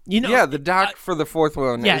 You know, yeah. The doc for the fourth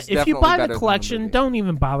one. yeah. is If you definitely buy better the than collection, movie. don't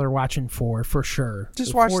even bother watching 4 for sure.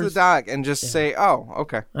 Just watch the 4's doc and just say, "Oh,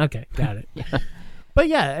 okay." Okay, got it. But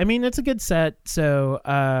yeah, I mean, it's a good set. So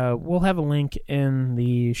we'll have a link in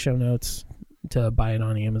the show notes to buy it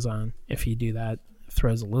on Amazon. If you do that, it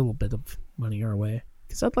throws a little bit of money our way.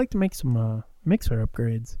 Because I'd like to make some mixer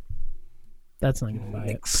upgrades. That's not gonna buy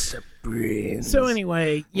it. Except brains. So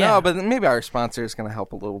anyway, yeah, No, but maybe our sponsor is going to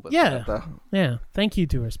help a little bit. Yeah. with that, though. yeah. Thank you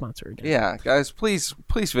to our sponsor again. Yeah, guys, please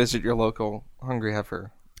visit your local Hungry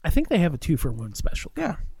Heifer. I think they have a 2-for-1 special.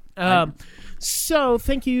 Yeah. So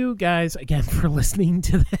thank you guys again for listening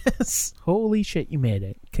to this. Holy shit, you made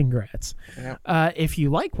it. Congrats. Yeah. If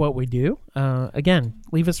you like what we do, again,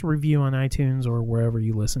 leave us a review on iTunes or wherever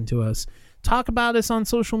you listen to us. Talk about us on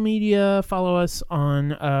social media. Follow us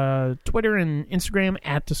on Twitter and Instagram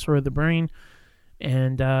at Destroy the Brain.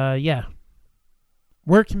 And yeah.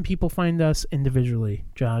 Where can people find us individually,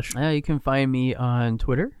 Josh? You can find me on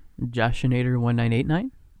Twitter,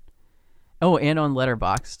 Joshinator1989. Oh, and on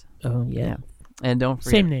Letterboxd. Oh, yeah. And don't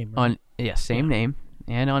forget Same name, right? Same name.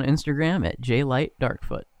 And on Instagram at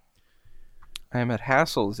JLightDarkfoot. I am at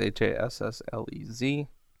Hasslez, HASSLEZ,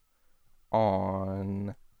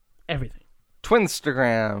 on Everything.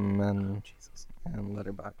 Twinstagram and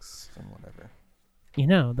Letterboxd and whatever. You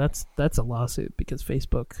know, that's a lawsuit because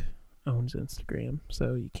Facebook owns Instagram,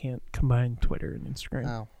 so you can't combine Twitter and Instagram.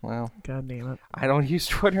 Oh, well, God damn it. I don't use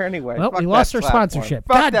Twitter anyway. Well, Fuck we that lost our platform. sponsorship.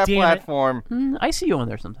 Fuck God that damn it. platform. I see you on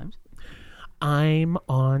there sometimes. I'm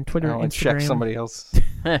on Twitter, I'll check Instagram, somebody else.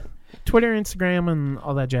 Twitter, Instagram, and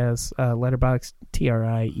all that jazz. Letterboxd,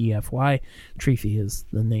 TRIEFY. Treefy is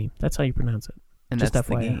the name. That's how you pronounce it. And Just that's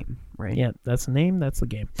the FYI. game, right? Yeah, that's the name. That's the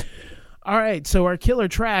game. All right, so our killer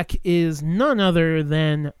track is none other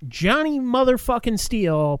than Johnny Motherfucking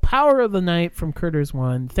Steel, Power of the Night from Critters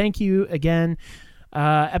 1. Thank you again.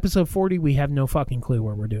 Episode 40, we have no fucking clue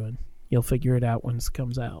what we're doing. You'll figure it out when it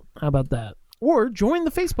comes out. How about that? Or join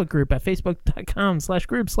the Facebook group at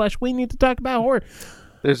facebook.com/group/we need to talk about horror.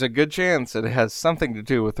 There's a good chance it has something to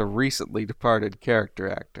do with a recently departed character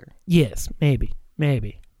actor. Yes, maybe.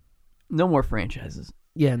 No more franchises.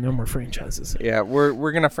 Yeah, no more franchises. Yeah,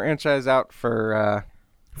 we're gonna franchise out for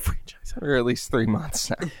Franchise. at least 3 months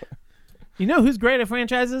now. You know who's great at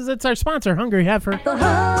franchises? It's our sponsor, Hungry Heifer. The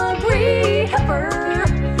Hungry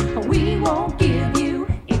Heifer, we won't give you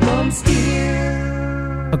a bum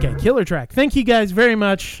steer. Okay, killer track. Thank you guys very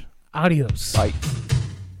much. Adios. Bye.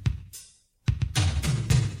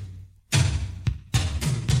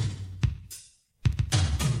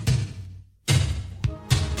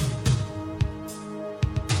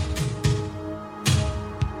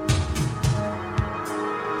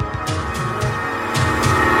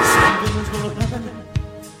 Something's gonna happen.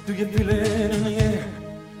 Do you feel it in the air?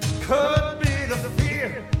 Could be the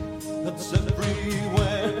fear that's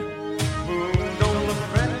everywhere. Moon don't look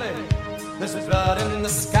friendly. There's blood in the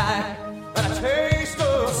sky, and a taste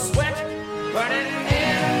of sweat burning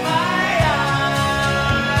in my eye.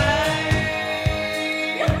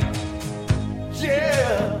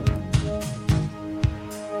 Yeah.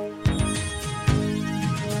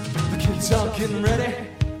 The kids are getting ready.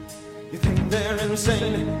 You think they're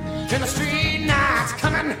insane? And the street night's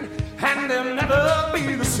coming, and they'll never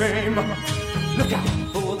be the same. Look out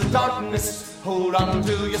for the darkness, hold on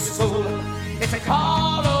to your soul. It's a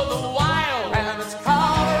call of the wild, and it's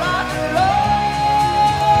called rock and roll.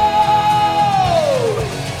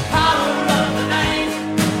 Power of the night,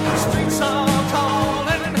 the streets are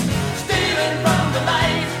calling, stealing from the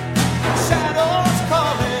light, shadows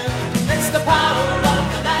calling. It's the power of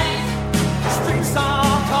the night, the streets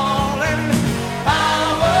are calling,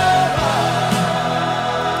 power of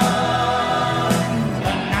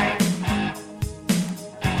the night.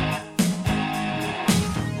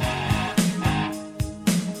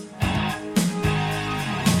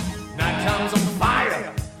 Night comes on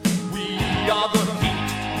fire. We are the heat.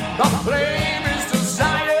 The flame is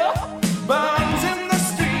desire. Burns in the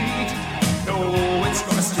street. No, it's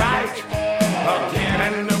gonna strike.